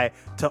die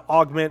to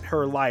augment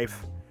her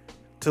life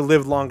to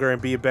live longer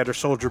and be a better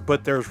soldier,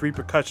 but there's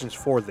repercussions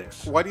for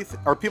this. Why do you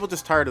are people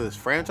just tired of this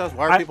franchise?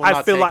 Why are people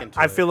not feel taking like to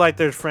I it? feel like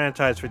there's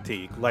franchise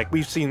fatigue. Like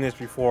we've seen this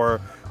before.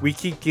 We've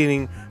seen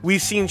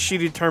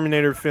shitty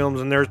Terminator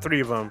films, and there are 3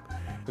 of them.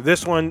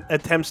 This one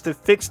attempts to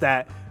fix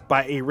that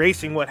by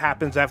erasing what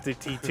happens after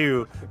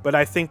T2, but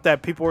I think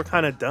that people were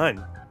kind of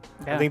done.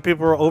 Yeah. I think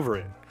people are over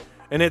it.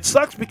 And it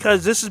sucks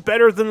because this is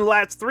better than the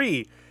last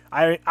 3.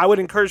 I would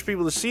encourage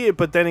people to see it,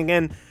 but then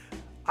again,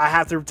 I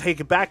have to take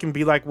it back and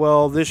be like,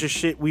 well, this is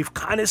shit we've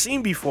kind of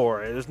seen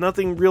before. There's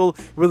nothing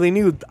really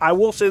new. I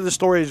will say the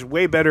story is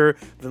way better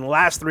than the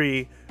last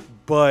 3,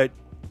 but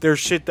there's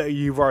shit that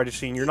you've already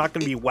seen. You're not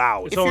going to be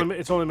wowed.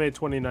 It's only made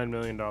 $29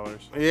 million.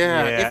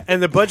 Yeah.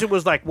 And the budget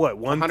was like, what,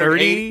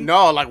 130?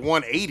 No, like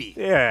 180.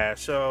 Yeah,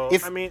 so,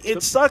 If- I mean,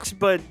 it sucks,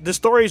 but the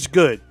story's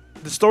good.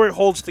 The story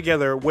holds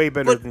together way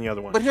better than the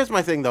other one. But here's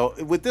my thing, though.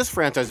 With this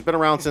franchise, it's been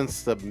around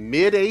since the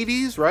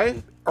mid-'80s,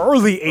 right?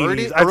 Early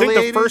 80s. I think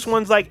early the first 80s?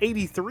 one's like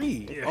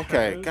 83.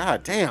 Okay,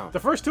 god damn. The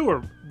first 2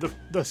 were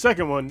the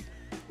second one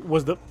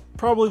was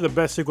probably the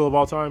best sequel of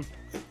all time.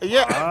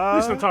 Yeah. At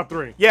least in the top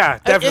 3. Yeah,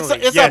 definitely.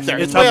 It's Yes, up there.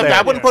 It's way up there.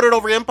 I wouldn't put it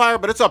over Empire,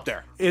 but it's up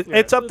there.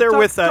 It's up there Top-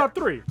 with top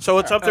 3. So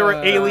it's up there with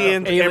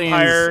Aliens,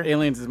 Empire.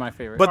 Aliens is my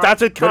favorite. But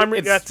that's a But Camry.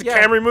 it's- That's a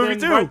yeah, Camry movie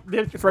Then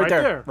too. it's right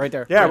there. Right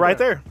there. Yeah, right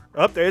there.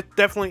 Up there. It's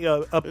definitely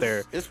up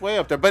there. It's way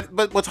up there. But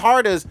what's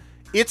hard is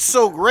it's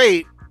so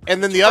great,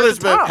 and then the others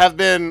the top. have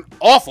been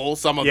awful.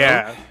 Some of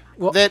Yeah.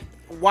 them. That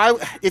why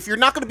if you're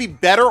not going to be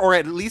better or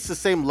at least the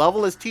same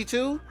level as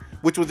T2,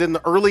 which was in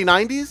the early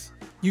 '90s,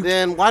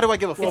 then why do I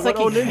give a fuck? Well, like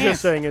what you Ninja's can't.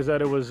 saying is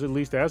that it was at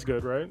least as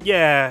good, right?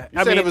 Yeah.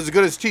 You said it was as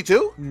good as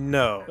T2?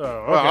 No. Oh,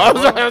 okay. Well, I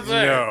was gonna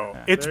say. No.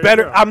 It's there you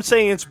better. go. I'm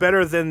saying it's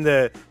better than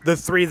the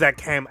 3 that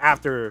came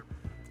after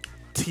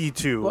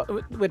T2.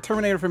 Well, with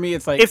Terminator for me,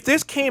 it's like If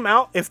this came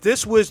out, if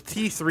this was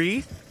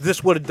T3,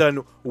 this would have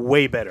done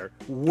way better.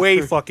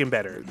 Way fucking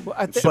better.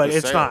 I thi- But Ship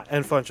it's has not, sailed.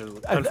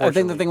 unfortunately. I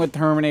think the thing with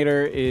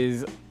Terminator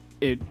is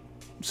it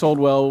sold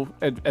well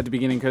at the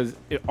beginning because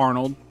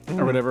Arnold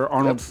or whatever.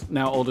 Arnold's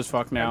now old as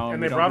fuck now. And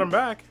we they don't- brought him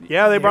back.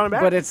 Yeah, they brought him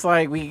back. But it's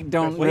like we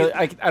don't What really.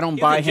 is- I don't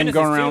He's buy in him Genesis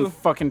going around too.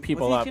 fucking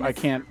people Was up. he I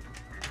Genesis? can't.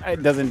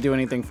 It doesn't do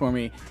anything for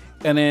me.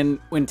 And then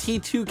when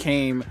T2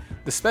 came,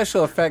 the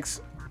special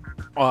effects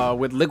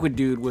with Liquid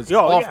Dude was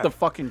off yeah. the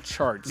fucking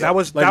charts. That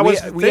was Like,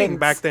 the we thing hadn't-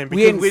 back then we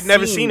because hadn't we'd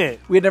never seen it.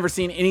 We had never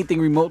seen anything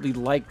remotely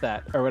like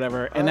that or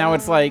whatever. And now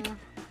it's like.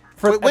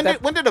 For, Wait, at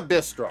that- when did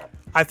Abyss drop?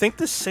 I think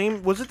the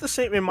same. Was it the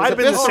same? It might have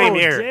been the Abyss- same Oh,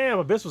 year. damn,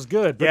 Abyss was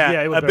good. But Yeah,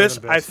 yeah, it was Abyss.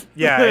 better than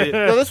Abyss.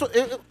 No, this was,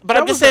 but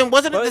I'm just saying,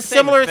 wasn't it Well, the it's the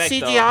same similar effect,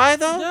 CGI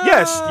though?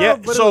 Yes, yeah.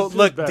 but it So was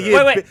look, better. the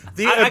Wait.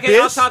 the I'll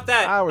Abyss. top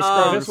that. I was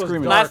This was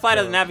screaming. dark, Last Flight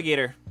of the though.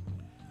 Navigator.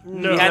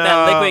 No, He had No.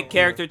 that Liquid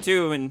character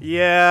too, and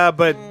Yeah,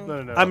 but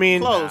no. I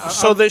mean, Close.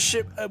 so the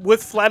ship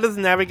with Flight of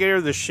the Navigator,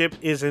 the ship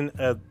isn't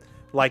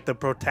like the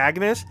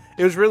protagonist.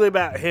 It was really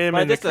about him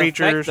but and the just the effect,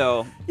 creatures.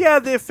 though. Yeah,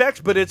 the effects,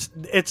 but it's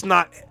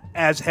not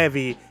as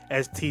heavy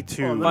as T2.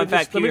 Well, Fun let me fact: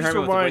 just- let me Pee Wee just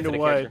Herman was the voice rewind of to the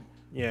what character.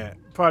 yeah.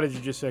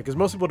 Prodigy just said, because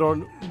most people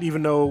don't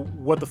even know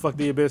what the fuck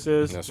The Abyss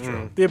is. That's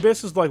true. The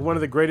Abyss is like one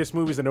of the greatest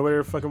movies that nobody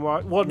ever fucking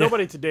watched. Well,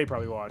 nobody today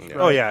probably watched. right?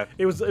 Oh, yeah.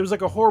 It was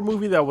like a horror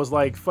movie that was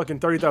like fucking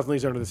 30,000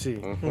 Leagues Under the Sea.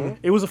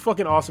 It was a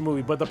fucking awesome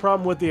movie. But the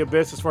problem with The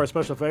Abyss, as far as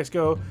special effects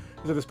go,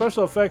 is that the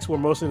special effects were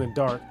mostly in the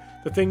dark.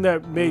 The thing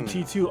that made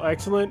T2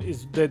 excellent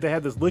is that they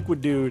had this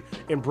Liquid Dude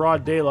in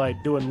broad daylight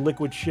doing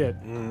liquid shit,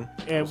 and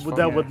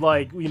that would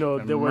like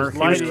there was Mercury. lighting.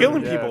 He was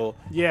killing Yeah. people.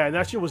 Yeah, and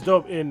that shit was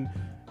dope. And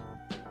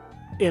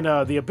in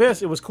The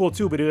Abyss, it was cool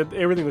too, but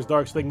everything was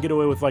dark, so they can get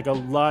away with like a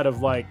lot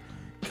of like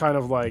kind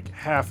of like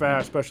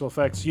half-ass special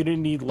effects. You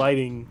didn't need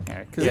lighting.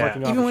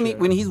 Even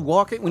when he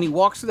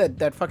walks through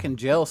that fucking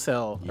jail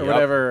cell or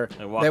whatever,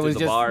 that was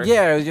just bars.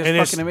 It was just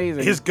And fucking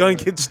amazing. His gun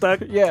gets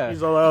stuck. Yeah.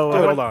 He's all, oh,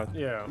 hold on.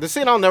 Yeah. The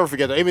scene I'll never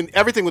forget. I mean,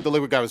 everything with the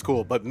liquid guy was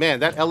cool, but man,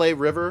 that L.A.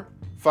 River,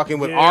 fucking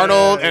with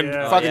Arnold and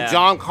fucking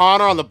John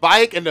Connor on the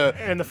bike and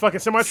the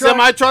fucking semi-truck.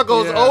 Semi-truck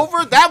goes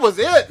over. That was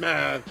it,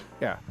 man.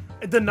 Yeah.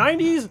 The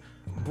 90s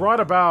brought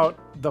about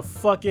the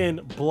fucking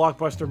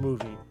blockbuster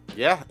movie.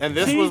 Yeah, and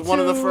this was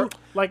one of the first.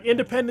 Like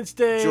Independence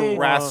Day,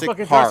 Jurassic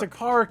fucking Park. Jurassic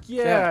Park.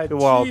 Yeah,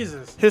 Well,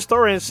 Jesus.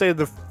 historians say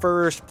the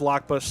first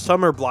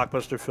summer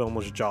blockbuster film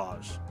was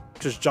Jaws.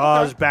 Because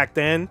Jaws back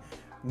then,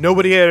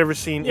 nobody had ever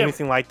seen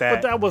anything like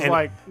that. But that was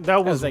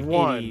that was like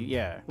one. 80,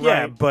 yeah.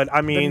 Yeah, Right? but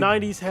I mean, the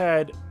 90s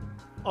had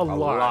a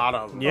lot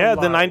of them. yeah,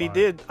 the a 90s lot.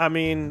 did. I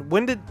mean,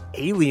 when did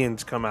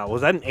Aliens come out?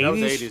 Was that in 80s? That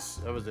was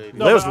 80s. That was 80s.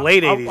 That was but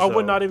late I 80s,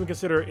 would though. not even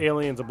consider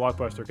Aliens a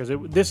blockbuster because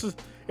this is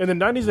in the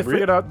 90s.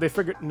 They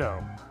figured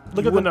no.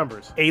 Look at the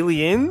numbers.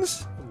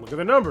 Aliens? Look at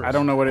the numbers. I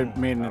don't know what it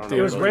made in the It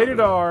theater. was rated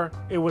R.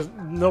 It was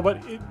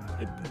nobody.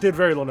 It did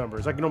very low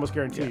numbers. I can almost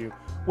guarantee you.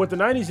 What the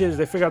 90s is,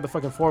 they figured out the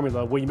fucking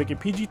formula where you make a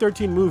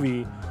PG-13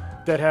 movie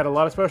that had a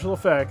lot of special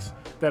effects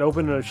that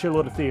opened in a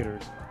shitload of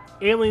theaters.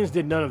 Aliens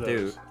did none of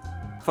those. Dude.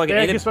 Fucking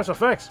They had good special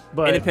effects,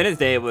 but Independence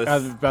Day was. I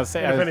was about to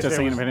say, I was just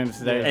saying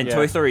Independence Day. and yeah.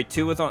 Toy Story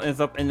 2 is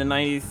up in the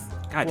 90s.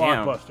 God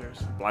damn.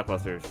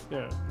 Blockbusters.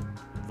 Yeah.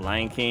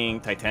 Lion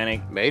King,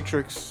 Titanic.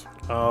 Matrix.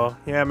 Oh,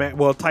 yeah, man.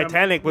 Well,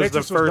 Titanic was the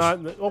Matrix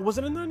first. was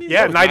it in the 90s?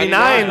 Yeah,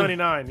 99.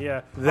 99,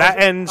 yeah. That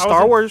and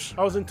Star Wars.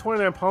 I was in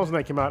 29 pounds when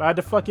that came out. I had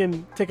to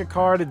fucking take a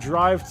car to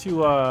drive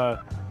to,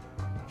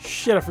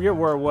 shit, I forget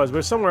where it was, but it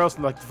was somewhere else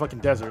in like the fucking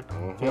desert.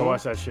 To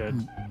watch that shit.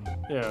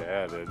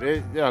 Yeah.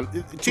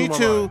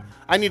 T2,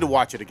 I need to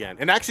watch it again.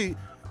 And actually,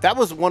 that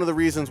was one of the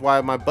reasons why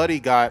my buddy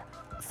got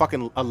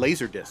fucking a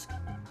laser disc.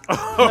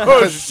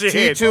 Oh,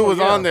 shit. T2 was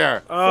on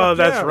there. Oh,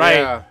 that's right.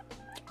 Yeah.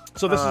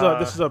 So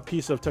this is a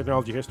piece of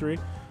technology history.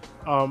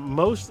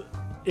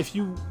 If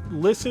you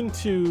listen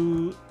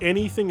to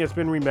anything that's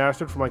been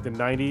remastered from like the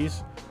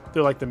 90s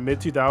to like the mid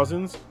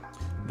 2000s,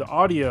 the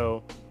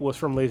audio was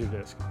from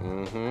Laserdisc.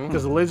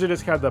 Because the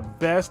Laserdisc had the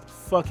best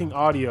fucking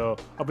audio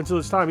up until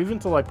this time, even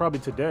until like probably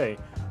today.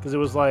 Because it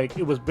was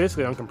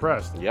basically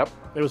uncompressed. Yep.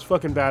 It was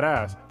fucking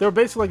badass. They were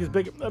basically like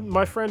this big.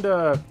 My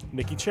friend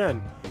Nicky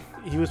Chen,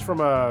 he was from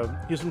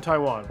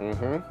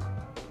Taiwan.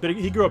 But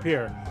he grew up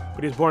here,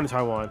 but he was born in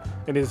Taiwan.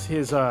 And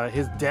his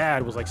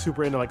dad was like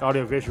super into like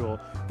audio visual.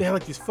 They had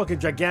like these fucking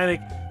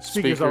gigantic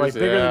speakers that were like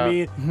bigger than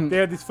me. They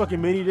had these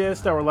fucking mini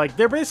discs that were like,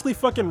 they're basically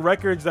fucking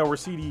records that were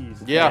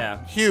CDs.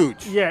 Yeah.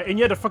 Huge. Yeah, and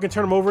you had to fucking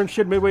turn them over and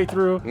shit midway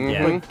through.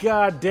 Yeah. But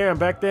goddamn,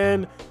 back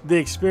then the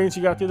experience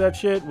you got through that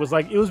shit was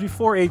like, it was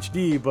before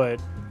HD,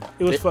 but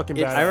it was fucking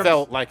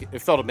badass. It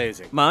felt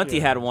amazing. My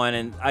auntie had one,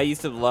 and I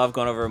used to love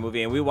going over a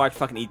movie, and we watched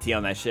fucking E.T.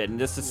 on that shit, and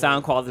just the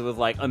sound quality was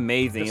like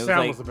amazing. The It was sound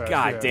like, was the best,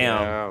 god yeah.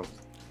 damn.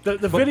 Yeah.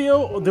 The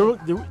video,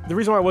 the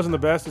reason why it wasn't the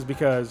best is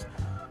because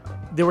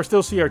there were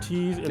still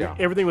CRTs, and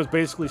everything was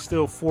basically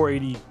still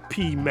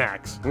 480p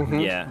max.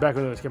 Yeah. Back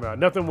when those came out,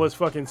 nothing was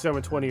fucking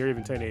 720 or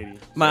even 1080.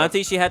 My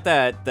auntie, she had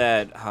that.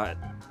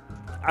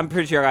 I'm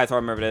pretty sure you guys all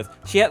remember this.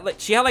 She had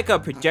like a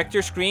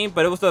projector screen,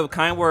 but it was the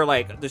kind where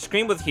like the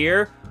screen was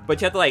here, but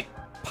you had to like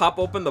pop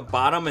open the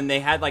bottom, and they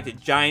had like the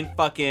giant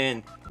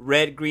fucking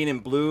red, green,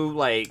 and blue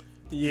like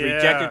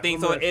projector thing,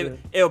 so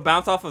it'll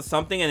bounce off of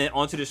something and then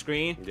onto the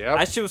screen. Yep.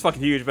 That shit was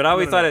fucking huge, but I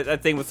always thought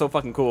that thing was so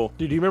fucking cool.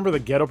 Dude, do you remember the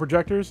ghetto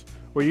projectors?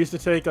 Where you used to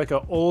take like an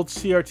old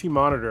CRT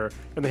monitor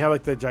and they had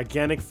like the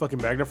gigantic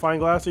fucking magnifying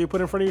glass that you put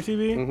in front of your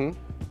TV?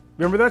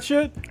 Remember that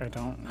shit? I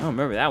don't. I don't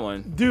remember that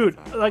one. Dude,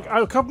 like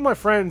a couple of my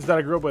friends that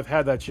I grew up with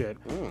had that shit.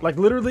 Like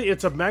literally,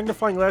 it's a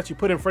magnifying glass you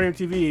put in front of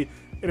your TV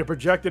and it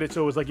projected it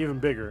so it was like even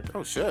bigger.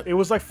 Oh shit! It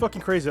was like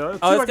fucking crazy.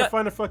 Let's see if I can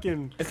find a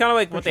fucking. It's kind of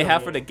like what they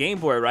have for the Game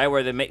Boy, right?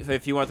 Where they make, so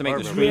if you want to make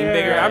the screen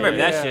bigger. I remember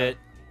that shit.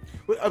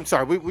 I'm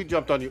sorry, we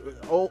jumped on you.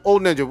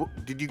 Old Ninja,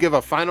 did you give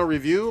a final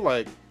review?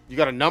 Like, you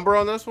got a number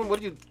on this one?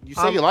 What did you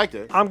say? You liked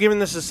it? I'm giving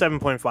this a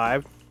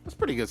 7.5. That's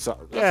pretty good.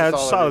 Yeah, it's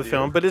a solid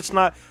film, but it's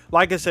not,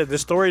 like I said, the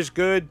story's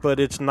good, but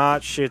it's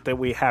not shit that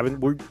we've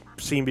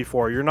seen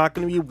before. You're not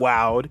going to be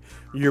wowed.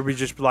 You'll be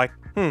just like,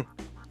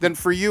 Then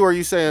for you, are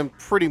you saying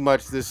pretty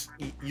much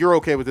you're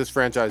okay with this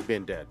franchise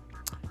being dead?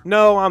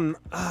 No, I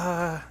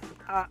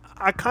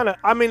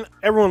mean,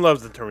 everyone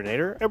loves the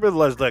Terminator. Everyone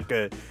loves like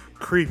a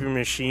creepy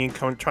machine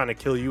trying to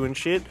kill you and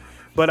shit.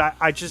 But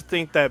I just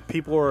think that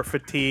people are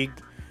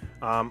fatigued.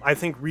 I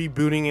think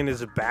rebooting it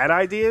is a bad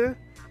idea.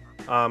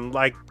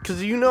 Because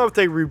if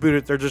they reboot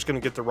it, they're just going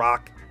to get The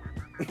Rock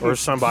or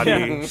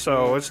somebody.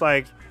 So it's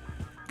like,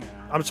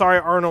 I'm sorry,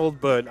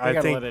 Arnold, but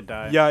I think let it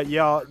die.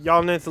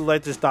 y'all need to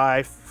let this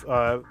die.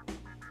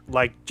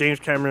 Like James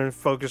Cameron,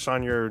 focus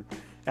on your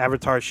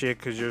Avatar shit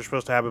because you're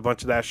supposed to have a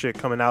bunch of that shit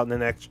coming out in the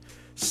next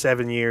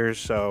 7 years.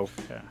 So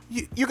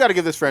you got to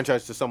give this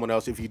franchise to someone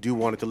else if you do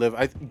want it to live.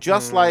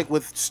 Like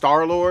with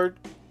Star-Lord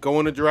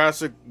going to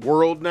Jurassic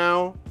World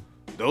now,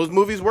 those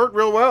movies work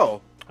real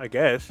well. I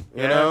guess.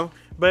 You know?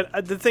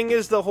 But the thing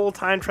is, the whole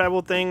time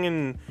travel thing,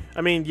 and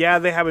I mean, yeah,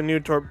 they have a new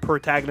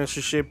protagonist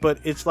and shit, but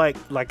it's like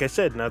I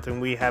said, nothing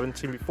we haven't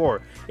seen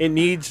before. It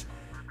needs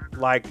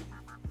like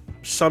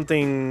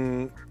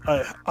something,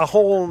 a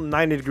whole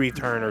 90-degree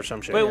turn or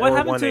some shit. Wait, or what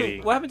happened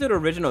 180. to the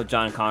original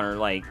John Connor?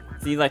 Like,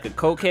 is he like a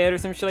cokehead or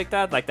some shit like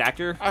that? Like the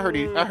actor? I heard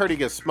he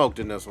gets smoked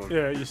in this one.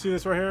 Yeah, you see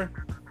this right here?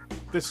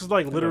 This is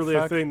like literally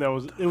a fuck? thing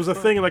it was a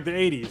thing in like the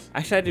 80s.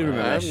 Actually, I do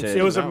remember that shit.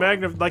 It was a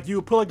No. like you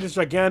would put like this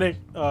gigantic,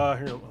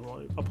 here,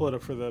 I'll pull it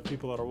up for the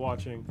people that are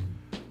watching.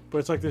 But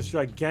it's like this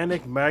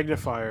gigantic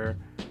magnifier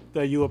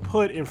that you would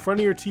put in front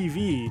of your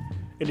TV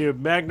and you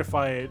would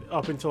magnify it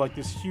up into like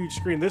this huge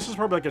screen. This is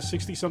probably like a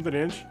 60-something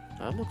inch,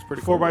 That looks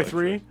pretty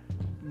 4x3.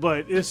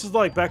 But this is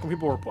like back when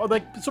people were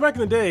like, so back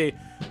in the day,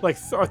 like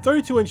a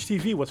 32-inch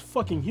TV was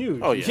fucking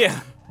huge. Oh yeah. Yeah.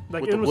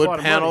 Like, With it the was wood a lot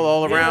of panel money.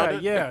 all around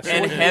it? Yeah. So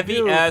And what you would heavy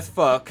do- as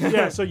fuck.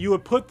 yeah, so you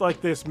would put like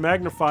this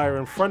magnifier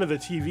in front of the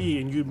TV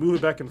and you'd move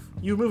it back and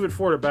you move it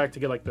forward or back to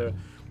get like the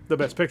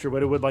best picture,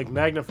 but it would like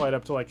magnify it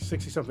up to like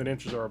 60-something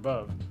inches or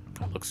above.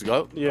 That looks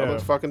dope. Yeah. That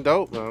looks fucking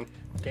dope, man.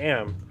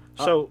 Damn.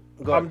 So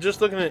go ahead. I'm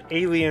just looking at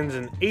Aliens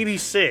in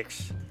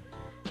 '86,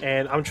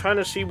 and I'm trying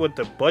to see what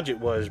the budget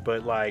was,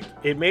 but like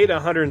it made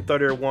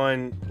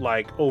 131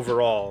 like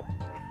overall,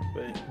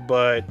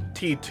 but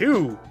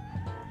T2,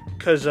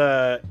 because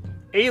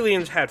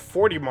Aliens had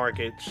 40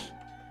 markets,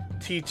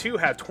 T2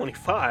 had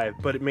 25,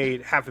 but it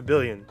made $500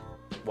 million.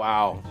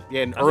 Wow.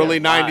 Yeah, in early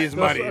not bad. 90s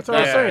money. That's what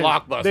I'm saying.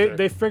 Blockbuster.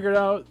 They figured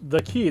out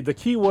the key. The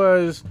key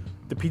was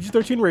the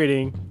PG-13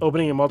 rating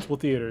opening in multiple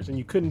theaters, and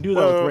you couldn't do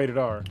that with rated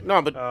R.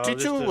 No, but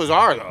this T2 is- was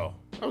R, though.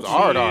 That was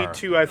hard R.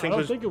 T2 I think I don't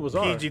was think it was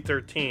R.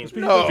 PG-13.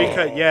 No.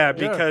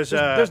 Because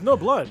there's no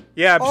blood.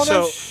 yeah, Oh,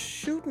 so that's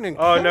shooting and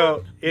oh killing.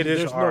 no, it is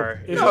There's no-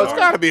 R. it's No, it's R.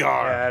 got to be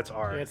R. Yeah, it's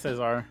R. It says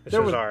R. It There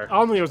says was, R. I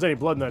don't think there was any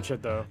blood in that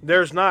shit though.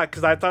 There's not,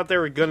 because I thought they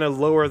were gonna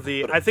lower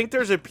the. I think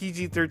there's a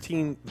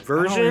PG-13 I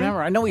version. don't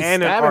remember. I know he's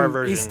and an R stabbing.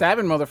 version. He's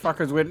stabbing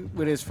motherfuckers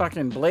with his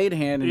fucking blade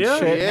hand and Yeah.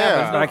 shit.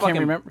 Yeah. but I can't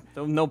Fucking- remember.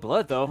 No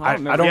blood though. I I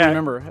don't Yeah.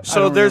 remember. I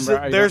So don't there's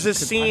remember. there's a could-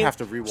 scene. have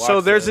to rewatch So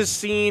there's that. a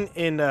scene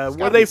in where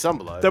gotta they be some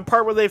blood. the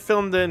part where they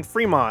filmed in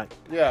Fremont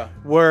Yeah.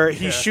 where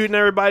he's shooting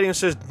everybody and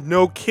says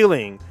no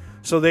killing.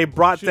 So they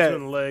brought Shoots that.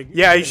 him in the leg.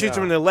 Yeah, he shoots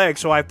him in the leg.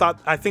 So I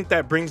think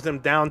that brings them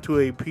down to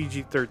a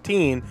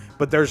PG-13,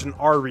 but there's an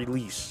R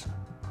release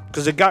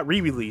because it got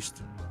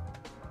re-released.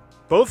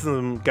 Both of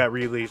them got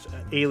re-released,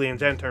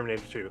 Aliens and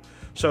Terminator 2.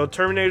 So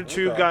Terminator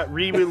 2 got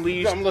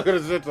re-released. I'm looking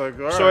at it like,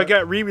 all So right. it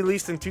got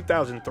re-released in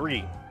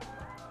 2003.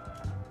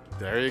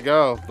 There you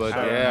go. But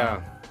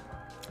yeah.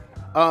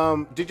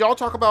 Did y'all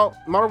talk about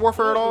Modern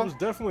Warfare at It all? was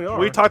definitely R.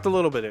 We talked a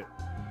little bit.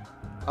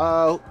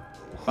 Oh,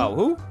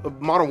 who?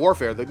 Modern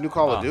Warfare, the new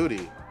Call of Oh.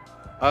 Duty.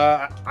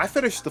 I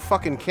finished the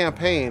fucking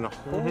campaign.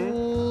 Mm-hmm.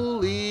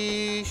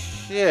 Holy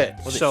shit!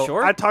 Was it So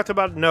short? I talked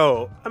about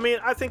no. I mean,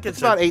 I think It's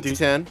it's about a 8 to du-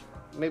 10,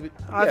 maybe.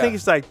 I yeah. think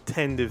it's like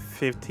 10 to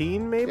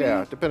 15, maybe.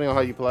 yeah, depending on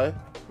how you play.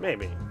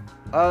 Maybe.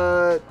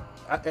 I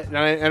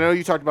know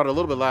you talked about it a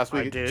little bit last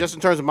week. did. Just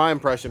in terms of my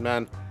impression,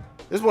 man,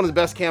 this is one of the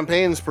best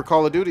campaigns for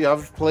Call of Duty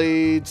I've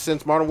played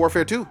since Modern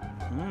Warfare 2.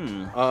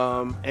 And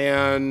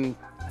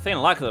I'm saying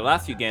a lot because the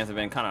last few games have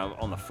been kind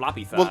of on the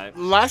floppy well, side.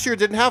 last year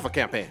didn't have a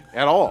campaign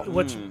at all.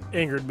 which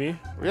angered me.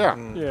 Yeah,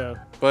 Yeah.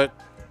 but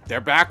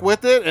they're back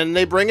with it, and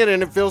they bring it,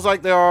 and it feels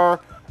like there are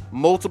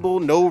multiple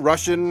no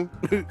Russian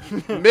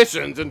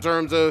missions in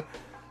terms of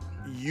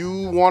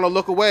you want to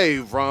look away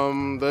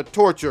from the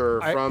torture,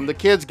 from the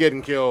kids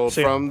getting killed,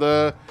 See, from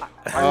the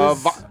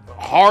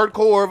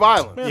hardcore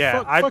violence. Man,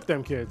 Yeah, fuck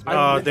them kids. Man.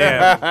 Oh,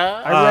 damn.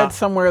 I read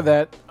somewhere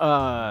that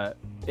I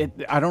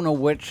don't know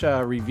which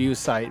review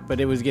site, but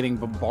it was getting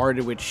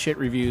bombarded with shit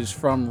reviews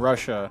from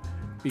Russia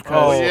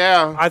because Oh,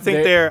 yeah. I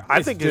think They're- I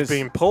it's think it's just-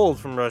 being pulled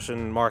from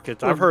Russian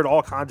markets. I've heard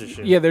all kinds of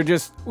shit. yeah, they're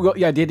just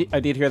I did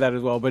hear that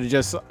as well, but it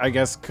just I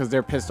guess because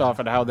they're pissed off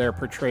at how they're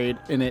portrayed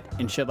in it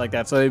and shit like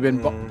that, so they've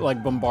been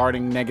like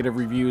bombarding negative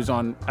reviews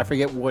on I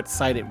forget what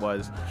site it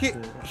was.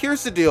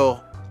 Here's the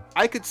deal.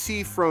 I could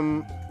see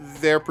from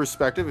their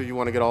perspective, if you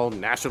want to get all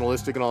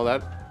nationalistic and all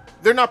that,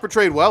 they're not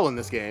portrayed well in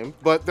this game,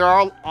 but there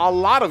are a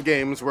lot of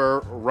games where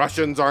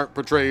Russians aren't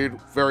portrayed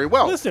very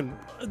well. Listen,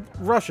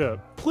 Russia,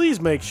 please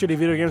make shitty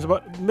video games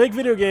make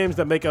video games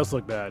that make us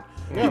look bad.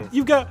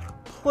 You've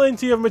got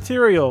plenty of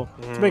material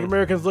to make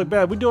Americans look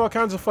bad. We do all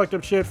kinds of fucked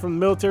up shit from the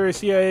military,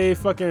 CIA,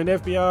 fucking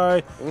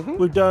FBI.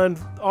 We've done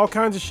all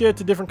kinds of shit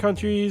to different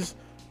countries.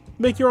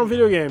 Make your own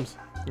video games.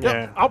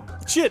 Yeah.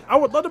 I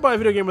would love to buy a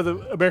video game with the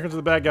Americans are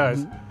the bad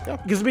guys. Because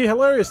it'd be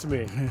hilarious to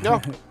me.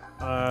 No.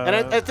 And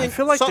I think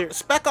feel like they're-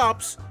 Spec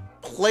Ops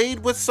played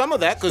with some of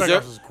that Spec because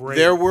Ops is great.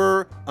 there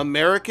were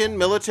American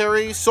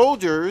military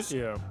soldiers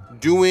Yeah.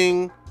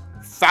 doing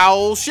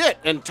foul shit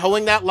and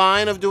towing that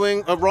line of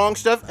doing wrong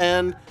stuff,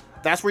 and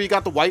that's where you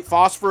got the white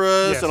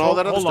phosphorus Yes, and all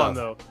that other hold stuff. on,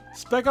 though.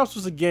 Spec Ops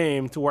was a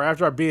game to where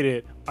after I beat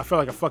it, I felt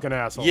like a fucking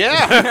asshole.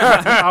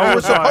 Yeah, I we're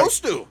was like,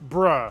 supposed to.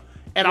 bruh.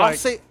 And like, I'll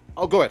say,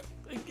 oh, go ahead.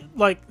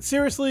 like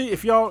seriously,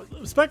 if y'all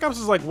Spec Ops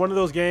is like one of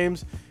those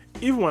games.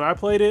 Even when I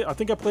played it, I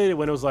think I played it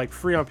when it was like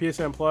free on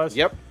PSN Plus.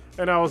 Yep.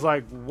 And I was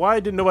like, why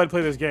didn't nobody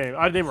play this game?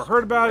 I never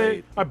heard about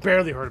it. I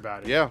barely heard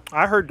about it. Yeah.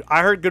 I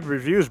heard good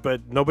reviews,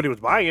 but nobody was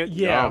buying it.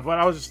 Yeah, No. but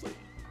I was just like,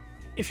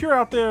 if you're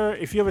out there,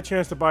 if you have a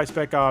chance to buy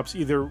Spec Ops,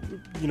 either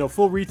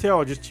full retail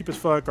or just cheap as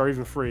fuck or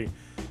even free,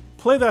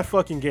 play that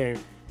fucking game.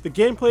 The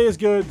gameplay is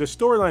good. The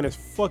storyline is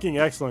fucking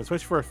excellent,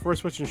 especially for a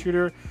first-person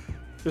shooter.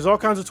 There's all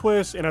kinds of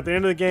twists, and at the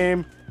end of the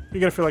game, you're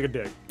gonna feel like a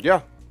dick.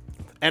 Yeah.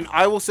 And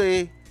I will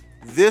say,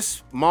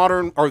 this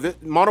Modern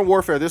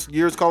Warfare, this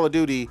year's Call of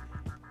Duty,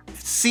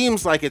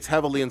 seems like it's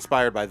heavily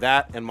inspired by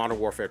that and Modern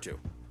Warfare 2.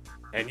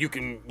 And you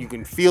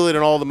can feel it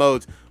in all the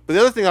modes. But the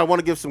other thing I want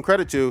to give some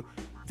credit to,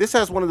 this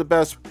has one of the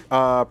best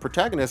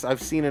protagonists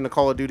I've seen in a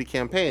Call of Duty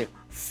campaign.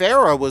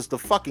 Farah was the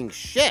fucking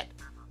shit.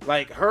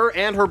 Like, her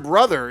and her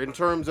brother, in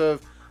terms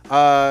of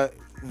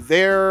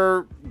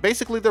they're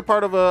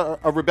part of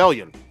a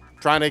rebellion,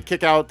 trying to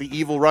kick out the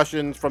evil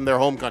Russians from their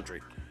home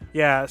country.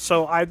 Yeah,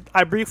 so I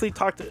briefly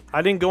talked.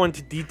 I didn't go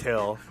into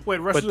detail. Wait,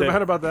 Russians are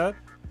mad about that?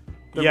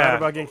 They're Yeah. mad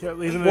about getting killed?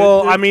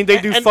 Well, I mean,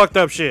 they do and fucked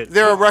up shit.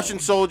 There are Russian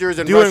soldiers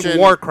and Doing Russian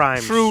war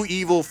crimes. true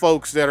evil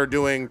folks that are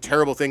doing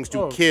terrible things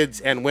to Oh.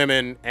 kids and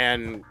women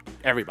and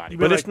everybody.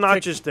 But like, it's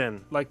not just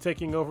them. like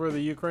taking over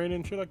the Ukraine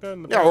and shit like that?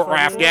 In the Yeah, past or 5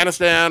 years?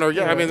 Afghanistan, or I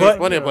mean, But- there's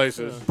plenty of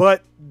places.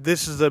 But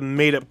this is a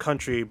made-up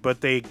country.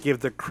 But they give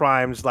the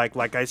crimes like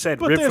I said,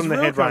 But ripped there's from the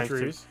real headlines.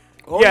 countries.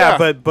 Oh, yeah,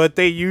 but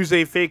they use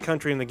a fake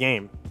country in the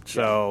game.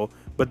 So,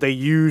 but they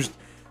used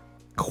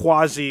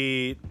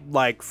quasi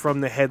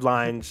from the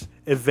headlines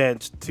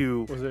events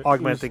to Was it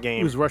augment the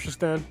game. Who's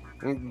Russianistan?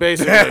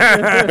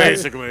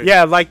 Basically.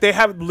 Yeah, like they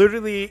have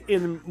literally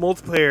in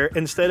multiplayer,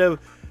 instead of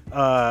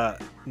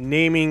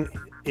naming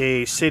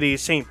a city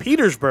St.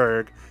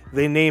 Petersburg,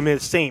 they name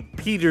it St.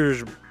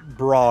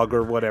 Petersburg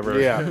or whatever.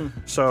 Yeah.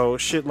 So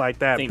shit like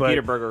that. St. But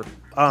Peterburger.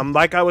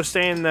 like I was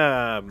saying,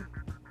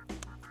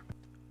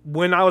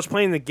 when I was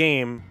playing the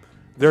game,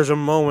 there's a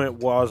moment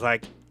where I was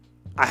like,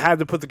 I had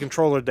to put the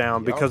controller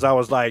down because I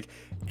was like,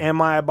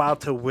 am I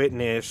about to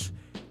witness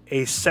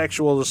a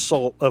sexual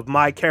assault of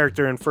my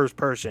character in first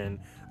person?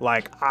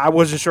 Like, I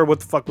wasn't sure what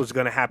the fuck was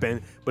going to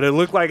happen, but it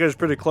looked like it was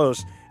pretty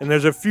close. And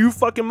there's a few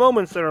fucking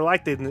moments that are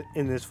like that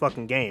in this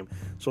fucking game.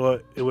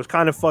 So it was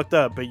kind of fucked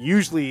up. But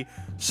usually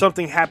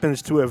something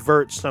happens to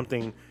avert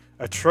something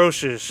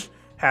atrocious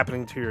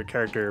happening to your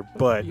character.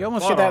 But You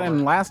almost see that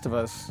in Last of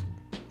Us.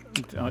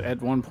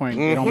 At one point,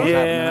 it almost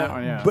happened in that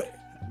one, yeah.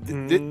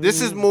 But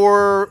This is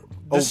more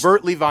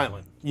overtly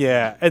violent.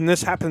 yeah, and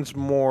this happens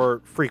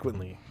more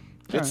frequently.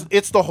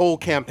 It's the whole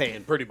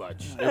campaign, pretty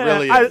much. It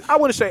really is. I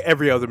want to say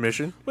every other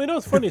mission. Well,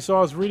 it's funny. So I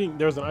was reading,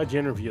 there was an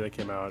IGN review that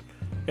came out,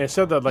 and it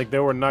said that they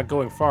were not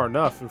going far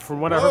enough. And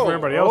from what I heard from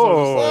everybody else, I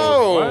was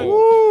just like,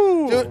 what?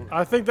 Dude,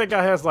 I think that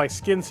guy has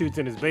skin suits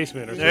in his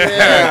basement or something.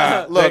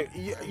 yeah. Look,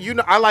 you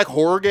know, I like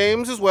horror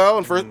games as well,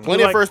 and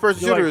plenty of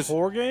first-person You like shooters.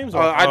 horror games?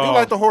 I do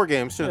like the horror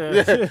games too.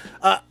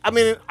 Yeah. I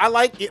mean, I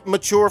like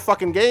mature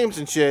fucking games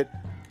and shit.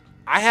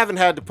 I haven't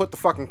had to put the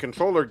fucking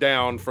controller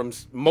down from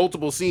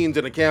multiple scenes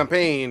in a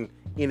campaign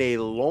in a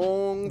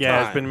long time.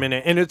 Yeah, it's been a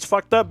minute, and it's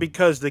fucked up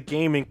because the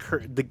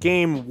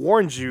game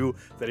warns you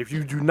that if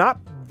you do not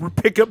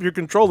pick up your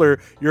controller,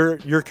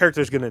 your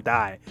character is gonna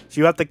die.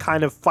 So you have to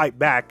kind of fight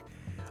back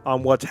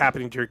on what's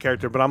happening to your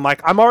character. But I'm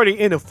like, I'm already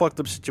in a fucked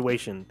up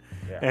situation,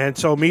 and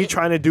so me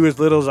trying to do as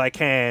little as I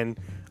can,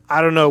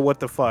 I don't know what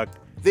the fuck.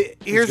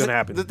 Here's gonna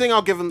happen. the thing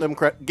I'll give them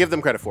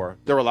credit for.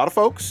 There were a lot of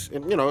folks,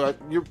 and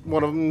you're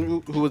one of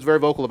them who was very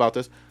vocal about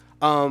this,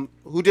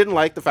 who didn't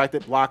like the fact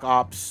that Black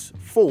Ops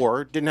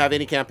 4 didn't have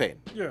any campaign.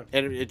 Yeah.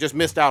 And it just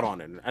missed out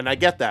on it. And I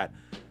get that.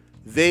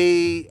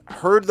 They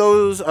heard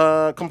those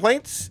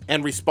complaints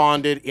and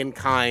responded in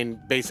kind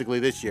basically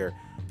this year.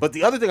 But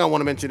the other thing I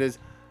want to mention is,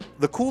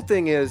 the cool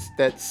thing is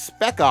that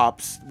Spec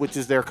Ops, which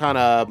is their kind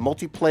of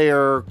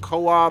multiplayer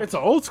co-op. It's an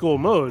old school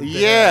mode.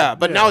 Yeah,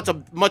 but now it's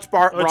a much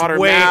broader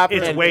map.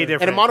 It's way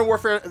different. And in Modern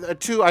Warfare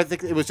 2, I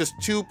think it was just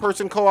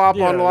two-person co-op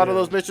on a lot of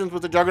those missions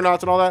with the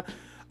Juggernauts and all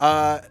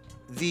that.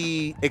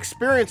 The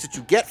experience that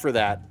you get for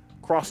that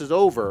crosses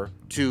over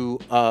to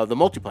the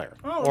multiplayer,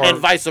 and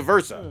vice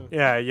versa.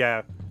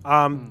 Yeah.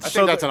 I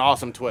think that's an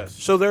awesome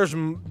twist. So there's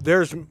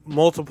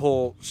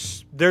multiple.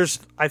 There's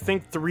I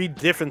think 3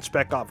 different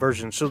Spec Ops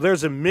versions. So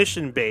there's a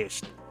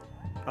mission-based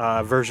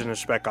version of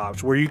Spec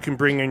Ops where you can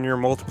bring in your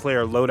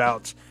multiplayer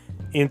loadouts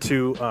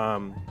into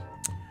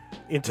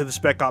the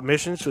Spec Ops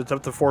missions. So it's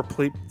up to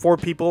 4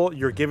 people.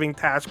 You're giving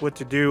tasks what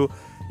to do.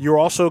 You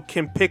also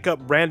can pick up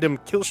random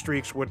kill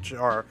streaks, which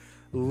are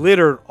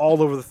littered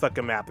all over the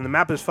fucking map, and the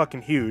map is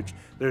fucking huge.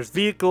 There's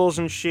vehicles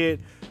and shit,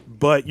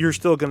 but you're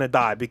still gonna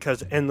die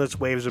because endless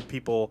waves of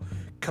people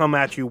come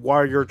at you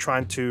while you're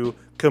trying to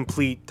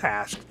complete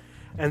tasks.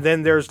 And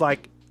then there's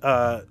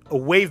a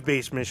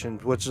wave-based mission,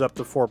 which is up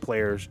to 4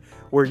 players,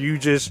 where you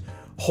just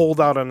hold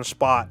out on a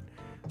spot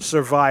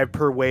survive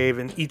per wave,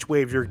 and each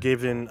wave you're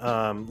given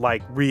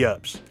like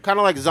re-ups. Kind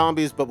of like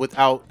zombies, but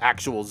without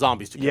actual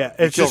zombies to kill. Yeah,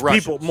 You it's kill just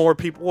Russians. people, more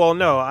people. Well,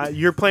 no,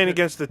 you're playing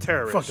against the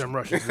terrorists. Fuck them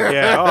Russians.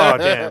 Yeah. Oh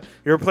damn.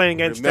 You're playing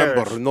against Remember,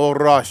 terrorists. no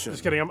Russians.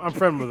 Just kidding. I'm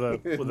friend with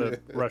a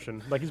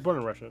Russian. Like he's born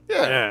in Russia.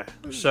 Yeah.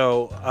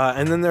 So,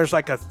 and then there's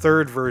like a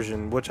third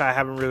version, which I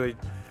haven't really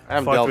I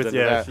haven't fucked delved with into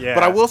yet. that. Yeah.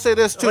 But I will say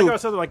this, too. Like I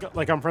said,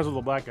 like I'm friends with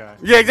a black guy.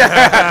 Yeah,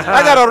 exactly.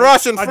 I got a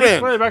Russian I just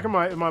friend. played it back in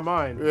my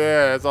mind.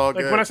 Yeah, it's all Like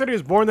good. when I said he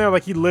was born there,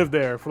 like he lived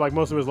there for like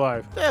most of his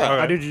life. Yeah.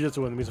 I do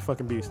jiu-jitsu with him. He's a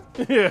fucking beast.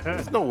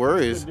 Yeah. No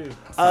worries. Good dude.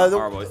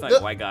 Horrible. It's like a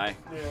white guy.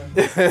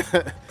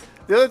 The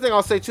other thing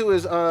I'll say too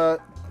is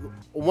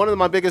one of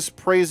my biggest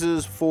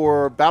praises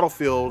for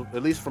Battlefield,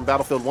 at least from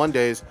Battlefield 1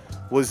 days,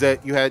 was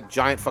that you had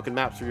giant fucking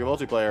maps for your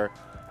multiplayer.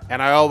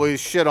 And I always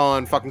shit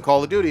on fucking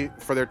Call of Duty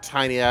for their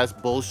tiny ass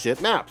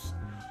bullshit maps.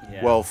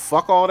 Yeah. Well,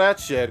 fuck all that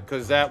shit,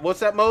 because what's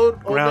that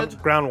mode?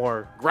 ground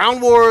war.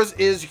 Ground Wars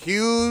is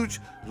huge.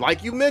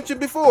 Like you mentioned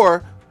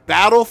before,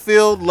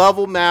 Battlefield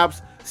level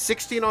maps,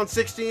 16 on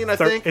 16, I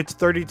think. It's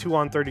 32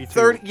 on 32.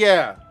 30,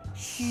 yeah,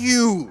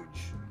 huge.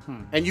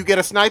 And you get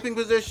a sniping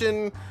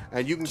position,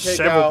 and you can take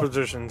Several out.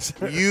 positions.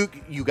 You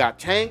got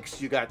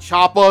tanks, you got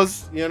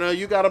choppers, you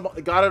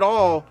got it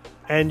all.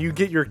 And you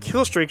get your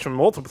kill streaks from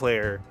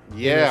multiplayer in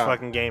this Yeah.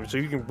 fucking game. So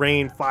you can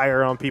rain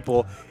fire on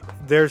people.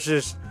 There's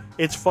just,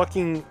 it's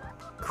fucking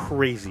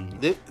crazy.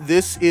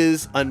 This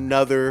is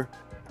another,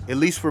 at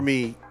least for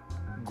me,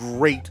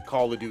 great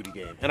Call of Duty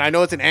game. And I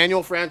know it's an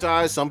annual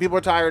franchise. Some people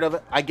are tired of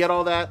it. I get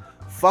all that.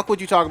 Fuck what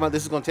you talking about.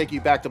 This is going to take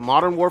you back to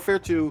Modern Warfare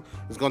 2.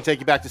 It's going to take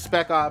you back to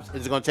Spec Ops.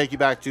 It's going to take you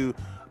back to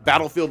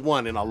Battlefield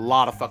 1 in a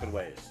lot of fucking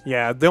ways.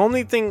 Yeah,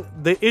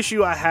 the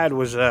issue I had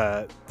was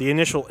the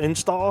initial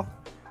install.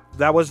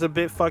 That was a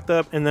bit fucked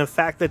up. And the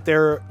fact that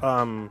they're,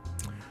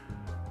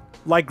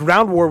 like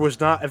Ground War was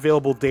not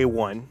available day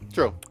one.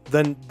 True.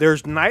 Then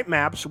there's night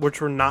maps, which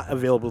were not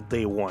available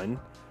day one.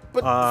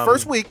 But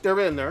first week, they're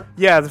in there.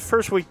 Yeah, the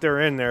first week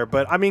they're in there.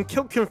 But, I mean,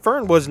 Kill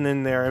Confirmed wasn't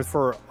in there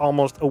for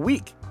almost a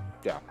week.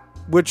 Yeah.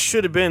 Which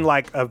should have been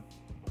like a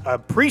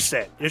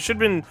preset. It should have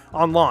been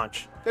on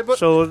launch. They there's-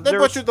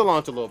 butchered the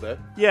launch a little bit.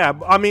 Yeah,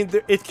 I mean,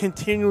 it's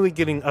continually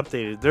getting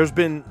updated.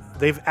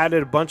 They've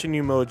added a bunch of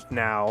new modes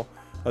now.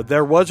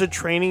 There was a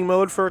training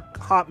mode for a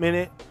hot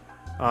minute.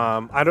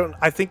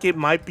 I think it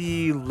might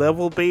be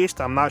level based.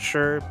 I'm not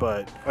sure,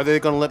 but Are they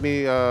going to let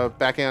me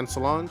backhand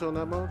Solange on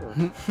that mode?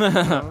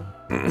 Or?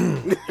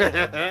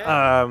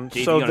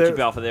 JD so gonna keep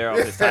you off of there off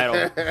his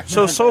title.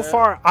 so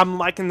far I'm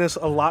liking this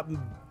a lot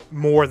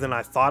more than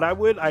I thought I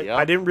would. Yep.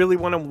 I didn't really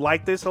want to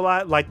like this a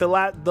lot. Like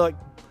the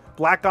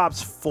Black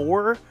Ops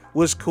 4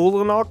 was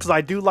cool and all because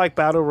I do like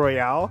Battle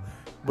Royale,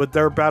 but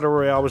their Battle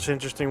Royale was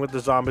interesting with the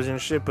zombies and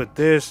shit. But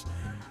this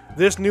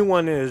new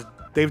one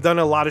they've done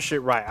a lot of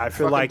shit right. I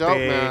feel Fucking like dope,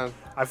 man.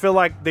 I feel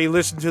like they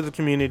listened to the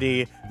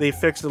community. They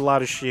fixed a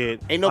lot of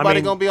shit. Ain't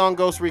nobody going to be on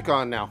Ghost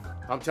Recon now.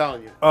 I'm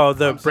telling you. Oh,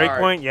 the I'm sorry.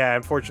 Breakpoint? Yeah,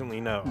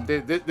 unfortunately, no.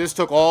 This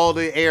took all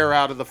the air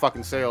out of the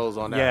fucking sails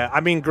on that. Yeah,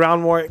 I mean,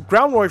 Ground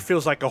War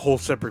feels like a whole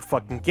separate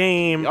fucking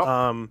game.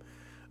 Yep.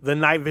 The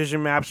night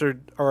vision maps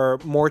are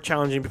more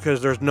challenging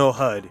because there's no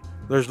HUD.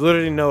 There's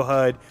literally no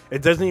HUD.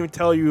 It doesn't even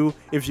tell you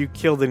if you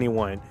killed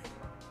anyone.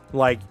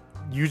 Like,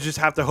 you just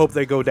have to hope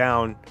they go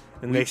down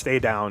and they stay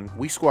down.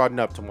 We squadding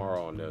up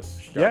tomorrow on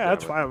this. Yeah,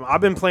 that's fine.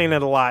 I've been playing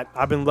it a lot.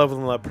 I've been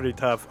leveling up pretty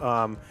tough.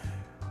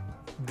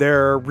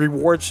 Their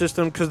reward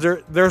system, because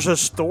there's a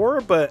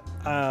store, but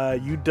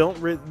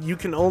you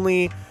can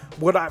only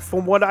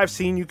from what I've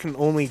seen, you can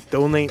only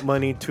donate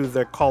money to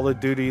the Call of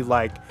Duty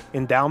like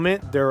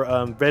endowment, their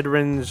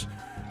veterans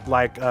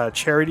like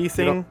charity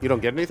thing. You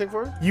don't get anything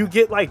for it? You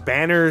get like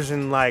banners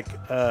and like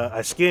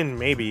a skin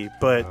maybe,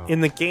 but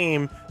in the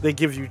game they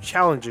give you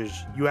challenges.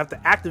 You have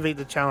to activate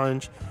the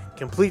challenge,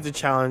 complete the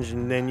challenge,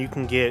 and then you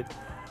can get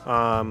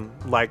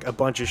like a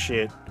bunch of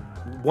shit.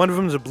 One of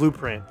them is a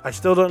blueprint. I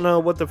still don't know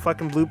what the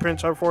fucking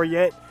blueprints are for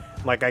yet.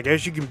 Like, I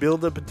guess you can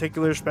build a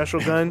particular special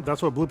gun,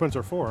 That's what blueprints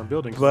are for. I'm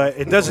building. but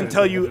it doesn't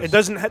tell you. It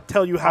doesn't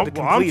tell you how to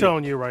Well, complete I'm it.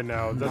 telling you right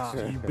now. That's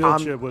you build I'm-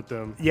 shit with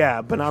them.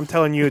 Yeah, but I'm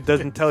telling you, it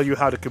doesn't tell you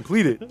how to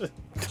complete it.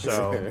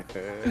 So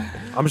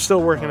I'm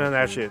still working on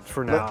that shit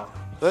for now.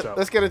 So.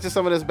 Let's get into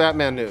some of this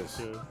Batman news.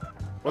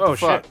 What Oh, the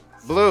fuck?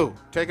 shit. Blue,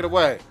 take it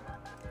away.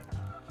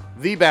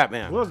 The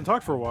Batman. We hasn't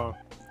talked for a while.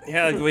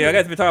 Yeah, I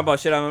guys been talking about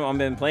shit I've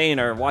been playing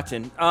or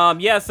watching.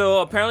 Yeah, so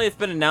apparently it's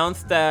been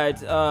announced that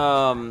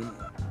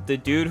the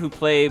dude who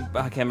played,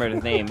 I can't remember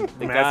his name.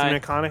 The Matthew guy,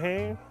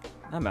 McConaughey.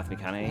 not Matthew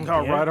McConaughey.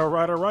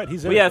 All right.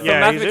 He's in. Well, yeah, it. so Yeah,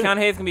 Matthew he's in.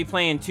 McConaughey is gonna be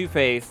playing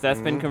Two-Face. That's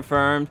been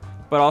confirmed.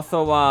 But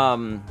also,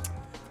 not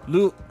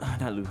Luke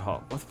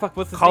Hall.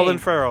 What's his Colin name?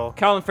 Farrell.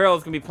 Colin Farrell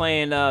is gonna be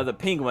playing the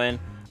Penguin.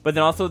 But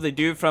then also the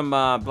dude from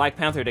Black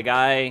Panther, the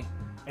guy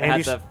that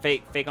Andy has the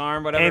fake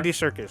arm, whatever. Andy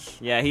Serkis.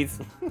 Yeah, he's.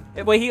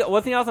 Wait,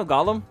 wasn't he also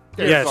Gollum?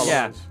 Yes.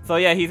 Yeah. So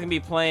yeah, he's gonna be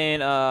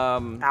playing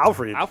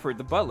Alfred. Alfred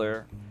the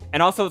Butler.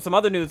 And also some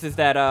other news is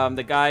that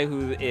the guy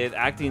who is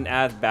acting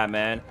as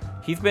Batman,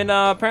 he's been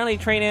apparently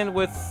training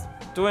with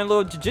doing a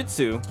little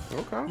jiu-jitsu.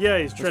 Okay. Yeah,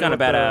 he's training kinda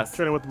badass.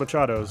 training with the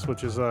Machados,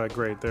 which is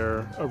great.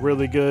 They're a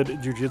really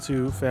good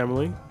jiu-jitsu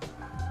family,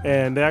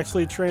 and they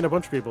actually train a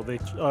bunch of people. They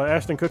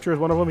Ashton Kutcher is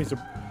one of them.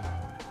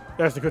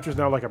 Ashton Kutcher's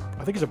now I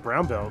think he's a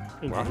brown belt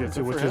in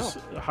jiu-jitsu, which is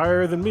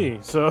higher than me.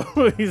 So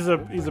he's a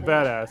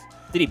badass.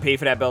 Did he pay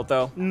for that belt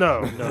though?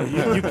 No,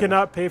 you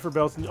cannot pay for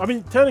belts. I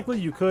mean, technically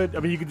you could. I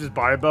mean, you could just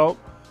buy a belt,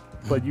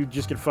 but you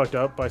just get fucked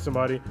up by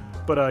somebody.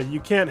 But you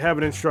can't have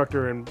an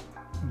instructor and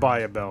buy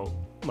a belt.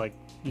 Like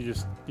you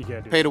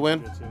can't do. Pay to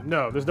win?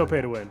 No, there's no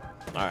pay to win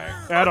All right.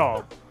 at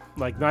all.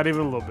 Like not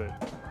even a little bit.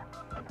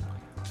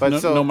 But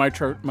no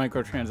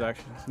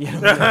microtransactions.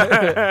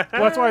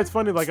 Well, that's why it's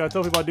funny. Like I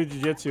tell people I do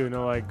jiu-jitsu, and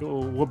they're like, oh,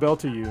 "What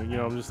belt are you?" And,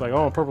 I'm just like, "Oh,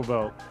 I'm a purple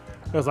belt."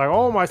 And it's like,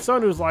 "Oh, my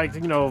son who's like,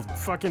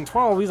 fucking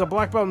 12. He's a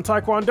black belt in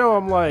Taekwondo."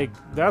 I'm like,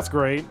 "That's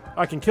great.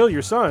 I can kill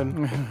your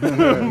son."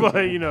 But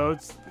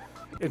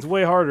it's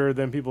way harder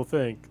than people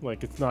think.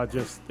 Like it's not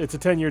just. It's a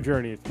 10-year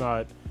journey. It's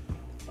not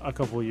a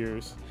couple of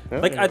years.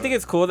 Like I think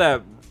it's cool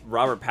that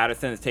Robert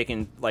Pattinson is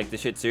taking the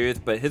shit serious,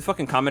 but his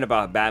fucking comment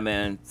about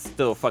Batman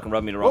still fucking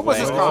rubbed me the wrong what was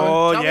way. his comment?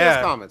 Oh, Tell me yeah.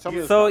 his comment. Tell me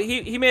his So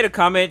comment. he made a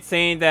comment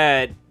saying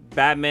that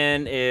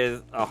Batman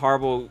is a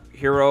horrible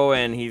hero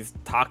and he's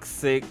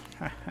toxic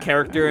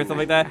character and stuff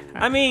like that.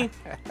 I mean,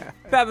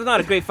 Batman's not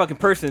a great fucking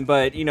person,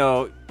 but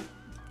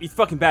he's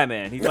fucking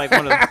Batman. He's like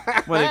one of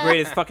the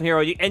greatest fucking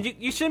heroes. And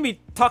you shouldn't be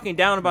talking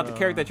down about the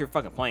character that you're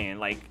fucking playing.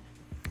 Like,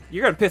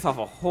 you're gonna piss off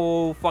a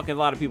whole fucking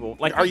lot of people.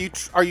 Like, Are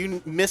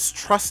you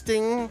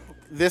mistrusting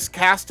this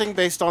casting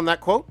based on that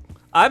quote?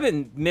 I've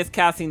been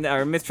mistrusting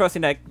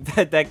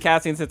that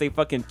casting since they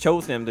fucking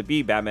chose him to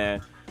be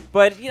Batman.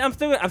 But I'm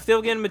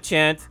still giving him a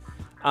chance.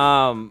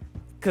 I'm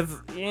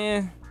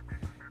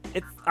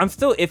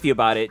still iffy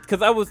about it.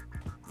 Cause I was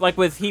like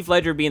with Heath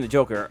Ledger being the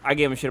Joker, I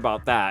gave him shit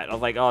about that. I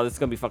was like, oh, this is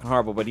gonna be fucking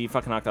horrible, but he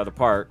fucking knocked out of the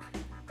park.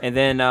 And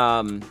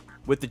then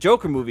with the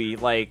Joker movie,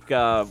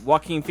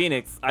 Joaquin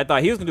Phoenix, I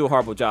thought he was gonna do a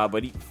horrible job,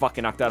 but he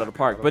fucking knocked out of the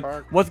park.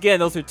 But once again,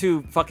 those are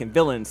two fucking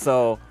villains,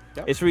 so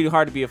it's really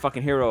hard to be a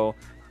fucking hero.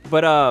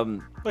 But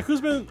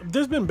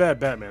there's been bad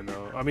Batman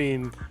though. I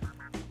mean,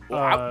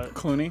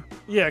 Clooney.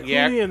 Yeah,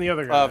 Clooney and the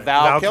other guy,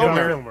 Val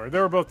Kilmer. They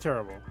were both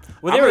terrible.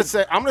 well,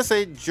 I'm gonna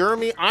say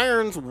Jeremy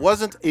Irons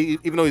wasn't,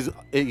 even though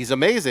he's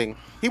amazing,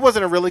 he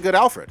wasn't a really good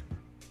Alfred.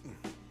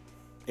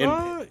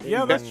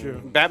 That's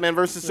true. Batman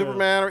versus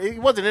Superman, or he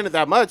wasn't in it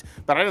that much,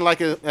 but I didn't like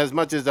it as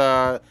much as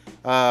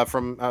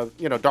from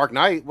Dark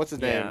Knight. What's his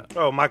name?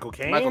 Oh, Michael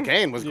Caine. Michael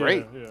Caine was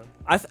great.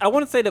 Yeah. I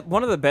want to say that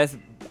one of the best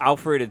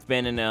Alfred has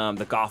been in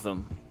the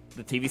Gotham,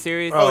 the TV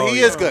series. Oh, he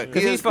is good.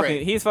 Because he's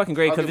fucking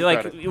great. I'll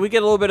Because give him we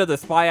get a little bit of the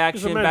spy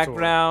action mentor.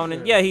 background,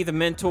 and he's a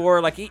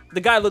mentor. Like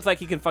the guy looks like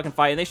he can fucking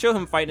fight, and they show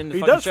him fighting in the He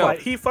fucking does show. fight.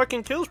 He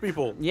fucking kills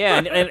people. Yeah,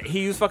 and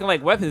he used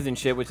fucking weapons and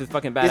shit, which is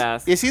fucking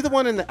badass. Is he the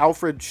one in the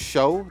Alfred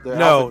show? The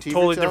No, Alfred TV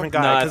totally show? different No,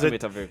 guy. it's 'cause gonna be a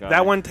different guy.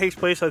 that one takes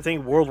place, I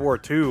think, World War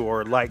II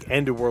or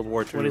end of World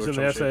War II. When he's or in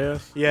the some shit.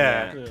 SAS.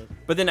 Yeah.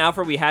 But then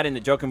Alfred we had in the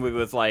Joker movie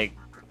was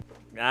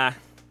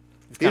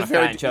he's kind of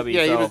fat and chubby.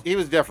 Yeah, so he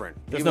was different.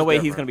 there's no way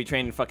he's gonna be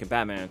training fucking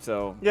Batman.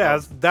 So Yeah,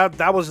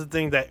 that was the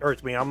thing that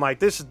irked me. I'm like,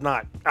 this is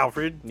not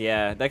Alfred.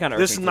 yeah, that kind of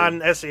This is not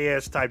an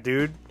SAS type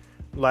dude.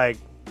 Like,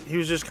 he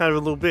was just kind of a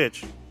little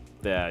bitch.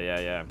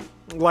 Yeah.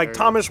 Like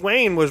Thomas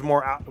Wayne was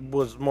more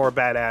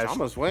badass.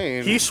 Thomas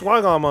Wayne. He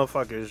swung on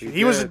motherfuckers.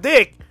 He was a did.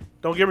 dick.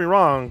 Don't get me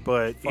wrong,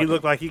 but he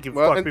looked like he could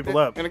fuck people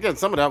up. And again,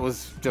 some of that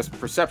was just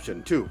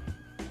perception too.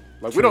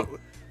 Like we don't.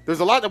 There's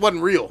a lot that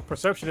wasn't real.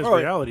 Perception is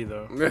reality,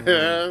 though.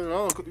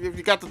 Well, if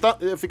you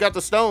got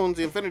the stones,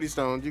 the Infinity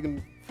Stones, you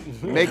can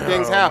make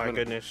things Oh happen. my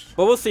goodness.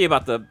 But we'll see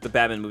about the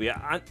Batman movie.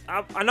 I'm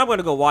not going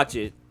to go watch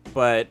it,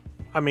 but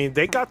I mean,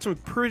 they got some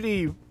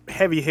pretty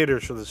heavy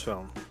hitters for this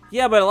film.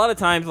 yeah, but a lot of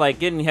times,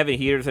 getting heavy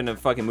hitters in a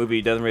fucking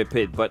movie doesn't really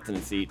put butts in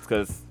the seats.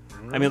 Because,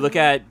 I mean, look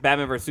at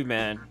Batman vs.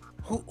 Superman.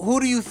 Who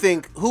do you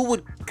think, who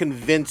would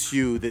convince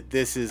you that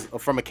this is,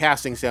 from a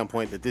casting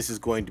standpoint, that this is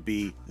going to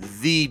be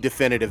the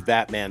definitive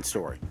Batman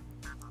story?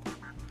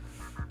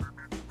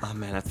 Oh,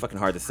 man, that's fucking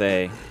hard to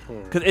say.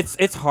 Because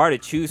it's hard to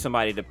choose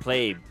somebody to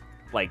play,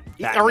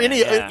 Batman. Or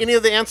any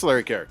of the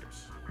ancillary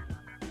characters?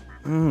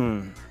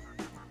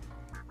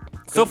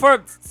 So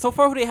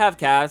far who they have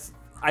cast,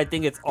 I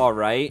think it's all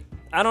right.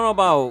 I don't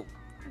know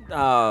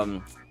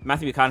about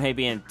Matthew McConaughey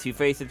being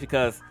Two-Face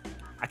because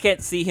I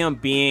can't see him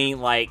being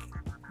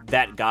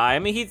that guy. I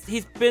mean,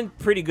 he's been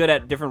pretty good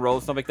at different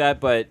roles, stuff like that,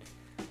 but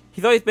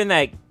he's always been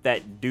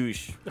that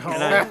douche.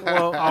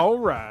 Well, all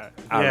right.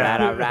 All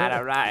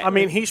right. I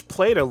mean, he's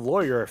played a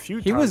lawyer a few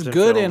times. He was in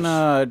good films.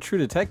 in True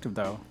Detective,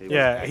 though.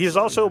 Yeah, he's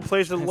also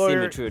plays the I've seen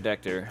lawyer. the True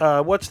Detector.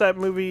 What's that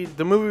movie?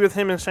 The movie with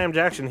him and Sam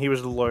Jackson. He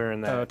was the lawyer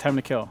in that. Time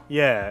to Kill.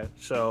 Yeah,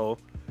 so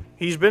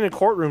he's been in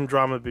courtroom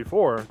drama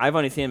before. I've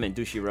only seen him in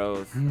Douchey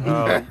Rose.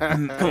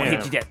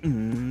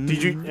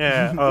 Did you?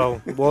 Yeah.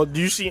 Oh, well. Do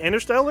you see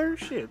Interstellar?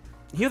 Shit.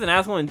 He was an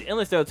asshole in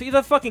Interstellar too. He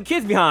left fucking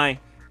kids behind.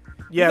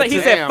 Yeah. He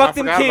to, said, Damn, "Fuck I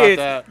them forgot about kids."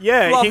 that.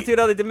 yeah. Fly He, to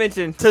another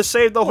dimension. to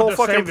save the whole To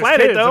fucking save his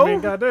planet, kids, though. I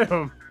mean,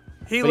 goddamn.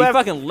 He But left.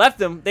 he fucking left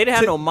them. They didn't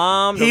have no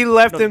mom. He no,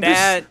 left no them.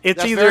 dad. It's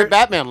That's either very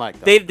Batman-like,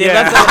 though. They Yeah.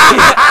 left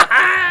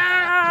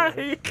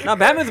them. No,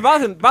 Batman's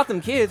about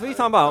them kids. What are you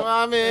talking Well,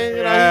 about? I mean, you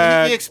know,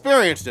 Yeah. he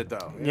experienced it,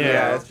 though.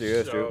 Yeah, that's true.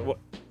 That's true. so-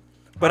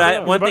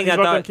 But one thing I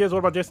about them thought. kids. What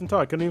about Jason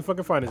Todd? Couldn't even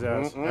fucking find his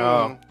ass.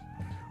 Oh.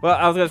 Well,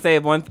 I was gonna say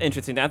one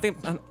interesting thing. I think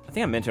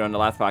I mentioned on the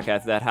last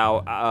podcast that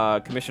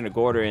how Commissioner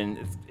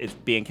Gordon is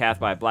being cast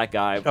by a black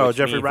guy. Which Oh,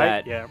 Jeffrey means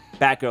Wright? that Yeah.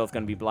 Batgirl's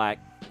gonna be black.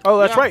 Oh,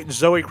 that's Yeah. right.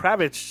 Zoe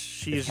Kravitz.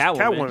 She's Catwoman.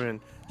 Catwoman.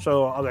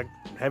 So like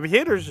heavy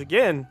hitters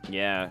again.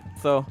 Yeah.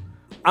 So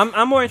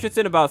I'm more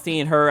interested about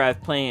seeing her as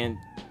playing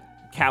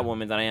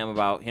Catwoman than I am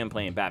about him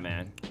playing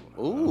Batman.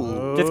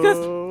 Ooh. Just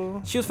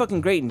because she was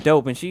fucking great and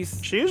dope, and she's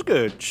She is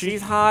good.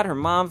 she's hot. Her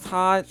mom's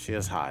hot. She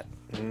is hot.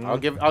 I'll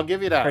give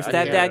you that. Her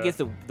stepdad yeah.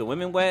 gets the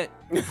women wet.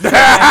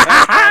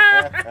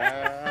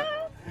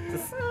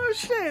 Oh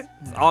shit.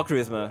 It's all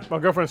charisma. My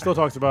girlfriend still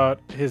talks about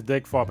his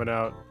dick flopping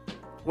out.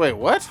 Wait,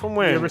 what? From You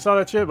when? ever saw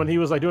that shit when he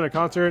was like doing a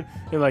concert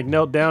and like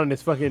knelt down and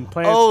his fucking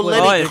plant? Oh,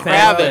 split? Lenny it's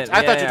Kravitz. Kravitz. I thought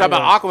you were Yeah, talking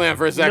about Aquaman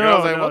for a second. I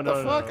was like, what the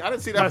no, fuck? no. I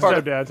didn't see Not that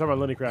part. stepdad. I'm talking about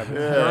Lenny Kravitz.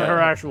 Her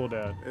actual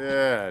dad.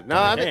 Yeah. No,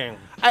 I mean, Dang.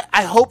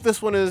 I hope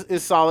this one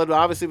is solid.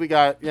 Obviously, we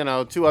got,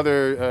 two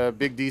other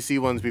big DC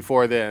ones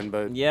before then,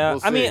 but Yeah,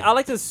 we'll I mean, see. I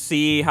like to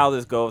see how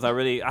this goes.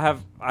 I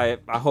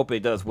hope it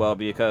does well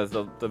because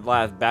the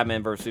last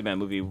Batman vs Superman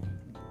movie,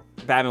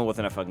 Batman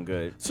wasn't that fucking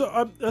good.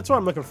 So that's why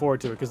I'm looking forward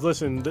to it. Because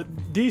listen, the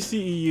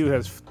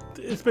DCEU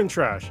it's been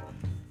trash.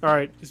 All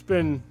right, it's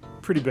been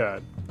pretty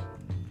bad.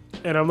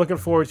 And I'm looking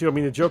forward to. I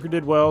mean, the Joker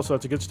did well, so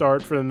it's a good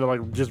start for them to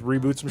like just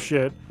reboot some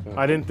shit.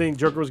 I didn't think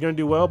Joker was going to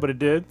do well, but it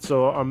did.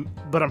 So I'm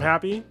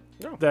happy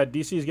that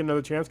DC is getting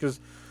another chance because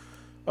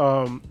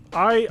I'm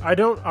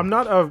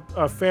not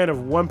a fan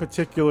of one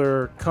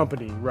particular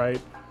company,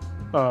 right?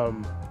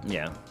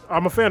 Yeah.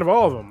 I'm a fan of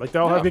all of them. Like they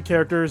all have good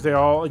characters. They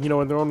all, in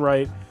their own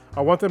right. I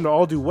want them to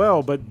all do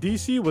well, but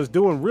DC was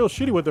doing real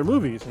shitty with their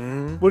movies,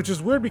 which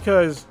is weird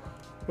because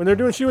when they're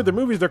doing shit with their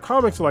movies, their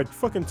comics like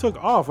fucking took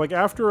off. Like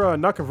after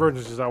not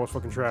Convergence, that was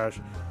fucking trash,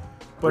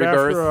 but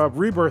Rebirth. after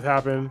Rebirth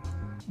happened,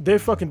 they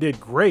fucking did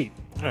great.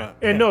 Yeah.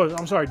 And no,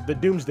 I'm sorry, the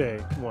Doomsday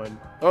one.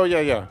 Oh,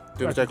 yeah.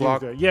 Doomsday Not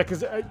Clock. Doomsday. Yeah,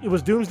 because it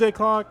was Doomsday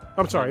Clock.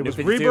 I'm sorry, it New was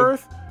 52.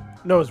 Rebirth.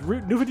 No, it was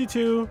New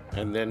 52,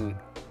 And then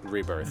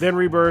Rebirth. then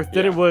Rebirth,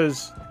 then Yeah. it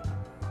was.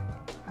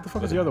 What the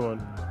fuck was the other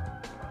one?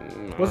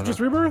 Was it just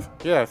Rebirth?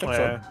 Yeah, I think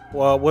Yeah.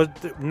 Well,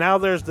 now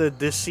there's the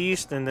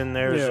deceased, and then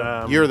there's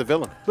Yeah. so. You're the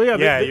villain. But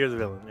yeah, you're the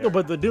villain. Yeah. No,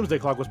 but the Doomsday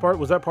Clock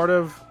was that part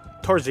of?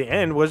 Towards the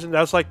end, wasn't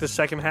that was like the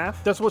second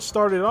half? That's what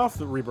started off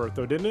the Rebirth,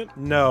 though, didn't it?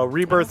 No,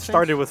 Rebirth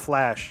started with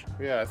Flash.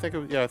 Yeah, I think it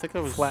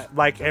was.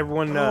 Like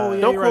everyone. Oh, yeah.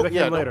 Don't you're right, quote, that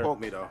came don't later. quote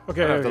me though.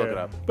 Okay, I have to okay. look it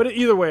up. But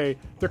either way,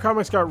 their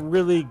comics got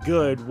really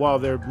good while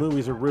their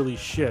movies are really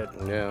shit.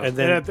 Yeah. And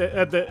And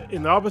then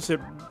in the opposite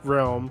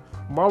realm,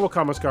 Marvel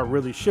comics got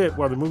really shit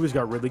while the movies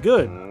got really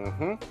good.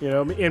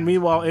 And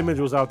meanwhile, Image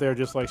was out there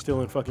just like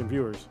stealing fucking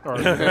viewers.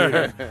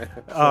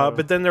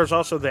 but then there's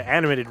also the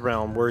animated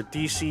realm where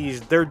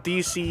their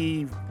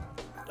DC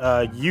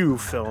U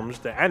films,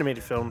 the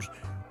animated films,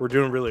 were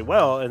doing really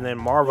well, and then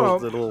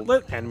Marvel's little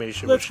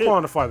animation was Let's shit.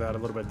 quantify that a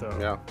little bit, though.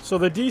 Yeah. So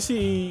the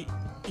DC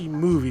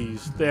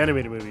movies, the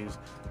animated movies,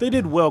 they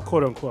did well,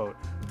 quote unquote.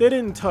 They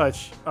didn't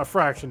touch a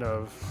fraction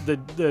of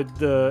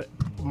the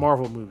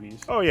Marvel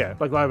movies, Oh yeah.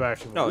 like live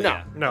action. Oh movies.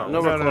 yeah. No,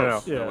 Nowhere no, no,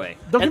 close. no. Yeah. No way.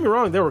 Don't get me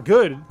wrong, they were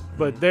good,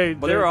 but they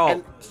Well, they were all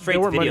and straight they to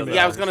were video. money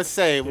Yeah, I was dollars. gonna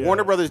say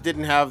Warner Brothers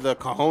didn't have the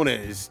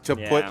cojones to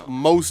Yeah. put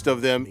most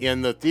of them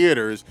in the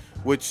theaters,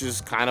 which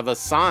is kind of a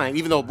sign.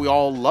 Even though we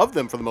all love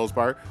them for the most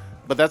part,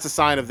 but that's a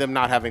sign of them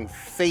not having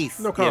faith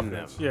no in them.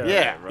 confidence. Yeah.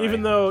 Yeah. right.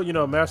 Even though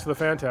Master of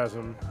the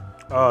Phantasm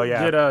Oh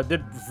yeah.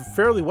 did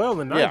fairly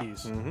well in the Yeah.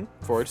 90s.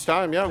 For its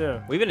time, yeah. Yeah.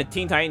 Well, even the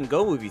Teen Titan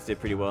Go movies did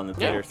pretty well in the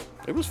Yeah, theaters.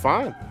 it was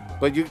fine.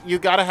 But you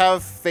got to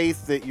have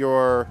faith that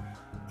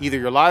either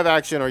your live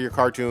action or your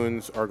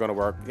cartoons are going to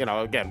work. Again,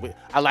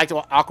 I liked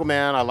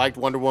Aquaman, I liked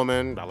Wonder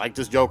Woman, I liked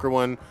this Joker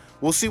one.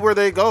 We'll see where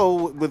they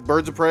go with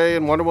Birds of Prey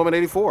and Wonder Woman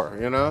 84,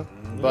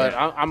 But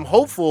I'm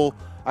hopeful.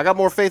 I got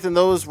more faith in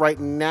those right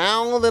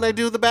now than I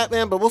do the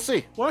Batman, but we'll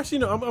see. Well,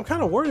 actually, I'm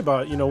kind of worried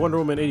about Wonder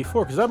Woman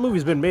 84 because that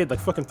movie's been made like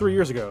fucking 3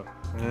 years ago.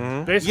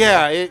 Basically.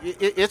 Yeah,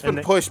 it's been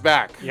pushed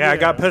back. Yeah, I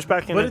got pushed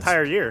back an But it's-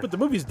 entire year. But the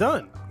movie's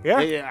done. Yeah.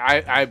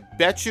 I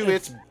bet you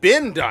it's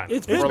been done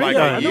It's for been like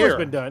done. a I know year. it's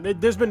been done.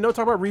 There's been no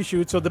talk about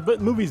reshoots, so the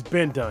movie's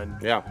been done.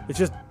 Yeah. It's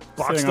just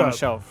boxed Sitting on up. a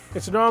shelf.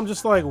 And so now I'm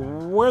just like,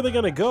 where are they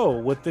gonna go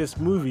with this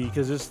movie?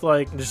 Because it's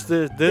like, Just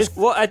this.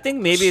 Well, I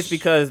think maybe it's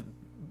because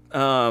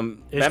Batman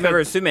 'cause-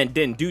 vs Superman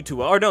didn't do too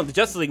well, or no, the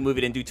Justice League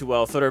movie didn't do too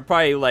well. So they're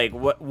probably like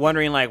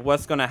wondering like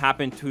what's gonna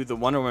happen to the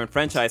Wonder Woman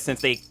franchise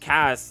since they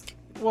cast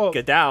well,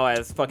 Gadot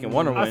as fucking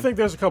Wonder Woman. I think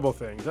there's a couple of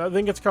things. I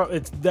think it's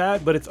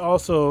that, but it's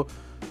also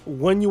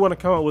when you want to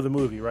come out with a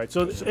movie, right?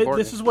 So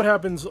this is what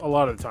happens a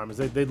lot of the time is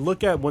they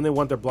look at when they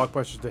want their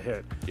blockbusters to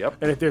hit. Yep.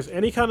 And if there's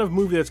any kind of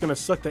movie that's going to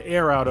suck the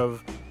air out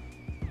of,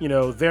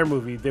 their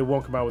movie, they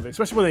won't come out with it,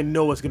 especially when they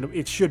know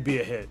it should be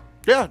a hit.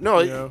 Yeah, no,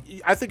 You know?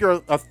 I think you're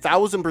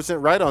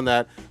 1,000% right on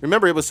that.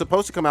 Remember, it was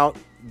supposed to come out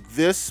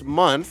this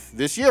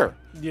year.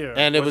 Yeah.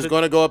 And it Was was it-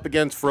 going to go up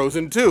against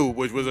Frozen 2,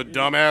 which was a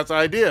dumbass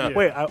idea. Yeah.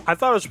 Wait, I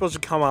thought it was supposed to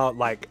come out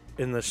like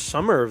in the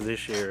summer of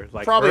this year,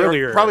 like Probably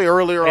earlier.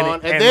 earlier And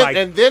on. it-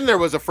 And then there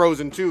was a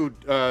Frozen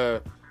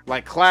 2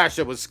 like clash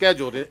that was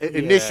scheduled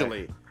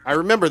initially. I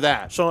remember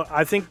that. So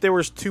I think there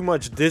was too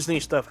much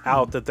Disney stuff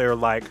out that they're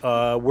like,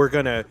 we're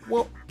gonna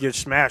Well- get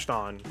smashed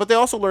on. But they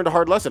also learned a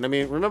hard lesson. I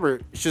mean, remember,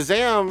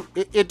 Shazam,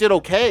 it did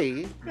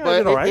okay, but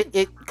did all right.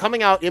 it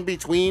coming out in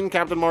between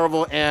Captain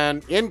Marvel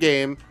and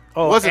Endgame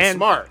Oh, wasn't and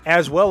smart.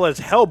 As well as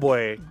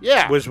Hellboy,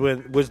 Yeah. was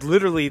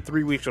literally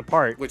 3 weeks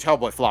apart. Which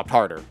Hellboy flopped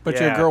harder. But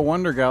your Yeah. girl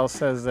Wonder Gal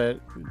says that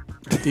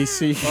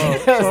DC Oh,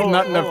 has so,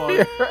 nothing to hold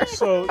on. fear.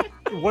 So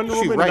Wonder She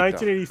Woman right,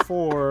 though.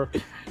 1984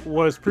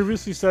 was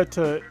previously set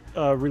to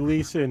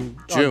release in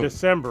June.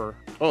 December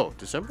Oh,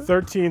 December?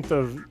 13th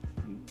of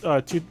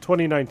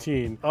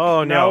 2019.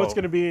 Oh, Now no. it's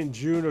going to be in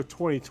June of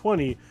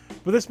 2020.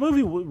 But this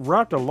movie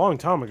wrapped a long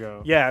time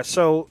ago. Yeah,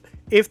 so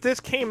if this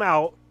came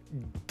out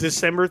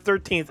December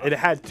 13th, it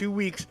had 2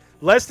 weeks,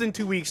 less than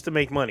 2 weeks to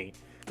make money.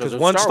 Because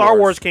it's once Star Star Wars.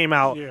 Wars came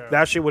out, Yeah.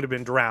 that shit would have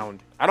been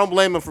drowned. I don't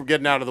blame him for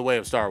getting out of the way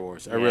of Star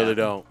Wars. I really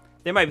don't.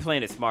 They might be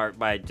playing it smart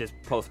by just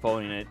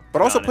postponing it.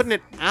 But also putting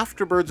it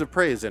after Birds of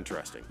Prey is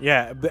interesting.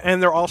 Yeah,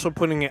 and they're also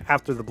putting it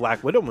after the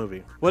Black Widow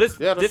movie. Well,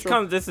 Yeah, that's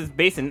true. this is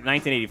based in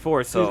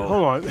 1984, so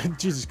Hold on.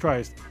 Jesus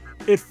Christ.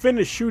 It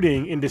finished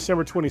shooting in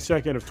December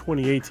 22nd of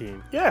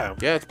 2018. Yeah.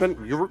 Yeah, it's been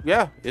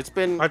It's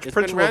been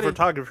principal ready.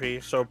 photography,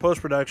 so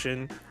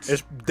post-production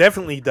is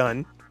definitely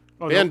done.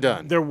 Oh, Been there,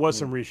 done. There was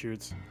some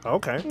reshoots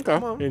Okay.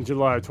 Okay. in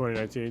July of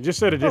 2019. Just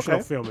said additional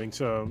Okay. filming,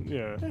 so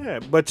yeah. Yeah,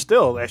 but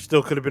still, that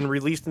still could have been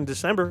released in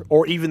December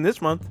or even this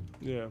month.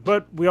 Yeah.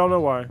 But we all know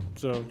why,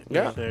 so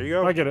Yeah. There you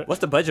go. I get it. what's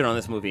the budget on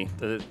this movie?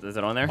 Is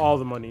it on there? All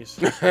the monies.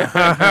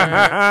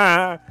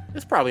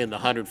 It's probably in the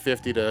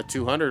 150 to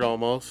 200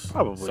 almost.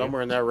 Probably.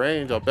 Somewhere in that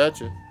range, I'll bet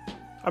you.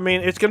 I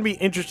mean, it's gonna be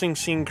interesting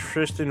seeing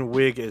Kristen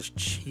Wiig as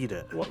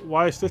Cheetah.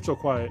 Why is Stitch so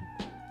quiet?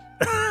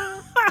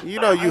 You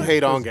know you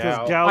hate on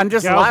 'Cause Gal. I'm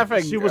just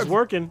laughing. She was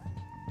working.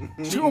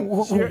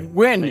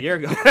 When? A year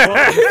ago.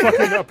 Well,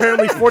 fucking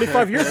apparently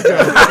 45 years ago.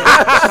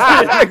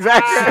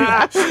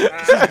 exactly.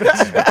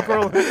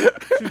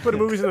 She's putting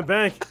movies in the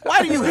bank.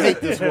 Why do you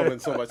hate this woman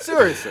so much?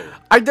 Seriously.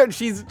 I don't.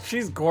 She's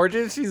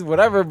gorgeous. She's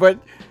whatever, but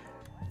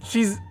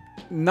she's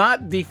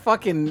not the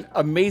fucking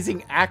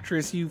amazing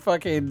actress you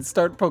fucking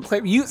start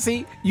proclaiming. You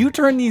see, you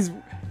turn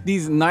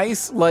these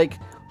nice like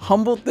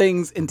humble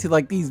things into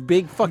like these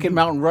big fucking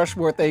Mountain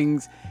Rushmore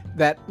things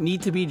that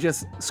need to be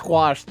just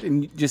squashed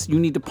and you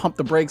need to pump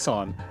the brakes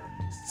on.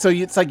 So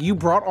it's like you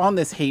brought on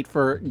this hate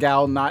for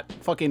Gal not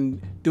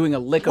fucking doing a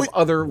lick of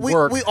other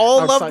work. We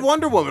all outside- loved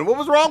Wonder Woman. What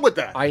was wrong with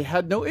that? I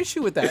had no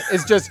issue with that.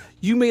 It's just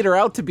you made her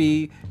out to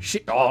be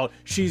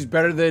she's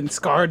better than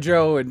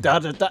ScarJo and da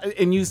da da,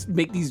 and you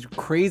make these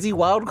crazy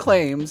wild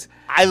claims.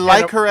 I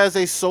like her as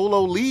a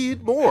solo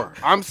lead more.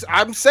 I'm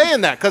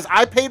saying that because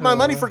I paid my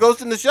money for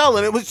Ghost in the Shell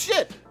and it was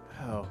shit.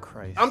 Oh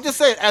Christ! I'm just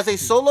saying, as a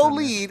solo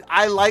lead,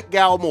 I like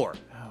Gal more.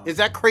 Is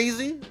that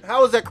crazy?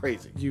 How is that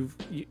crazy?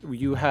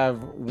 You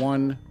have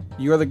one.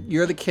 You're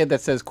the kid that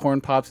says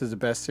Corn Pops is the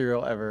best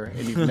cereal ever,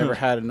 and you've never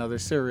had another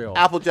cereal.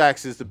 Apple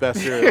Jacks is the best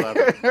cereal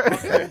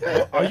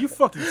ever. Are you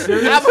fucking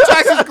serious? Apple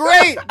Jacks is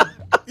great.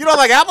 You don't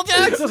like Apple It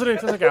Jacks? doesn't even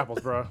taste like apples,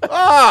 bro.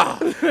 Ah,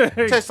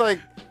 tastes like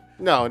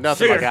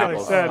nothing Sugar, like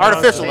apples. sad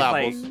Artificial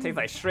nonsense. apples. Tastes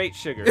like straight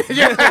sugar.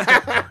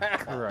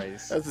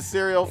 Christ! That's a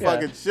cereal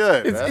fucking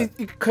should. man. It's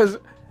because,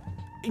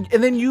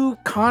 and then you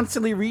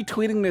constantly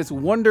retweeting this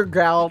Wonder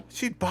Gal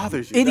She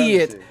bothers you.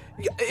 idiot.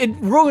 It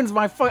ruins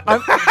my fun.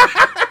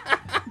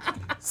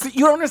 See,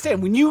 you don't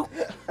understand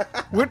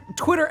with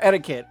Twitter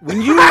etiquette.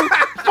 When you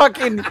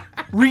fucking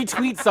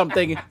retweet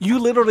something, you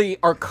literally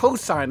are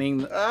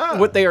co-signing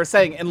what they are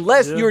saying,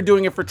 unless you're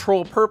doing it for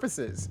troll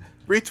purposes.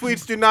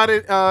 Retweets do not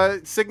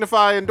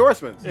signify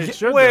endorsements. It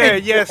should Where?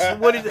 be. Yes.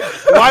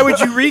 Why would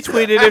you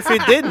retweet it if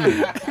it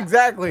didn't?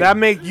 Exactly. That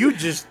make you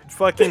just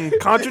fucking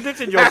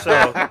contradicted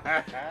yourself.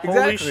 Holy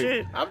Exactly.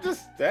 shit. I'm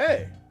just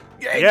saying.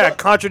 Yeah,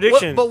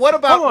 contradiction. But what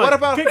about Hold on. what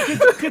about? Could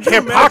you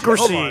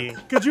Hypocrisy. Imagine, hold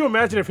on. Could you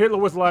imagine if Hitler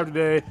was alive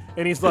today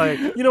and he's like,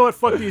 you know what,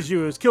 fuck these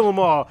Jews, kill them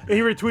all, and he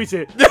retweets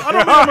it? I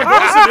don't think I'm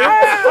endorsing it.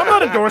 I'm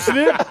not endorsing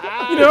it.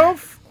 You know,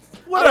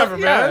 whatever,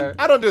 man.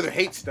 I don't do the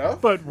hate stuff.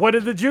 But what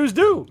did the Jews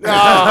do?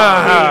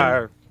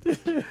 Yeah,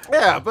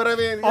 but I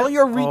mean, All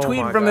you're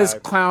retweeting my from this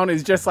God. clown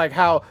is just like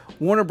how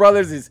Warner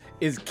Brothers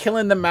is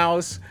killing the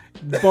mouse.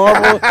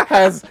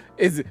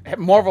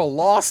 Marvel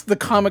lost the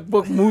comic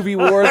book movie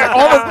wars,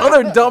 all this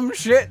other dumb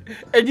shit,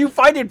 and you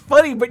find it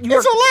funny, but It's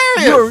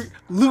hilarious. You're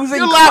losing.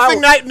 you're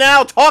laughing right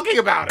now talking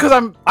about it.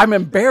 because I'm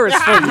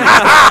embarrassed for you.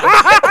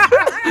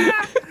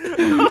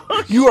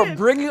 You are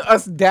bringing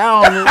us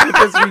down with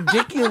this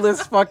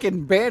ridiculous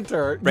fucking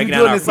banter. Breaking You're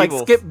down doing our this like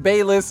peoples. Skip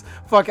Bayless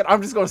fucking.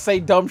 I'm just gonna say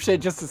dumb shit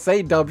just to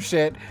say dumb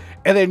shit,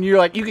 and then you're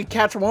like, you can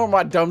catch more of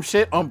my dumb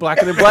shit on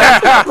Blacker Than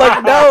Black.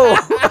 Like no.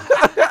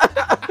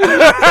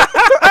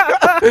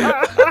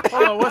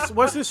 Hold on,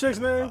 what's this chick's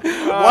name? Wonder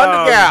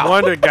Gal.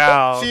 Wonder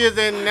Gal. She is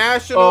a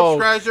national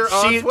treasure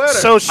on Twitter.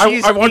 So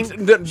she's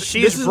this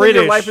is when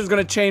your life is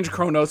gonna change,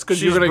 Kronos,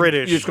 because you're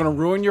British. just gonna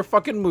ruin your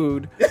fucking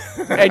mood,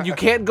 and you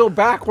can't go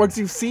back once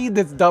you've seen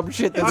this dumb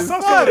shit. That is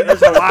fun.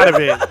 There's a lot of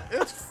it.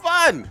 It's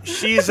fun.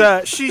 She's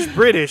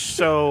British,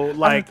 so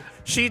like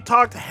she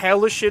talked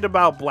hella shit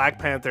about Black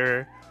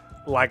Panther,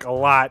 like a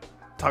lot,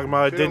 talking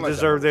about it didn't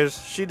deserve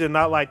this. She did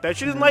not like that.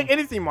 She didn't like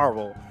anything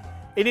Marvel.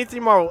 And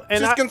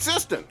she's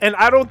consistent. And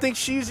I don't think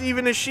she's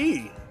even a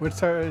she.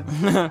 What's her?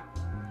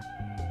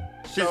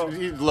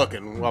 He's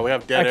looking. Well, we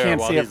have dead I air can't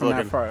while see it he's from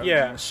looking. that far.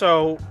 Yeah,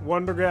 so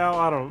Wonder Gal.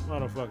 I don't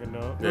fucking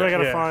know. Yeah. I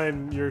gotta Yeah.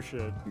 find your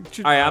shit.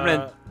 All right, I'm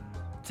gonna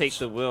take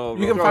the wheel.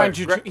 You real can Go find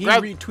ahead. he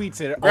Grab- retweets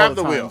it grab all the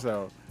the time. wheel.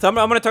 So So I'm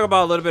gonna talk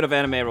about a little bit of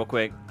anime real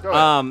quick. Go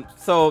ahead.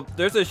 So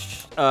there's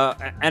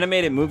a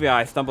animated movie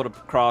I stumbled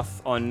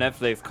across on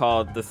Netflix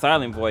called The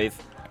Silent Voice,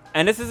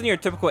 and this isn't your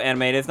typical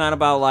anime. It's not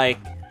about like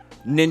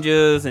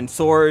ninjas and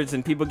swords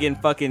and people getting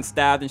fucking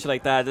stabbed and shit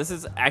like that. This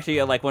is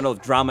actually like one of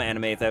those drama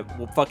animes that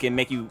will fucking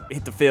make you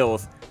hit the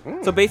feels.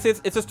 So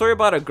basically, it's a story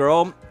about a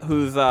girl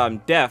who's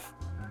deaf,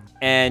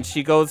 and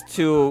she goes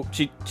to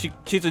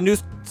she's a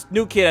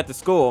new kid at the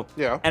school.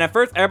 Yeah. And at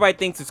first, everybody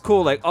thinks it's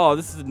cool, like, oh,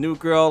 this is a new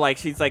girl, like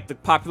she's like the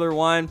popular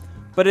one.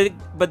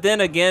 But then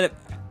again,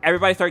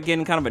 everybody started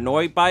getting kind of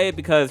annoyed by it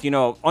because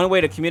only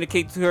way to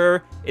communicate to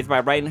her is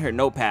by writing her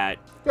notepad.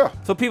 Yeah.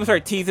 So people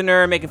start teasing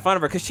her, making fun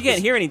of her because she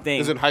can't hear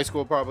anything. Is it high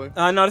school probably?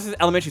 No, this is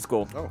elementary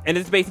school, and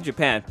it's based in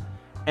Japan.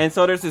 And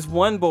so there's this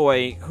one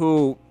boy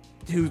who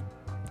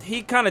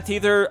he kind of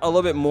teases her a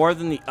little bit more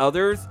than the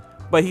others,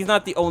 but he's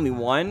not the only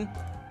one.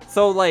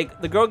 So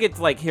like the girl gets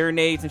like hearing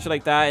aids and shit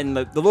like that, and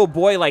the little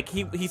boy, like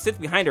he sits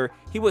behind her,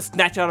 he would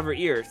snatch out of her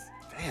ears.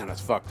 Damn,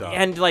 that's fucked up.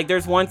 And like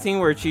there's one scene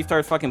where she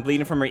starts fucking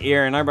bleeding from her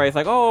ear, and everybody's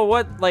like, oh,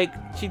 what? Like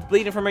she's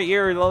bleeding from her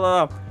ear, blah,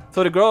 blah, blah.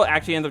 So the girl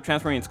actually ends up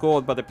transferring in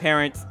school, but the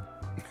parents.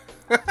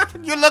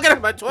 You're looking at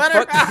my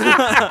Twitter?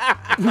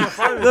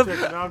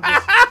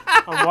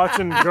 I'm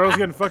watching girls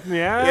getting fucked in the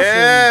ass.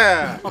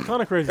 Yeah. And all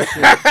kind of crazy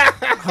shit.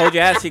 Hold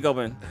your ass cheek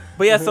open.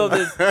 But yeah, so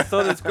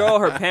this girl,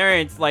 her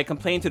parents like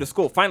complain to the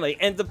school finally,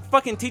 and the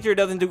fucking teacher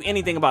doesn't do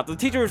anything about it. The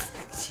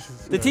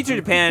teachers in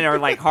Japan are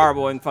like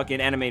horrible in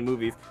fucking anime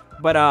movies.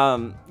 But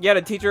yeah,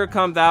 the teacher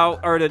comes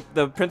out, or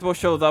the principal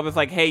shows up. It's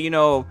like, hey,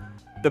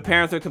 the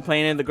parents are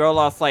complaining. The girl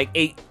lost like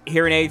 8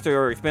 hearing aids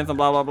or expensive,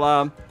 blah blah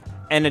blah.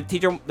 And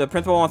the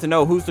principal wants to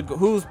know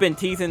who's been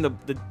teasing the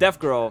deaf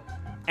girl,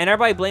 and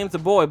everybody blames the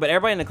boy, but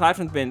everybody in the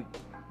classroom's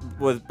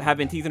have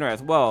been teasing her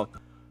as well.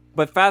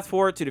 But fast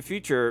forward to the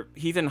future,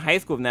 he's in high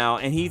school now,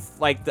 and he's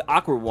like the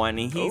awkward one,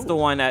 and he's the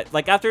one that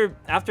like after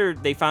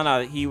they found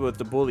out he was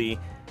the bully,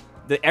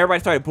 everybody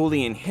started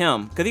bullying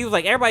him because he was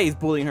like everybody's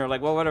bullying her,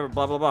 like well whatever,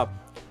 blah blah blah.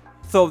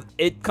 So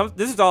it comes.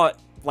 This is all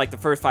like the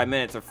first 5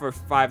 minutes or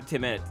first 5 to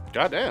 10 minutes.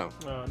 Goddamn.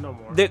 No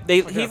more.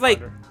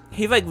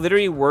 He's like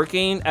literally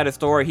working at a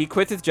store. He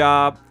quits his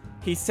job.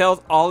 He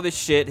sells all of his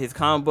shit, his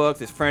comic books,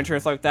 his furniture,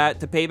 and stuff like that,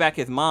 to pay back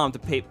his mom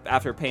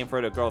after paying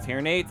for the girl's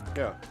hearing aids.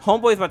 Yeah.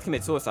 Homeboy's about to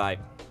commit suicide.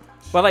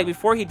 But like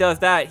before he does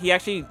that, he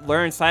actually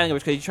learns sign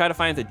language because he tried to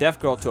find the deaf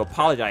girl to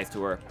apologize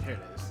to her. here it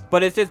is.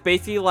 But it's just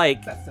basically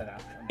like That's that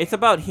outcome. it's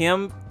about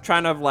him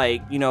trying to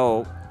like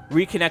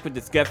reconnect with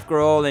this deaf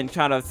girl and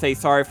trying to say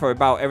sorry for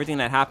about everything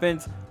that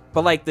happens.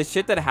 But like the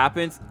shit that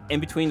happens in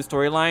between the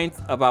storylines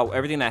about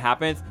everything that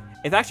happens,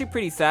 it's actually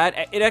pretty sad.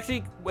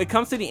 It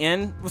comes to the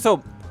end.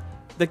 So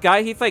the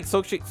guy, he's like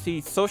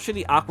he's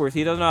socially awkward. So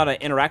he doesn't know how to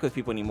interact with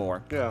people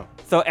anymore. Yeah.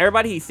 So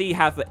everybody he sees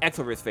has the X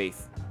over his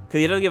face because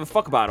he doesn't give a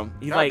fuck about him.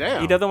 He's like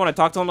Goddamn. he doesn't want to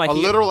talk to him. Like A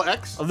literal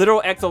X? a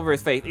literal X over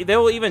his face. They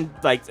will even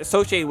like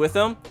associate with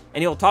him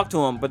and he'll talk to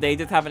him, but they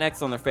just have an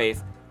X on their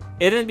face.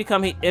 It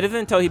isn't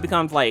until he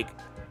becomes like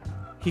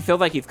he feels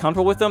like he's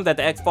comfortable with them that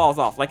the X falls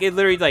off. Like it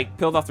literally like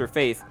peels off their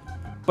face.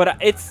 But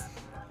it's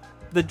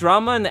the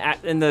drama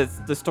and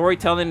the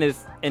storytelling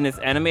in this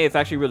anime is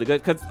actually really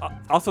good because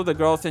also the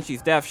girl, since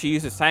she's deaf, she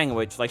uses sign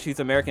language, like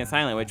she's American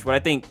Sign Language, what I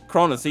think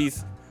Kronos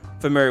he's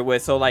familiar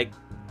with. So like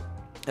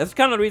that's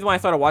kind of the reason why I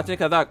started watching it,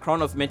 because I thought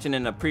Kronos mentioned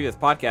in a previous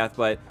podcast,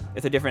 but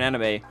it's a different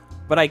anime.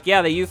 But like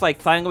yeah, they use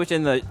like sign language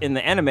in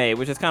the anime,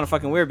 which is kind of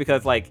fucking weird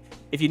because like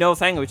if you know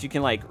sign language, you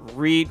can like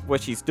read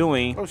what she's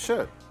doing. Oh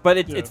shit. But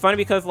it's funny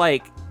because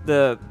like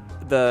the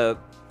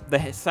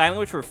sign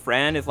language for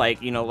friend is like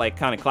like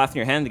kind of clasping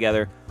your hand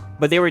together.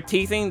 But they were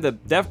teasing the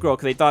deaf girl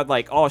because they thought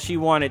like, oh, she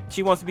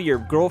wants to be your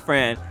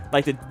girlfriend,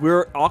 like the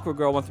weird awkward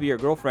girl wants to be your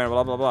girlfriend,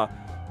 blah blah blah.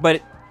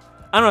 But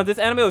I don't know, this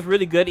anime was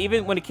really good.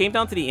 Even when it came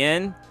down to the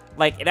end,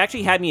 like it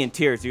actually had me in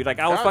tears, dude. Like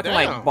I was fucking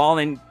like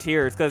bawling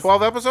tears because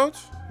 12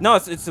 episodes? No,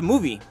 it's a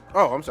movie.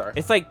 Oh, I'm sorry.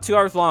 It's like 2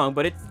 hours long,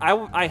 but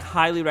I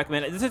highly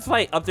recommend it. This is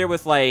like up there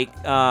with like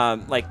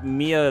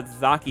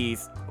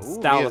Miyazaki's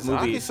style of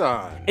movies.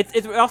 Miyazaki-san.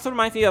 It also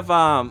reminds me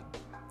of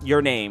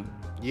Your Name.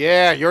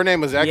 Yeah, Your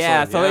Name was excellent.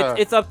 Yeah, so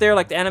it's up there.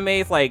 Like the anime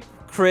is like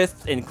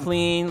crisp and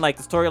clean. Like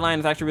the storyline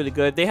is actually really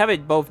good. They have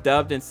it both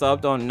dubbed and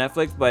subbed on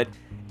Netflix, but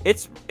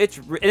it's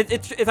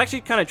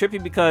actually kind of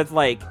trippy because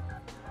like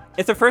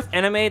it's the first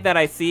anime that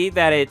I see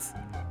that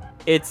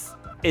it's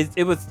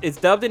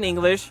dubbed in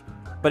English,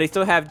 but they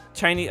still have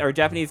Chinese or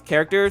Japanese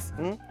characters.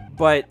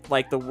 But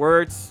like the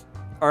words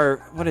are,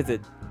 what is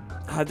it?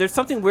 There's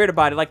something weird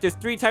about it. Like there's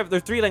three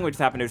languages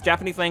happening. There's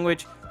Japanese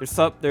language,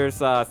 there's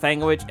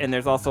Sanguage, and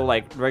there's also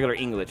like regular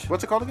English.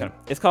 What's it called again?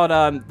 It's called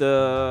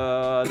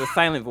the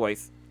silent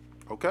voice.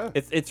 Okay.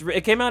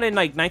 It came out in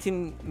like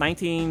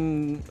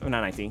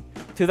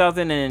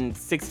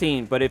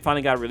 2016, but it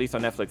finally got released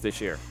on Netflix this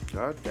year.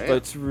 God damn. But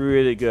it's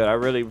really good. I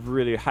really,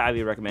 really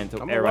highly recommend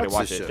to everybody watch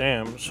watch this it. shit.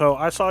 Damn. So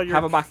I saw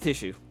Have a box of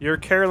tissue. your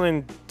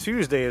Carolyn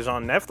Tuesday is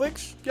on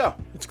Netflix. Yeah.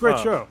 It's a great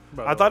show.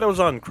 I thought it was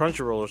on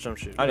Crunchyroll or some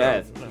shit. Oh, yeah,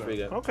 it's pretty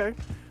good. Okay.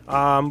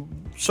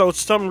 So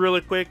something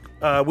really quick.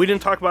 We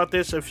didn't talk about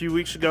this a few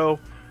weeks ago.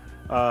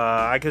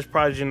 I guess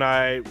Prodigy and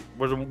I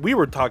we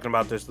were talking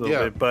about this a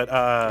little bit, but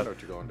know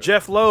what you're going to.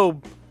 Jeff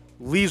Loeb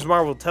leaves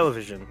Marvel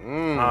Television.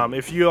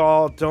 If you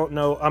all don't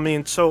know, I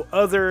mean, some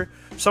of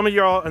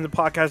y'all in the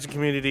podcasting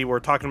community were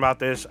talking about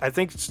this. I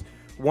think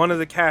one of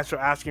the cats are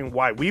asking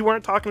why we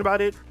weren't talking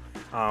about it.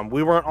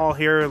 We weren't all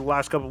here the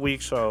last couple of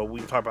weeks, so we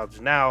can talk about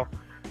this now.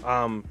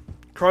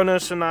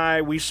 Cronus and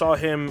I, we saw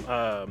him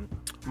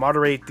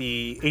moderate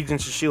the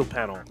Agents of S.H.I.E.L.D.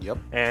 panel. Yep.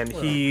 And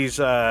he's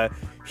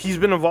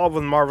been involved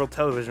with Marvel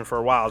Television for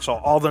a while. So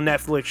all the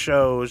Netflix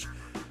shows,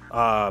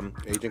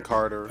 Agent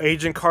Carter,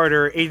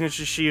 Agents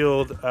of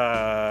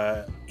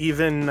S.H.I.E.L.D.,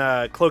 even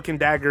Cloak and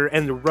Dagger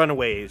and the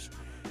Runaways,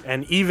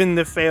 and even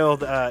the failed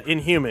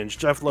Inhumans.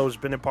 Jeff Loeb's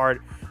been a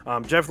part.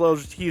 Jeff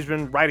Loeb's, he's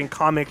been writing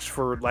comics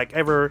for like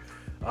ever.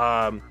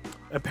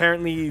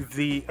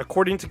 Apparently,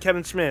 according to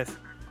Kevin Smith,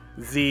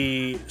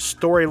 the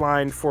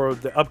storyline for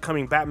the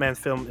upcoming Batman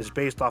film is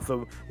based off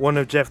of one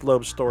of Jeff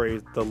Loeb's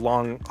stories, The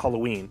Long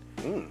Halloween.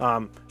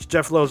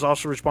 Jeff Loeb is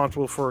also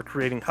responsible for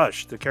creating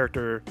Hush, the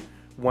character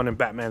one in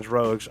Batman's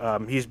Rogues.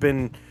 He's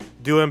been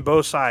doing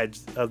both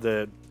sides of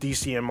the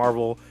DC and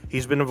Marvel.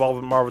 He's been involved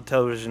with Marvel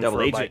Television Double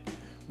for agent.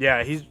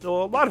 a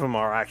lot of them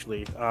are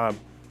actually.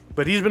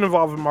 But he's been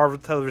involved with Marvel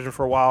Television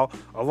for a while.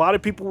 A lot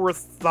of people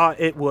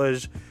thought it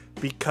was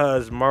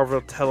because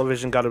Marvel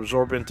Television got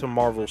absorbed into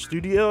Marvel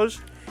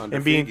Studios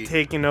and being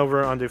taken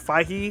over under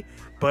Feige,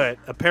 but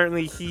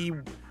apparently he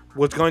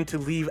was going to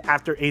leave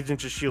after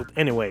Agents of S.H.I.E.L.D.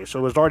 anyway, so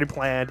it was already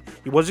planned.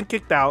 He wasn't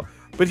kicked out,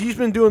 but he's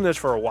been doing this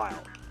for a while.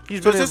 So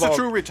is this a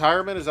true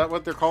retirement? Is that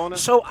what they're calling it?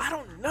 So I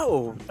don't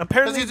know.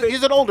 Apparently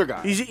he's an older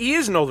guy. He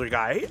is an older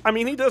guy. I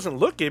mean, he doesn't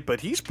look it, but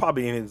he's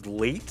probably in his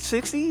late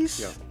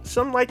 60s,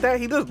 something like that.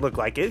 He doesn't look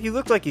like it. He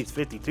looks like he's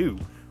 52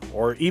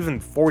 or even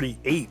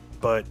 48,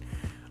 but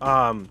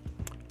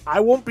I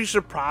won't be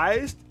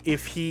surprised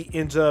if he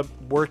ends up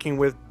working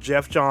with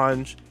Jeff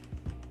Johns,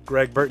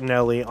 Greg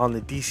Bertinelli on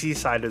the DC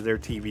side of their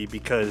TV,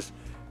 because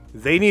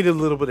they need a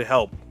little bit of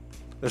help,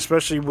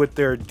 especially with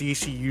their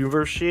DC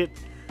Universe shit.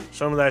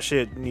 Some of that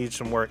shit needs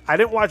some work. I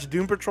didn't watch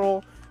Doom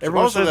Patrol.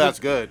 Everyone says that's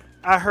good.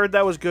 I heard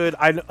that was good.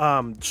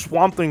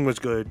 Swamp Thing was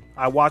good.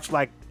 I watched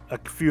like a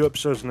few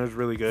episodes and it was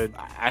really good.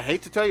 I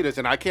hate to tell you this,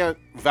 and I can't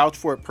vouch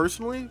for it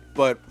personally,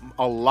 but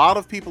a lot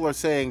of people are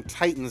saying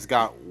Titans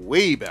got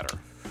way better.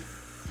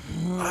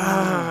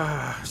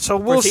 So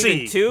we'll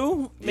see. Season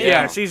 2?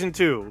 Yeah, season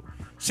 2.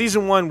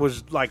 Season 1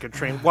 was like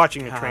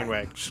watching a train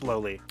wreck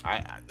slowly.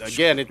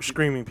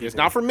 Screaming people. It's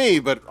not for me,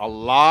 but a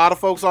lot of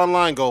folks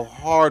online go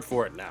hard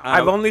for it now.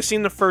 I've only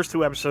seen the first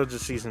 2 episodes of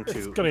season 2.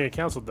 It's gonna get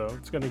canceled though.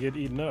 It's gonna get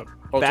eaten up.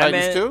 Oh,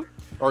 Batman- Titans 2?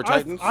 Or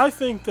Titans? I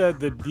think that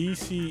the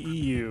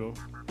DCEU,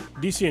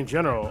 DC in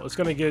general, is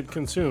gonna get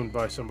consumed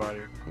by somebody.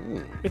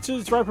 It's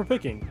ripe for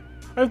picking.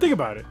 I mean, think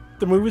about it.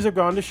 The movies have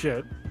gone to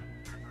shit.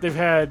 They've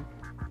had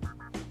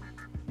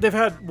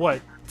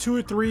what, 2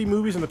 or 3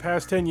 movies in the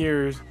past 10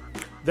 years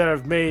that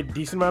have made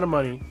decent amount of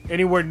money,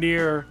 anywhere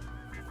near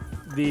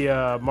the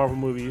Marvel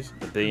movies.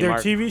 Their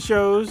TV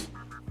shows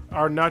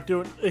are not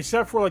doing,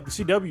 except for like the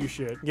CW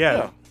shit.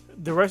 Yeah.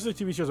 The rest of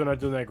the TV shows are not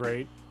doing that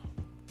great.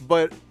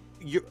 But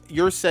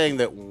you're saying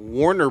that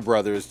Warner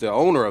Brothers, the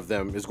owner of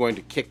them, is going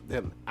to kick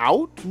them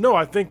out? No,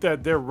 I think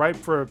that they're ripe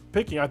for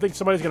picking. I think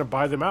somebody's going to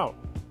buy them out.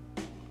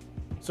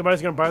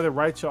 Somebody's going to buy the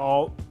rights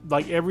to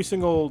every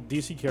single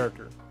DC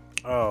character.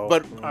 Oh,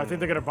 but I think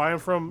they're going to buy them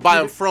from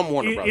Warner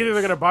Brothers. Either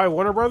they're going to buy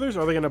Warner Brothers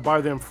or they're going to buy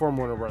them from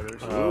Warner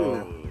Brothers.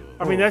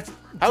 I mean,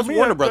 how's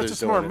Warner Brothers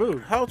that's a smart doing?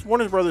 move. How's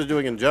Warner Brothers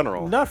doing in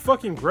general? Not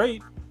fucking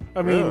great.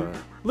 I mean,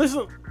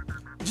 listen,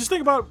 just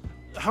think about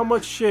how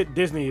much shit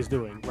Disney is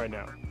doing right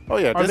now. Oh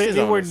yeah, are Disney's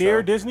they anywhere on it, near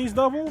so. Disney's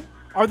level?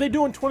 Are they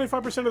doing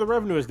 25% of the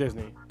revenue as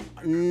Disney?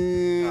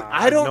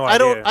 I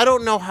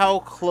don't know how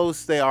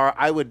close they are.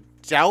 I would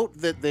doubt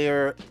that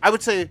they're. I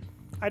would say.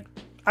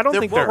 I don't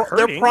think they're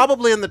hurting. They're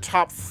probably in the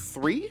top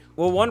 3.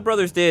 Well, Warner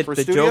Brothers did For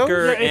the studios?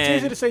 Joker. Yeah, it's and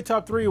easy to say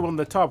top 3 when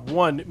the top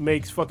 1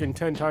 makes fucking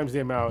 10 times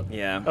the amount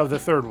of the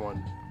third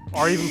one,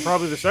 or even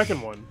probably the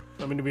second one.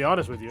 I mean, to be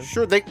honest with you.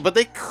 Sure, but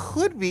they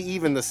could be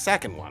even the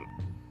second one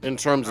in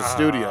terms of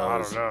studios. I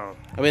don't know.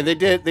 I mean, they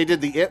did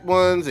the It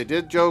ones. They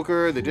did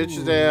Joker. They did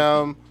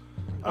Shazam.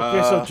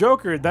 Okay, so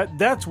Joker,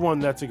 that's one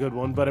that's a good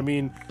one, but I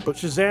mean,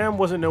 Shazam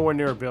wasn't nowhere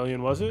near $1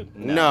 billion, was it?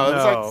 No, it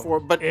was like 4,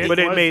 but But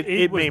it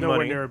made nowhere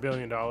money. near $1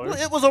 billion.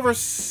 it was over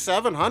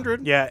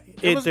 700. Yeah,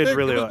 it was did big,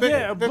 really it was well. big.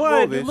 Yeah, Big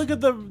but movies. look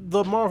at the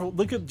Marvel.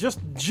 Look at just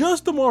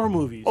the Marvel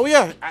movies. Oh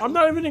yeah, I'm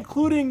not even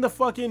including the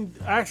fucking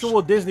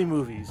actual Disney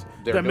movies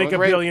They're that make doing $1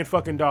 great. billion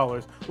fucking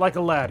dollars, like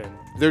Aladdin.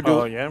 they're doing.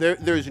 Oh, yeah?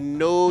 There's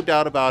no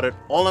doubt about it.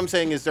 All I'm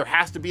saying is there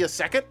has to be a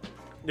second,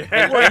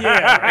 Well,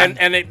 yeah,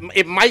 and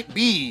it might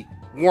be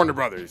Warner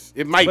Brothers.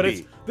 It might but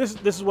be. this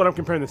is what I'm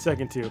comparing the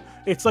second to.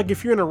 It's like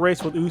if you're in a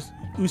race with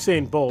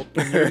Usain Bolt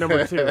and you're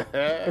number 2.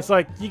 It's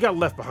like you got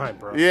left behind,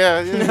 bro. Yeah,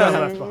 You got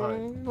left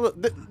behind. Look,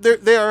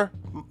 they're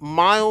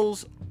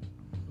miles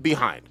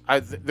behind.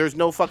 There's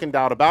no fucking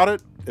doubt about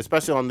it,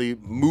 especially on the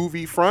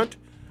movie front.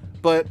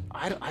 But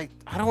I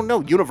don't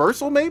know.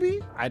 Universal maybe?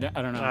 I don't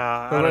know.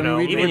 I But don't know.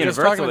 We Even were just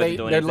Universal talking, doesn't do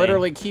they're anything.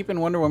 literally keeping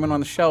Wonder Woman on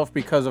the shelf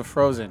because of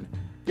Frozen.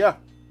 Yeah.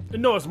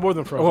 No, it's more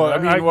than Frozen. Well, I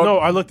mean, well- no,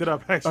 I looked it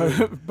up actually.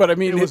 But I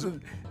mean, It was-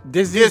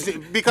 Disney's,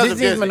 Disney- because of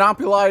Disney's Disney. Oh,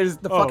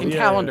 monopolized the fucking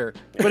calendar.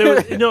 But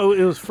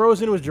it was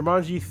Frozen. It was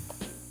Jumanji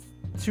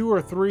 2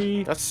 or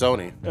 3, That's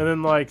Sony. and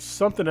then like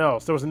something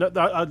else. There was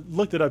I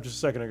looked it up just a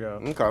second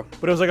ago. Okay.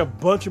 But it was like a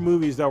bunch of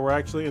movies that were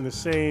actually in the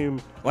same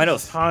Why no?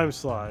 time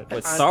slot.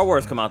 But Star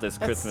Wars come out this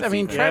That's- Christmas. I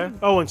mean, season. Yeah.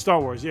 Oh, and Star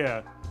Wars.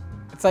 Yeah.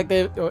 It's like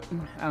they, I don't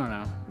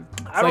know.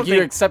 It's don't like you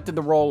think- accepted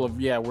the role of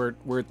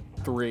we're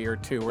 3 or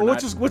 2. We're Well,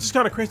 not, which is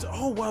kind of crazy.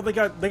 Oh wow, they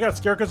got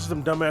scared because of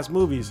some dumbass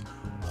movies.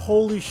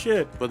 Holy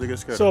shit. But they get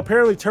scared. So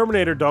apparently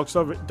Terminator, Dark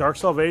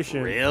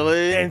Salvation,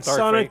 Really? and Dark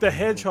Sonic Fate. the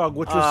Hedgehog,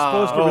 which was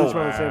supposed to be released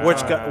around the same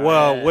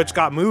time. Which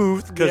got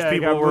moved because Yeah, it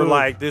people got were moved.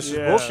 like, "This is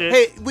Yeah. bullshit."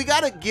 Hey, we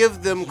gotta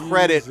give them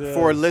credit Jesus.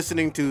 for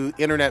listening to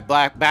internet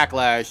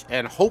backlash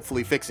and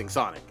hopefully fixing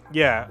Sonic.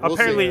 Yeah, We'll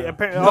apparently,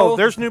 see. oh,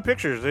 there's new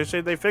pictures. They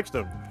say they fixed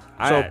them.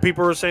 So I-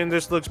 people are saying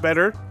this looks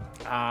better.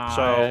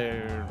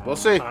 We'll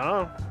see. I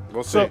don't know.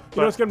 We'll see. So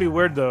you know it's gonna be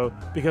weird though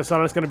because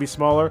Sonic's gonna be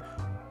smaller.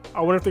 I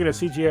wonder if they're gonna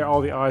CGI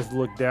all the eyes to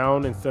look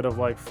down instead of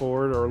like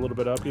forward or a little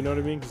bit up. You know what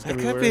I mean? 'Cause it's It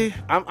gonna could weird.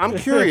 be. I'm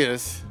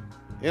curious.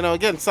 You know,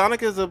 again,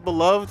 Sonic is a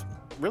beloved,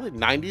 really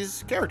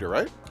 90s character,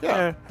 right?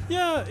 Yeah.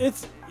 Yeah,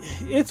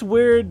 it's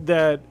weird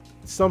that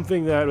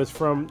something that was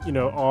from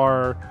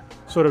our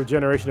sort of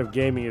generation of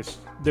gaming is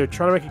they're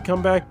trying to make a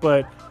comeback,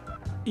 but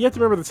you have to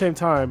remember at the same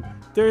time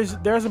there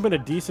hasn't been a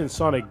decent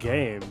Sonic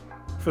game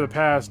for the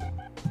past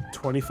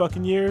 20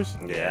 fucking years.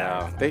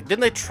 Yeah. Didn't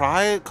they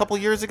try a couple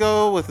years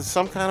ago with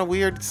some kind of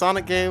weird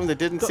Sonic game that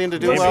didn't seem to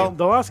do Maybe. well?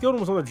 The last good one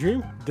was on the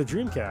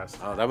Dreamcast.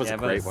 Oh, that was Yeah, a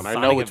but great one. I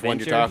Sonic know which one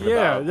you're Adventure? talking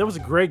Yeah, about. that was a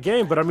great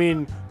game, but I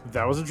mean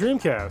that was a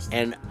Dreamcast.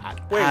 And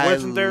Wait, I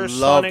wasn't there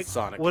loved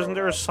Sonic? Wasn't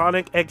there a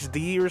Sonic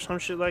XD or some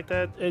shit like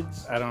that?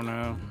 It's I don't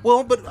know.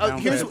 Well, but don't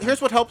here's think-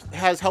 here's what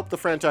has helped the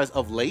franchise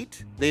of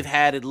late. They've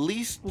had at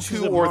least Well, 'cause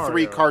 2 of or Mario.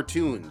 3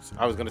 cartoons.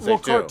 I was gonna say well,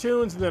 too.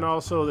 cartoons, and then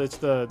also it's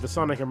the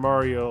Sonic and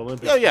Mario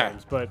Olympics Oh, yeah.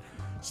 games. But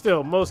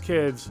still, most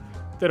kids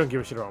they don't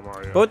give a shit about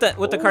Mario. But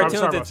with the I'm cartoons,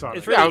 sorry about it's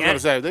Sonic. really Yeah, I was gonna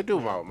say they do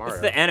about Mario.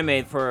 it's the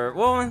anime for.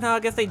 Well, no, I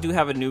guess they do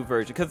have a new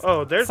version because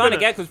Oh, there's Sonic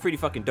been a- X was pretty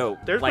fucking dope.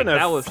 There's like been a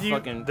that was few.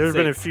 fucking. There's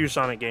been a sick. few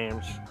Sonic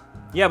games.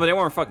 Yeah, but they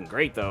weren't fucking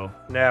great though.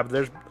 Nah,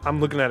 but I'm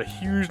looking at a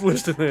huge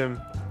list of them.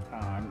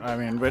 I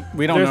mean, but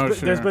we don't know.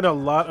 There's been a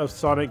lot of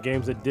Sonic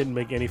games that didn't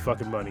make any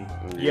fucking money.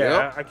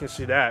 Yeah, Yep. I can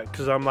see that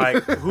because I'm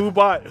like, who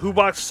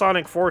bought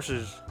Sonic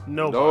Forces?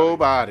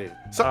 Nobody.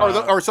 So,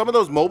 are some of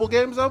those mobile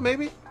games though?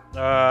 Maybe.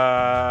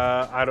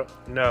 I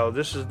don't know.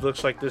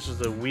 Looks like this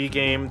is a Wii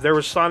game. There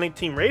was Sonic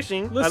Team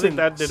Racing. I Listen, think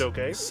that did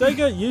okay.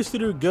 Sega used to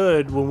do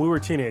good when we were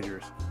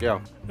teenagers. Yeah.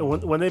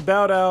 And when they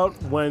bowed out,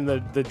 when the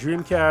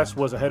Dreamcast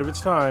was ahead of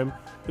its time,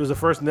 it was the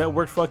first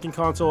networked fucking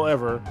console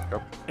ever,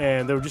 Yep.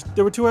 and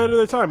they were too ahead of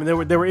their time, and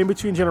they were in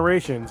between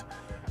generations.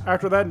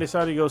 After that, and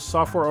decided to go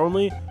software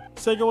only.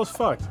 Sega was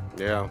fucked.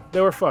 Yeah. They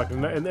were fucked,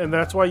 and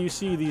that's why you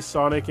see these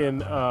Sonic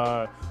and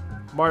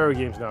Mario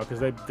games now because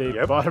they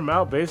Yep. bought him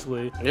out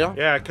basically. Yeah.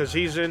 Yeah, because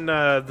he's in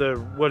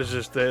what is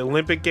this? The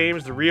Olympic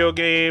Games, the Rio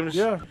Games.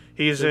 Yeah.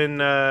 He's in.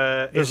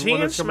 Is There's he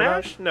one in that's coming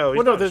out. Smash? No. He's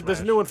Well, no. not in There's a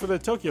Smash. new one for the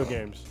Tokyo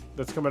games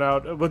that's coming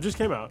out. Well, just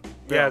came out.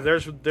 Yeah,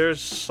 there's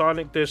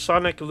Sonic. There's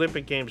Sonic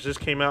Olympic Games. This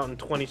came out in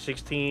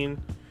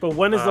 2016. But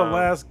when is the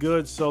last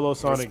good solo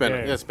Sonic game?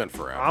 It's been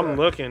forever. I'm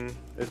looking.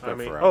 It's been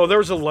forever. Oh, there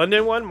was a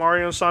London one,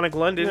 Mario and Sonic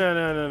London. No.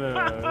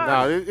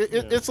 No,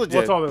 it's legit.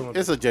 What's all the ones?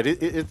 It's legit.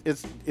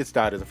 It's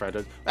died as a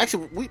franchise.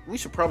 Actually, we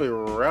should probably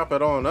wrap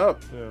it on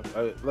up.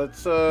 Yeah.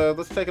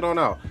 Let's take it on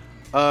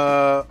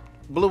out.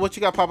 Blue, what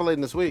you got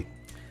populating this week?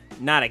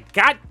 Not a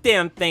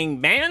goddamn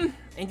thing, man.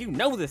 And you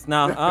know this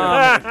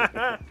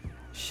now.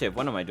 Shit,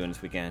 what am I doing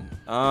this weekend?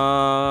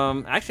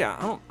 Actually,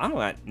 I don't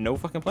got no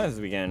fucking plans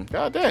this weekend.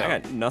 God damn. I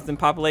got nothing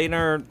populating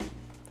or.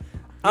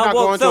 You're not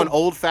well, going so- to an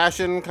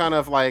old-fashioned kind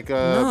of like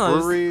No,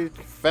 brewery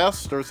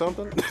fest or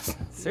something?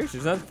 Seriously,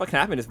 there's nothing fucking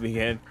happened this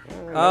weekend.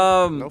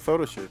 No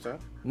photo shoots, huh?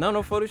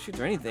 No photo shoots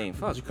or anything.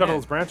 Fuck. Did you cut all man.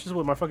 those branches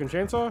with my fucking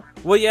chainsaw?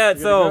 Well, yeah. You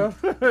So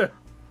gotta go?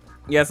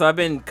 yeah, so I've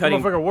been That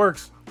cutting. motherfucker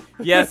works.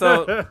 Yeah,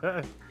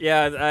 so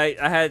yeah,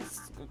 I had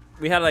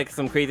like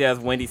some crazy ass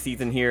windy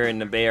season here in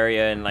the Bay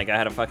Area, and like I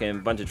had a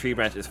fucking bunch of tree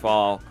branches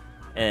fall,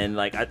 and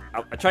like I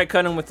tried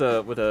cutting them with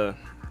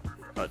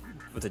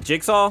a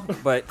jigsaw,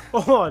 but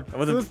hold on.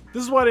 So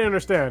this is what I didn't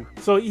understand.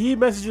 So he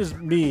messages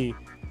me,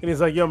 and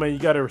he's like, "Yo, man, you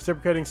got a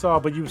reciprocating saw,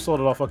 but you sold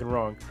it all fucking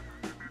wrong."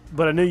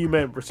 But I knew you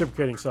meant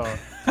reciprocating saw,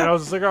 and I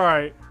was just like, "All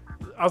right."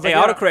 I was hey,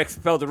 like, autocorrect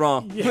spelled it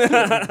wrong.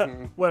 Yeah.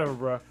 Whatever,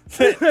 bro.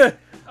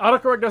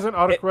 Autocorrect doesn't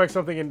autocorrect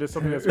something into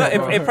something that's No,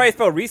 wrong. it probably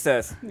spelled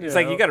recess. It's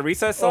like you got a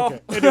recess saw. Okay.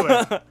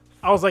 Anyway,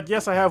 I was like,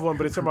 yes, I have one,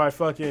 but it's in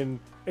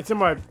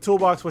my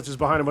toolbox, which is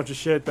behind a bunch of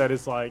shit that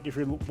is like, if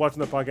you're watching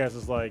the podcast,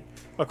 is like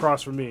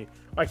across from me.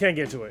 I can't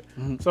get to it.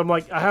 So I'm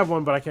like, I have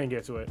one, but I can't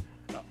get to it.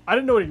 I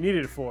didn't know what it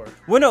needed it for.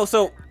 Well, no.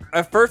 So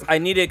at first I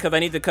needed it because I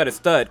needed to cut a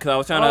stud because I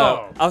was trying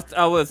to.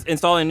 I was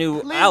installing a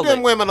new Leave outlet.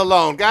 them women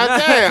alone.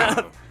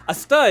 Goddamn. A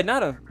stud,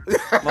 not a.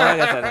 Well, I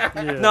guess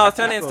no, I was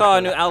trying to install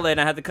a new outlet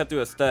and I had to cut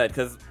through a stud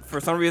because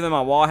for some reason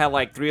my wall had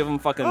like 3 of them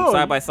fucking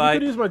side by You side.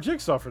 could use my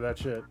jigsaw for that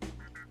shit.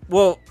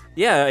 Well,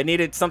 yeah, I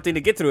needed something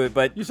to get through it,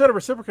 but You said a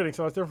reciprocating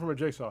saw. It's different from a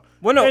jigsaw.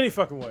 Well, no. Any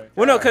fucking way.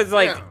 well, no, because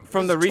like Yeah.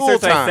 from the It's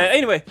research tool I time.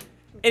 said.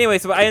 Anyway,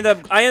 so I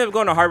ended up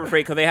going to Harbor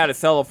Freight because they had a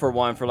sell for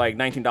one for like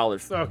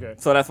 $19. Okay.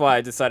 So that's why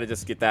I decided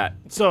just to get that.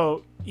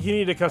 So he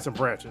needed to cut some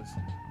branches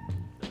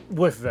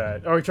with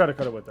that, or he tried to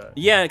cut it with that.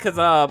 Yeah, because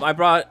I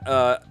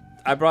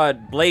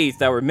brought blades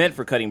that were meant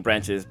for cutting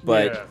branches,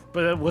 but. Yeah,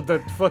 but with the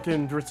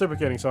fucking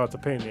reciprocating saw, it's a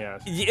pain in the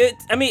ass.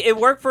 It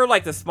worked for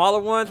like the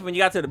smaller ones. When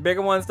you got to the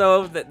bigger ones,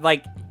 though, that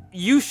like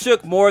you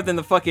shook more than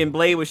the fucking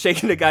blade was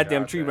shaking the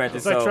goddamn tree branches.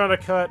 It's like So trying to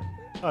cut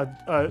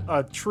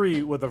a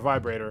tree with a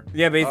vibrator.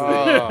 yeah, basically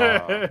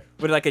Oh,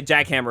 with like a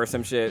jackhammer or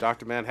some shit.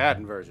 Dr.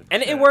 Manhattan version.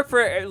 And it worked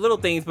for little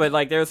things, but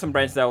like there were some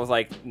branches that was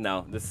like,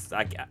 no, it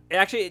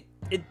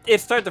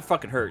started to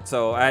fucking hurt.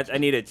 So I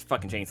needed a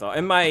fucking chainsaw.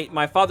 And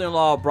my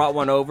father-in-law brought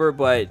one over,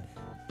 but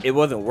it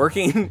wasn't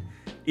working.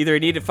 Either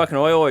it needed fucking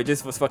oil or it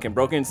just was fucking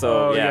broken.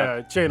 So Oh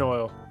yeah. chain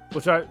oil.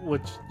 Which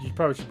you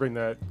probably should bring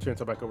that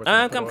chainsaw back over.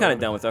 I'm kind of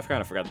done with it. I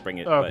kind of forgot to bring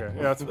it. Okay,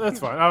 yeah,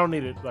 that's fine. I don't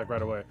need it like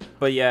right away.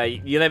 But yeah,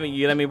 you let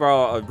me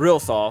borrow a real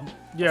saw.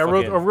 Yeah, a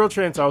real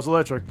chainsaw is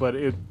electric, but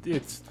it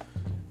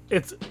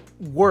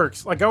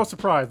works. Like I was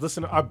surprised.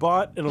 Listen, I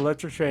bought an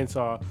electric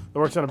chainsaw that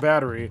works on a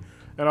battery,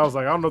 and I was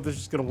like, I don't know if this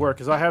is gonna work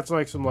because I had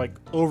some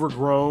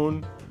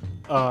overgrown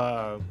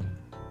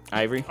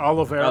Ivory.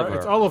 aloe vera.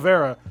 It's aloe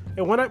vera,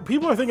 and when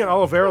people are thinking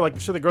aloe vera like the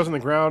shit that grows in the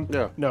ground.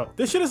 Yeah. No,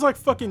 this shit is like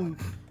fucking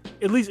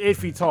at least 8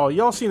 feet tall.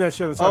 Y'all seen that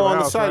shit on the side of Oh, my on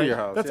the house, side of right? your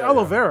house. That's Yeah,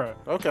 aloe yeah. vera.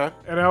 Okay.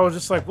 And I was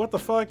just like, what the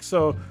fuck?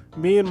 So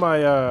me and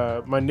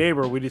my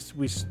neighbor, we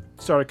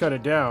started cutting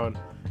it down,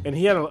 and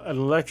he had an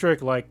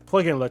electric, like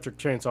plug-in electric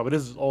chainsaw, but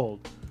this is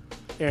old.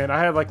 And I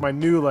had like my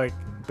new like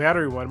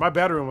battery one. My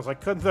battery one was like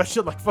cutting that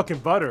shit like fucking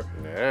butter.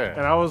 Yeah.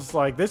 And I was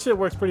like, this shit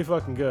works pretty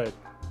fucking good.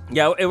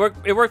 Yeah, it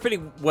worked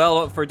pretty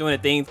well for doing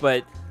the things,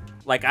 but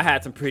like I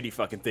had some pretty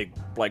fucking thick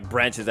like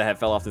branches that had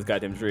fell off this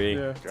goddamn tree.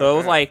 Yeah. So it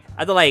was like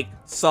I had to like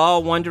saw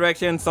one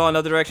direction, saw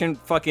another direction,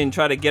 fucking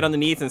try to get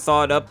underneath and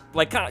saw it up,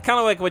 like kind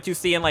of like what you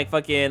see in like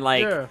fucking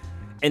like Yeah.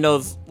 in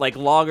those like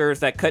loggers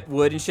that cut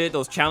wood and shit,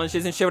 those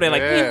challenges and shit where they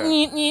like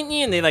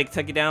Yeah. and they like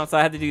took it down. So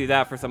I had to do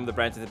that for some of the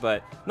branches,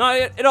 but no,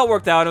 it all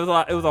worked out.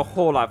 It was a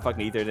whole lot fucking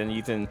easier than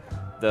using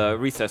the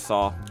recess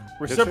saw.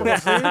 Reciprocal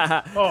C?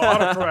 Oh,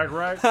 autocorrect,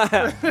 right?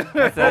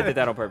 I did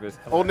that on purpose.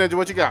 Old Ninja,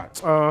 what you got?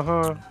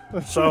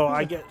 So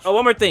I get. Oh,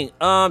 one more thing.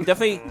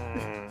 Definitely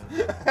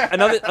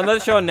another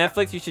show on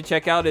Netflix you should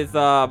check out is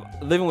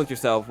Living with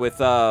Yourself with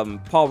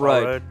Paul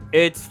Rudd. Rudd.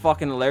 It's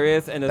fucking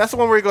hilarious, and That's the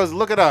one where he goes,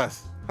 look at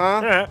us.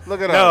 Huh?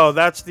 Look at No, us.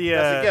 that's the.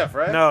 That's the gift,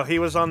 right? No, he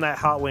was on that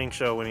Hot Wing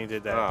show when he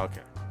did that. Oh,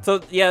 okay.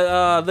 so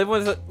yeah.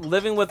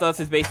 Living with Us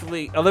is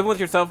basically Living with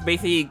Yourself.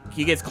 Basically,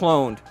 he gets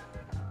cloned,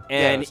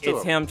 and there's two it's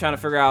of him trying to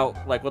figure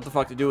out like what the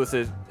fuck to do with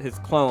his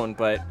clone.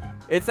 But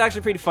it's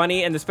actually pretty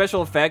funny, and the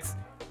special effects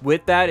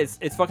with that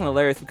it's fucking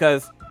hilarious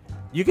because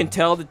you can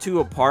tell the two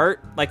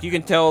apart. Like you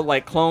can tell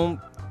like clone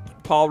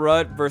Paul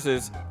Rudd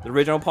versus the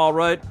original Paul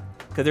Rudd.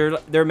 Because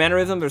their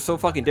mannerisms are so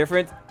fucking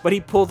different, but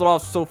he pulls it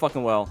off so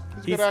fucking well.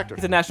 He's a good actor.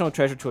 He's a national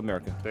treasure to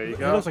America. There you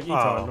He go. looks like Eton,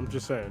 I'm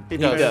just saying. He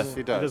does. does.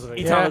 He does. look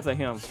Eton like looks like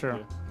him.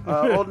 True.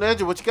 Old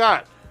Ninja, what you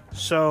got?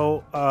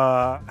 So,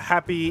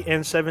 happy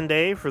N7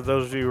 Day for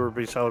those of you who will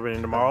be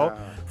celebrating tomorrow.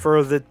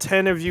 For the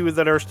 10 of you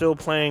that are still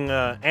playing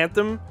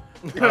Anthem,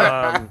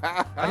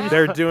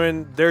 they're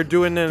doing Did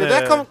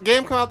that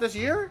game come out this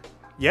year?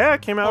 Yeah,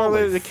 it came out.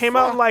 Holy It came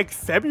out in fuck. like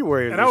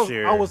February of And this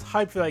year. I was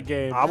hyped for that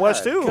game. I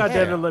was too. God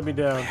damn it, let me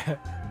down.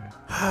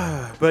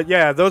 But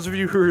yeah, those of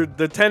you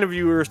the 10 of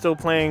you who are still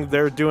playing,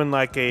 they're doing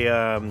like a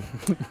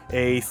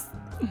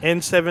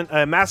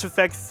N7 Mass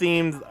Effect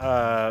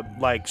themed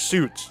like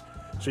suits.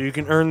 So you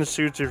can earn the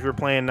suits if you're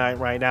playing night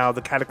right now.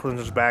 The Cataclysm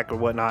is back or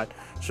whatnot.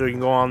 So you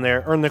can go on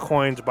there, earn the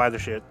coins, buy the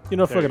shit. You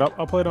know, fuck it,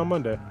 I'll play it on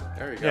Monday.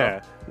 There you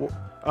go.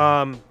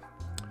 Yeah.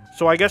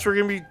 So I guess we're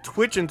gonna be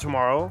twitching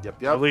tomorrow.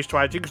 Yep. At least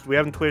try to, because we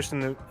haven't twitched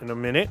in a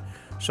minute.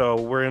 So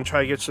we're gonna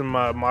try to get some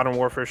Modern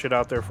Warfare shit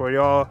out there for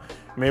y'all.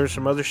 Maybe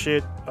some other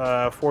shit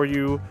for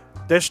you.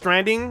 Death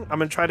Stranding, I'm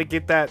gonna try to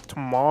get that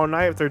tomorrow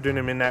night if they're doing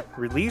them in that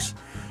release.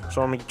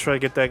 So I'm gonna try to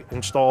get that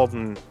installed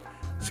and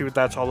see what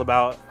that's all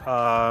about.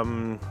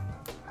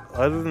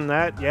 Other than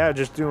that, yeah,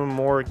 just doing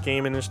more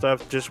gaming and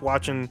stuff. Just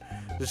watching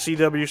the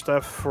CW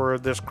stuff for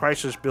this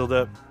Crisis build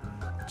up.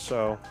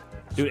 So,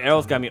 Dude,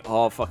 Arrow's got me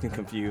all fucking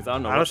confused. I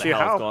don't know what the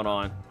hell's going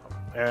on.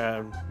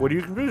 What are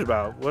you confused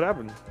about? What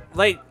happened?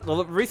 Like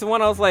the recent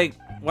one, I was like,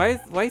 why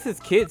is his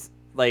kids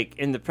like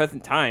in the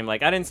present time?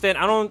 Like I didn't stand.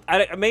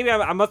 Maybe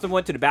I must have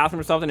went to the bathroom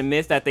or something and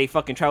missed that they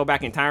fucking travel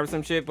back in time or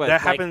some shit. But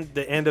that happened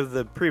the end of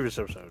the previous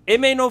episode. It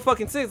made no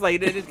fucking sense.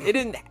 Like it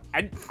didn't.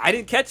 I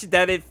didn't catch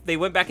that if they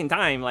went back in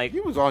time. Like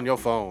You was on your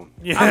phone.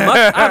 Yeah,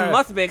 I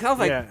must have been. 'Cause I was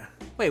like,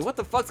 wait, what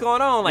the fuck's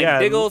going on? Like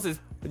Diggles is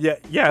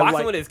boxing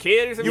like, with his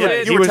kid or something.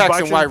 You were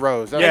texting White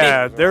Rose.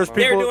 There's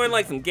people. They're doing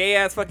like some gay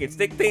ass fucking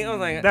stick thing. I was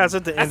like, that's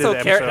at the end of the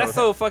episode. That's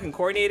so fucking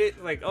coordinated.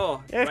 Like,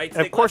 right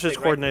stick, of course left it's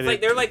stick, coordinated.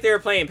 Right. It's like they were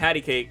playing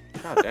patty cake.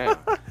 God damn.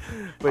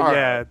 But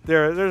right.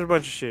 There's a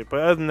bunch of shit.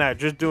 But other than that,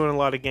 just doing a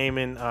lot of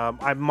gaming.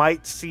 I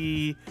might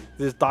see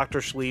this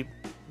Dr. Sleep.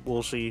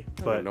 We'll see.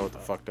 I But don't know what the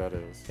fuck that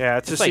is. yeah,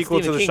 it's a like sequel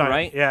Stephen to The King, Shining.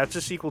 right? Yeah, it's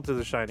a sequel to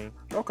The Shining.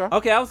 Okay.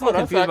 Okay, I was a little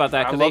confused about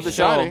that I because love The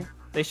Shining.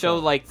 they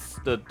showed like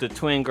the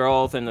twin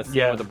girls and the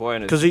scene with the boy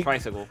and his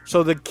tricycle.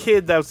 So the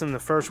kid that was in the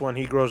first one,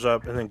 he grows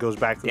up and then goes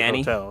back to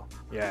Danny? the hotel.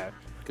 Yeah.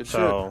 Good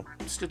So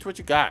shit. Stitch, what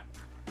you got?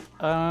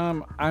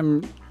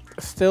 I'm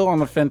still on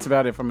the fence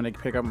about if I'm going to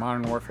pick up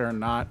Modern Warfare or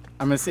not.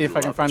 I'm going to see if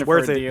I can find it for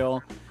worth a it.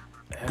 deal.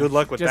 good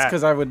luck with Just that.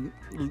 because I would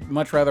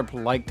much rather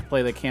like to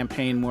play the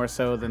campaign more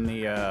so than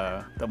the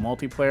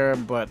multiplayer,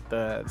 but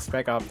the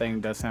Spec Op thing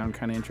does sound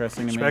kind of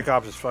interesting to me. Spec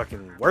Ops is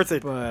fucking worth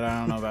it. But I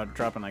don't know about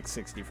dropping like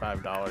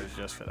 $65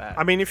 just for that.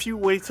 I mean, if you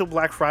wait till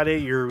Black Friday,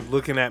 you're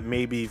looking at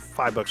maybe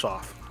 $5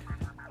 off.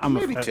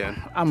 Maybe 10.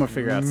 I'm gonna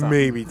figure out something.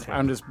 Maybe 10.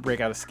 I'm just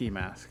break out a ski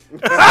mask.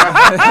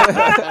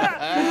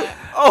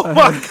 Oh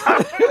my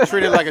god!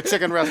 Treat it like a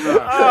chicken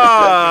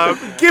restaurant.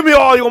 Give me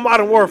all your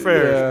Modern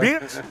Warfare,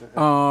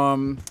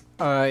 bitch.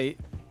 I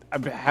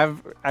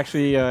have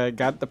actually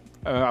got the.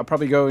 I'll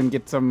probably go and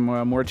get some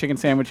more chicken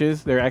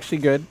sandwiches. They're actually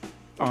good.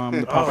 The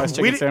Popeyes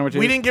chicken sandwiches.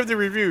 We didn't give the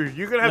review.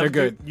 You're gonna have They're to.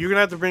 good. You're gonna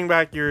have to bring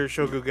back your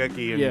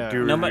Shokugeki and do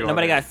a review.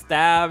 Nobody got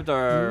stabbed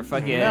or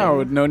fucking.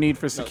 No need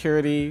for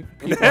security.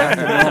 People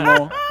acting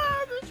normal.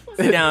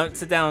 Sit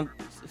down,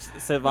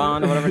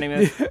 Sivan or whatever her name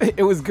is.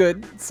 It was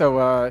good. So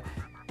I'll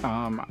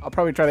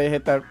probably try to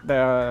hit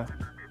that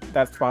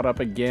spot up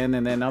again,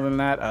 and then other than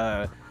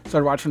that,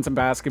 started watching some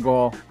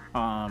basketball.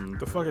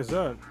 The fuck is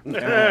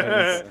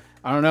that?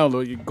 I don't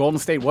know. Golden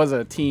State was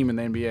a team in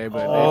the NBA,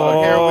 but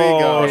Here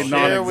we go. they Here we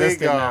non-existent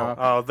go. now.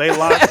 Oh, they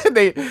lost.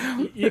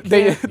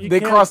 they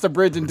crossed the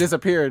bridge and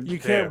disappeared. You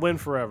can't win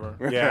forever.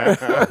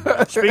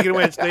 Yeah. Speaking of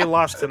which, they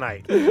lost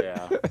tonight.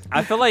 Yeah.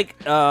 I feel like,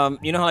 you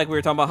know how like we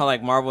were talking about how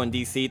like Marvel and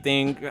DC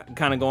thing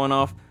kind of going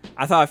off?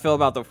 That's how I feel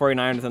about the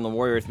 49ers and the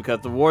Warriors, because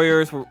the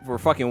Warriors were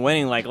fucking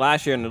winning like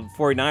last year and the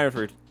 49ers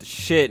were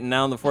shit, and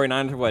now the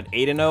 49ers are what,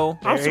 8-0?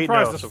 I'm They're 8-0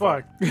 surprised as so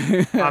fuck.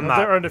 I'm not.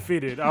 They're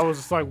undefeated. I was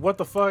just like, what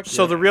the fuck?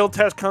 So the real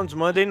test comes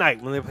Monday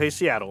night when they play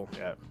Seattle.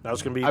 Yeah, that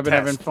was gonna be. I've been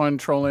having fun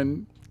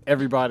trolling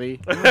everybody,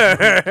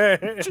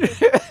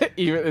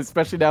 even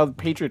especially now the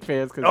Patriot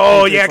fans.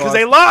 Oh yeah, because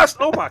they lost.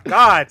 Oh my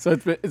god. So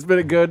it's been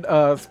a good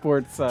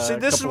sports. See,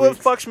 this is couple what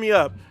weeks. fucks me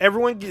up.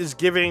 Everyone is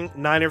giving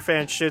Niner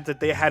fans shit that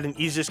they had an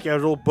easy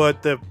schedule,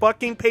 but the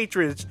fucking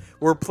Patriots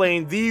were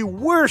playing the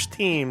worst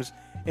teams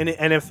in the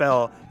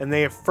NFL, and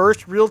their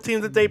first real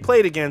team that they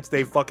played against,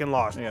 they fucking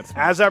lost. Yeah, it's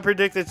as I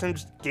predicted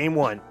since game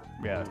one.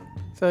 Yeah.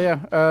 So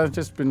yeah,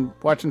 just been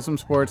watching some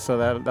sports, so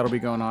that'll be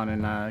going on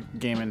in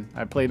gaming.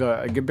 I played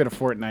a good bit of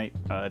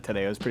Fortnite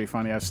today. It was pretty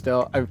funny.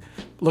 I've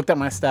looked at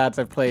my stats.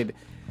 I've played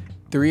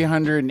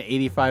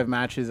 385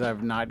 matches.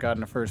 I've not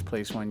gotten a first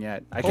place one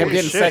yet. I kept Holy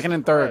getting shit.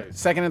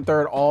 second and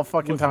third all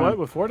fucking with time. what?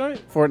 With Fortnite?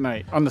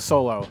 Fortnite on the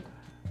solo.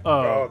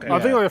 okay. I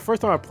think like the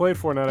first time I played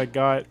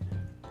Fortnite,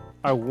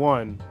 I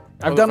won.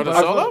 I've done for the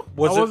solo?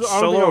 Was I it don't think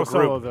solo it or was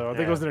solo group? though. I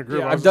think it was in a group.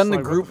 Yeah, I I've was done just the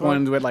like, what group fuck?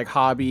 ones with like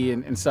hobby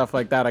and stuff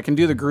like that. I can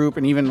do the group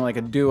and even like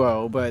a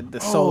duo, but the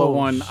solo Oh,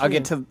 one, I'll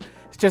get to.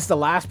 It's just the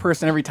last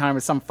person every time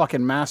is some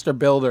fucking master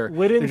builder.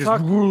 We didn't They're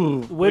talk.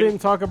 just- We didn't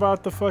talk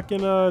about the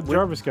fucking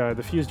Jarvis guy,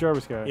 the Fuse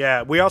Jarvis guy.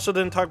 Yeah, we also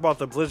didn't talk about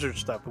the Blizzard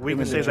stuff, but we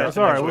can save that. That's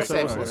all right. next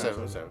We'll week. save it.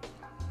 What's up?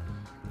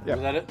 Yeah.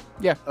 Is that it?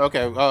 Yeah.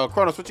 Okay.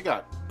 Kronos, what you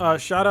got?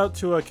 Shout out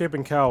to Cape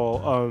and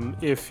Cowl.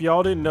 If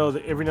y'all didn't know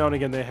that every now and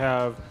again they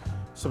have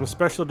some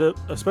special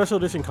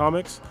edition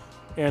comics,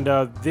 and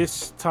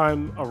this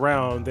time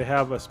around they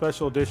have a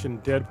special edition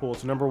Deadpool.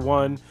 It's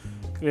 #1.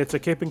 It's a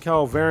Cape and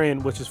Cowl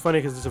variant, which is funny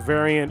because it's a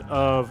variant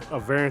of a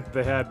variant that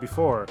they had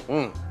before.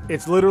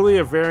 It's literally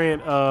a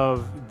variant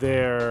of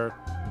their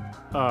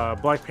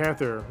Black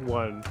Panther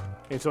one.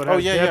 And so it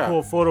has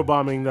Deadpool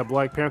photobombing the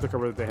Black Panther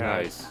cover that they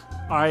had. Nice.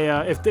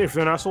 If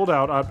they're not sold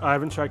out, I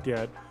haven't checked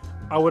yet.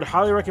 I would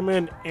highly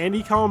recommend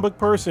any comic book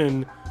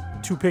person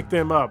to pick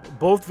them up,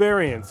 both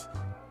variants,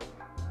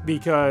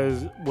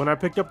 because when I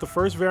picked up the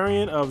first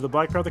variant of the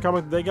Black Panther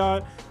comic that they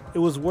got, it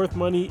was worth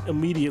money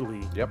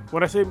immediately. Yep.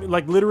 When I say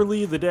like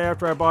literally the day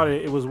after I bought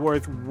it, it was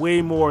worth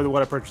way more than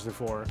what I purchased it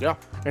for. Yeah.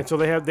 And so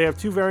they have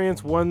two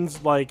variants.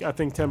 One's like I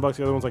think $10,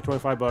 the other one's like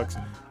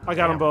 $25. I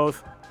got them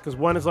both because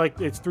one is like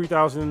it's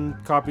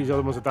 3,000 copies, the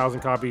other one's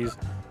 1,000 copies.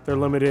 They're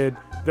limited.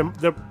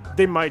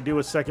 They might do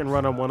a second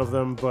run on one of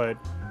them, but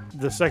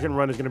the second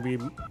run is going to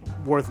be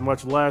worth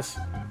much less.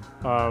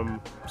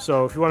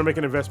 So if you want to make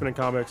an investment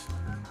in comics,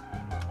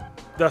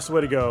 that's the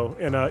way to go.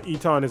 And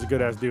Eton is a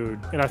good ass dude.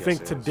 And I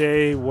think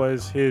today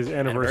was his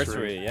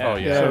anniversary. Yeah. Oh,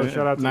 yeah. So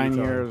shout out to 9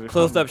 Eton. years. or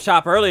Closed something. up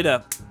shop early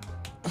to.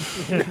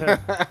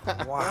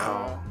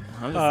 Wow.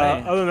 I'm just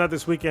saying. Other than that,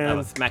 this That weekend,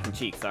 was smacking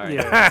cheeks. Sorry.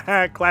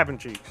 yeah, Clapping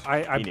cheeks. I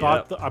Heat it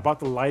bought up. I bought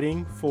the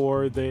lighting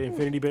for the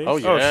Infinity Base. Oh,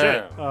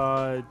 yeah.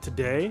 Oh, shit.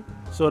 Today.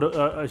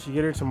 So I should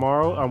get here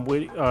tomorrow. I'm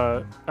waiting.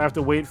 I have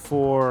to wait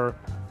for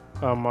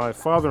my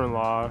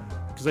father-in-law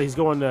because he's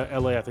going to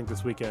LA I think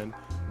this weekend.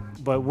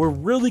 But we're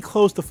really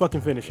close to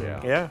fucking finishing.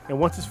 Yeah. And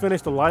once it's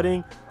finished, the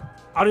lighting,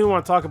 I don't even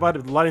want to talk about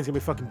it. The lighting's gonna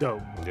be fucking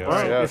dope. Yeah, All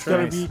right? yeah, It's sure.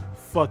 gonna be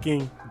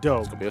fucking dope.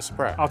 It's gonna be a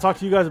surprise. I'll talk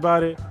to you guys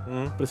about it,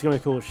 but it's gonna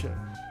be cool as shit.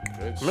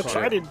 I'm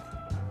excited.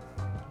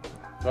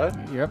 What?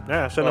 Yep.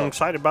 Yeah, I said I'm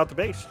excited about the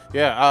base.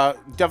 Yeah,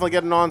 definitely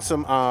getting on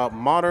some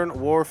Modern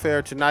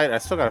Warfare tonight. I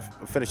still gotta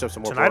finish up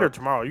some more. Tonight or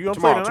tomorrow? You gonna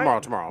Tomorrow, play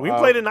tonight? tomorrow. We can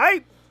play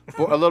tonight.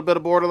 A little bit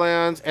of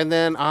Borderlands, and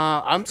then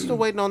I'm still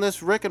waiting on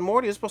this Rick and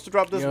Morty. It's supposed to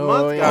drop this Yo,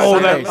 month, yeah. guys. Oh,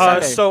 Sunday, that,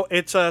 Sunday. so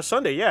it's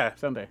Sunday, yeah.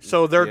 Sunday.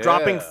 So they're Yeah.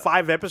 dropping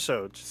 5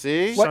 episodes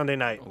See? Sunday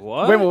night.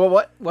 What? Wait,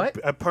 what?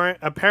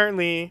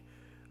 Apparently,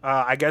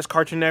 I guess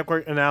Cartoon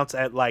Network announced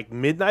at like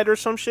midnight or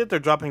some shit. They're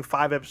dropping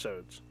 5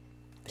 episodes.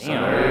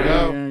 Damn. There you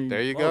go.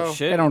 There you go. Oh,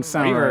 shit. They don't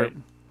sound Reverb. right.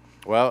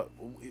 Well,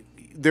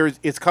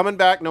 it's coming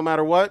back no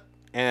matter what.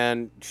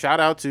 And shout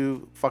out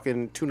to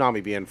fucking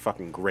Toonami being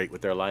fucking great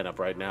with their lineup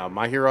right now.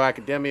 My Hero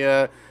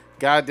Academia,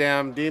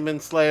 goddamn Demon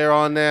Slayer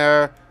on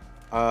there.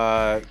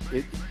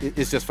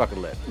 It's just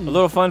fucking lit. A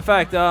little fun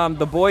fact: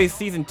 The Boys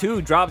season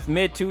 2 drops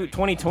mid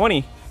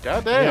 2020.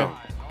 Goddamn.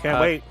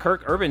 Can't wait.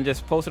 Kirk Urban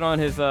just posted on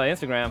his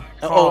Instagram.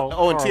 And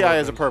Carl T.I.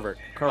 is a pervert.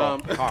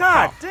 God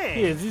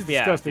damn. He's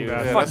Yeah, disgusting, dude.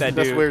 guy. Yeah, Fuck that's, that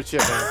that's dude. weird shit,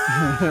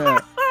 man.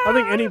 I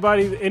think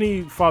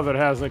any father that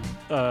has like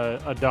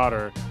a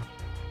daughter,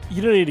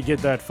 you don't need to get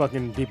that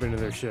fucking deep into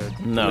their shit. No,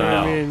 You know what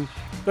I no.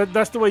 mean,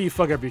 that's the way you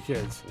fuck up your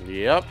kids.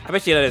 Yep. I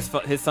bet you that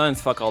his sons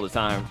fuck all the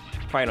time.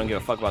 Probably don't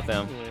give a fuck about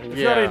them. If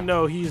y'all didn't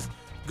know, he's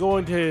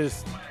going to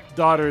his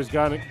daughter's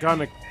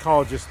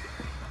gynecologist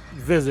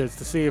visits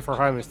to see if her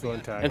hymen's still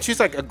intact. And she's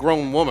like a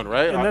grown woman,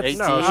 right? And Like that's- 18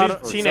 no, or she's a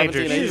teenager.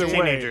 17, She's a 18?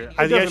 teenager. It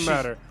I guess doesn't she's-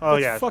 matter. oh,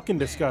 That's yeah. fucking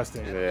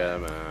disgusting. Yeah,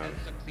 man.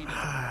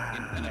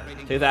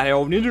 Take that, hey,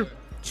 old ninja.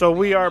 So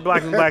we are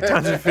Black and Black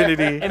times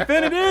Infinity.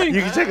 Infinity.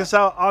 You can check us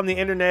out on the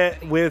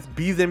internet with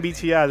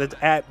BTHANBTI. That's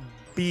at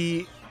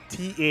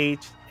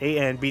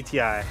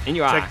BTHANBTI. In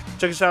your eye.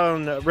 Check us out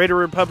on Radio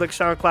Republic,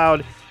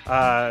 SoundCloud,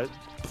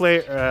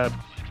 Player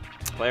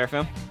Player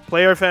FM,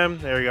 FM.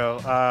 There you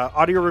go.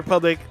 Audio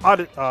Republic,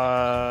 Apple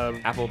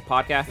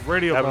Podcast.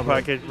 Radio Apple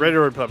Public. Podcast,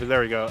 Radio Republic. There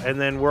we go. And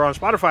then we're on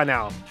Spotify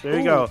now. There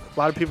you go. A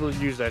lot of people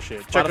use that shit.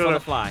 Check Spotify it on the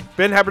out. fly.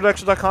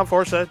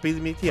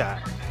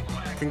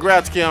 BenHaProductions.com/BTHANBTI.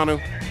 Congrats, Keanu.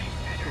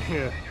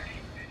 Yeah.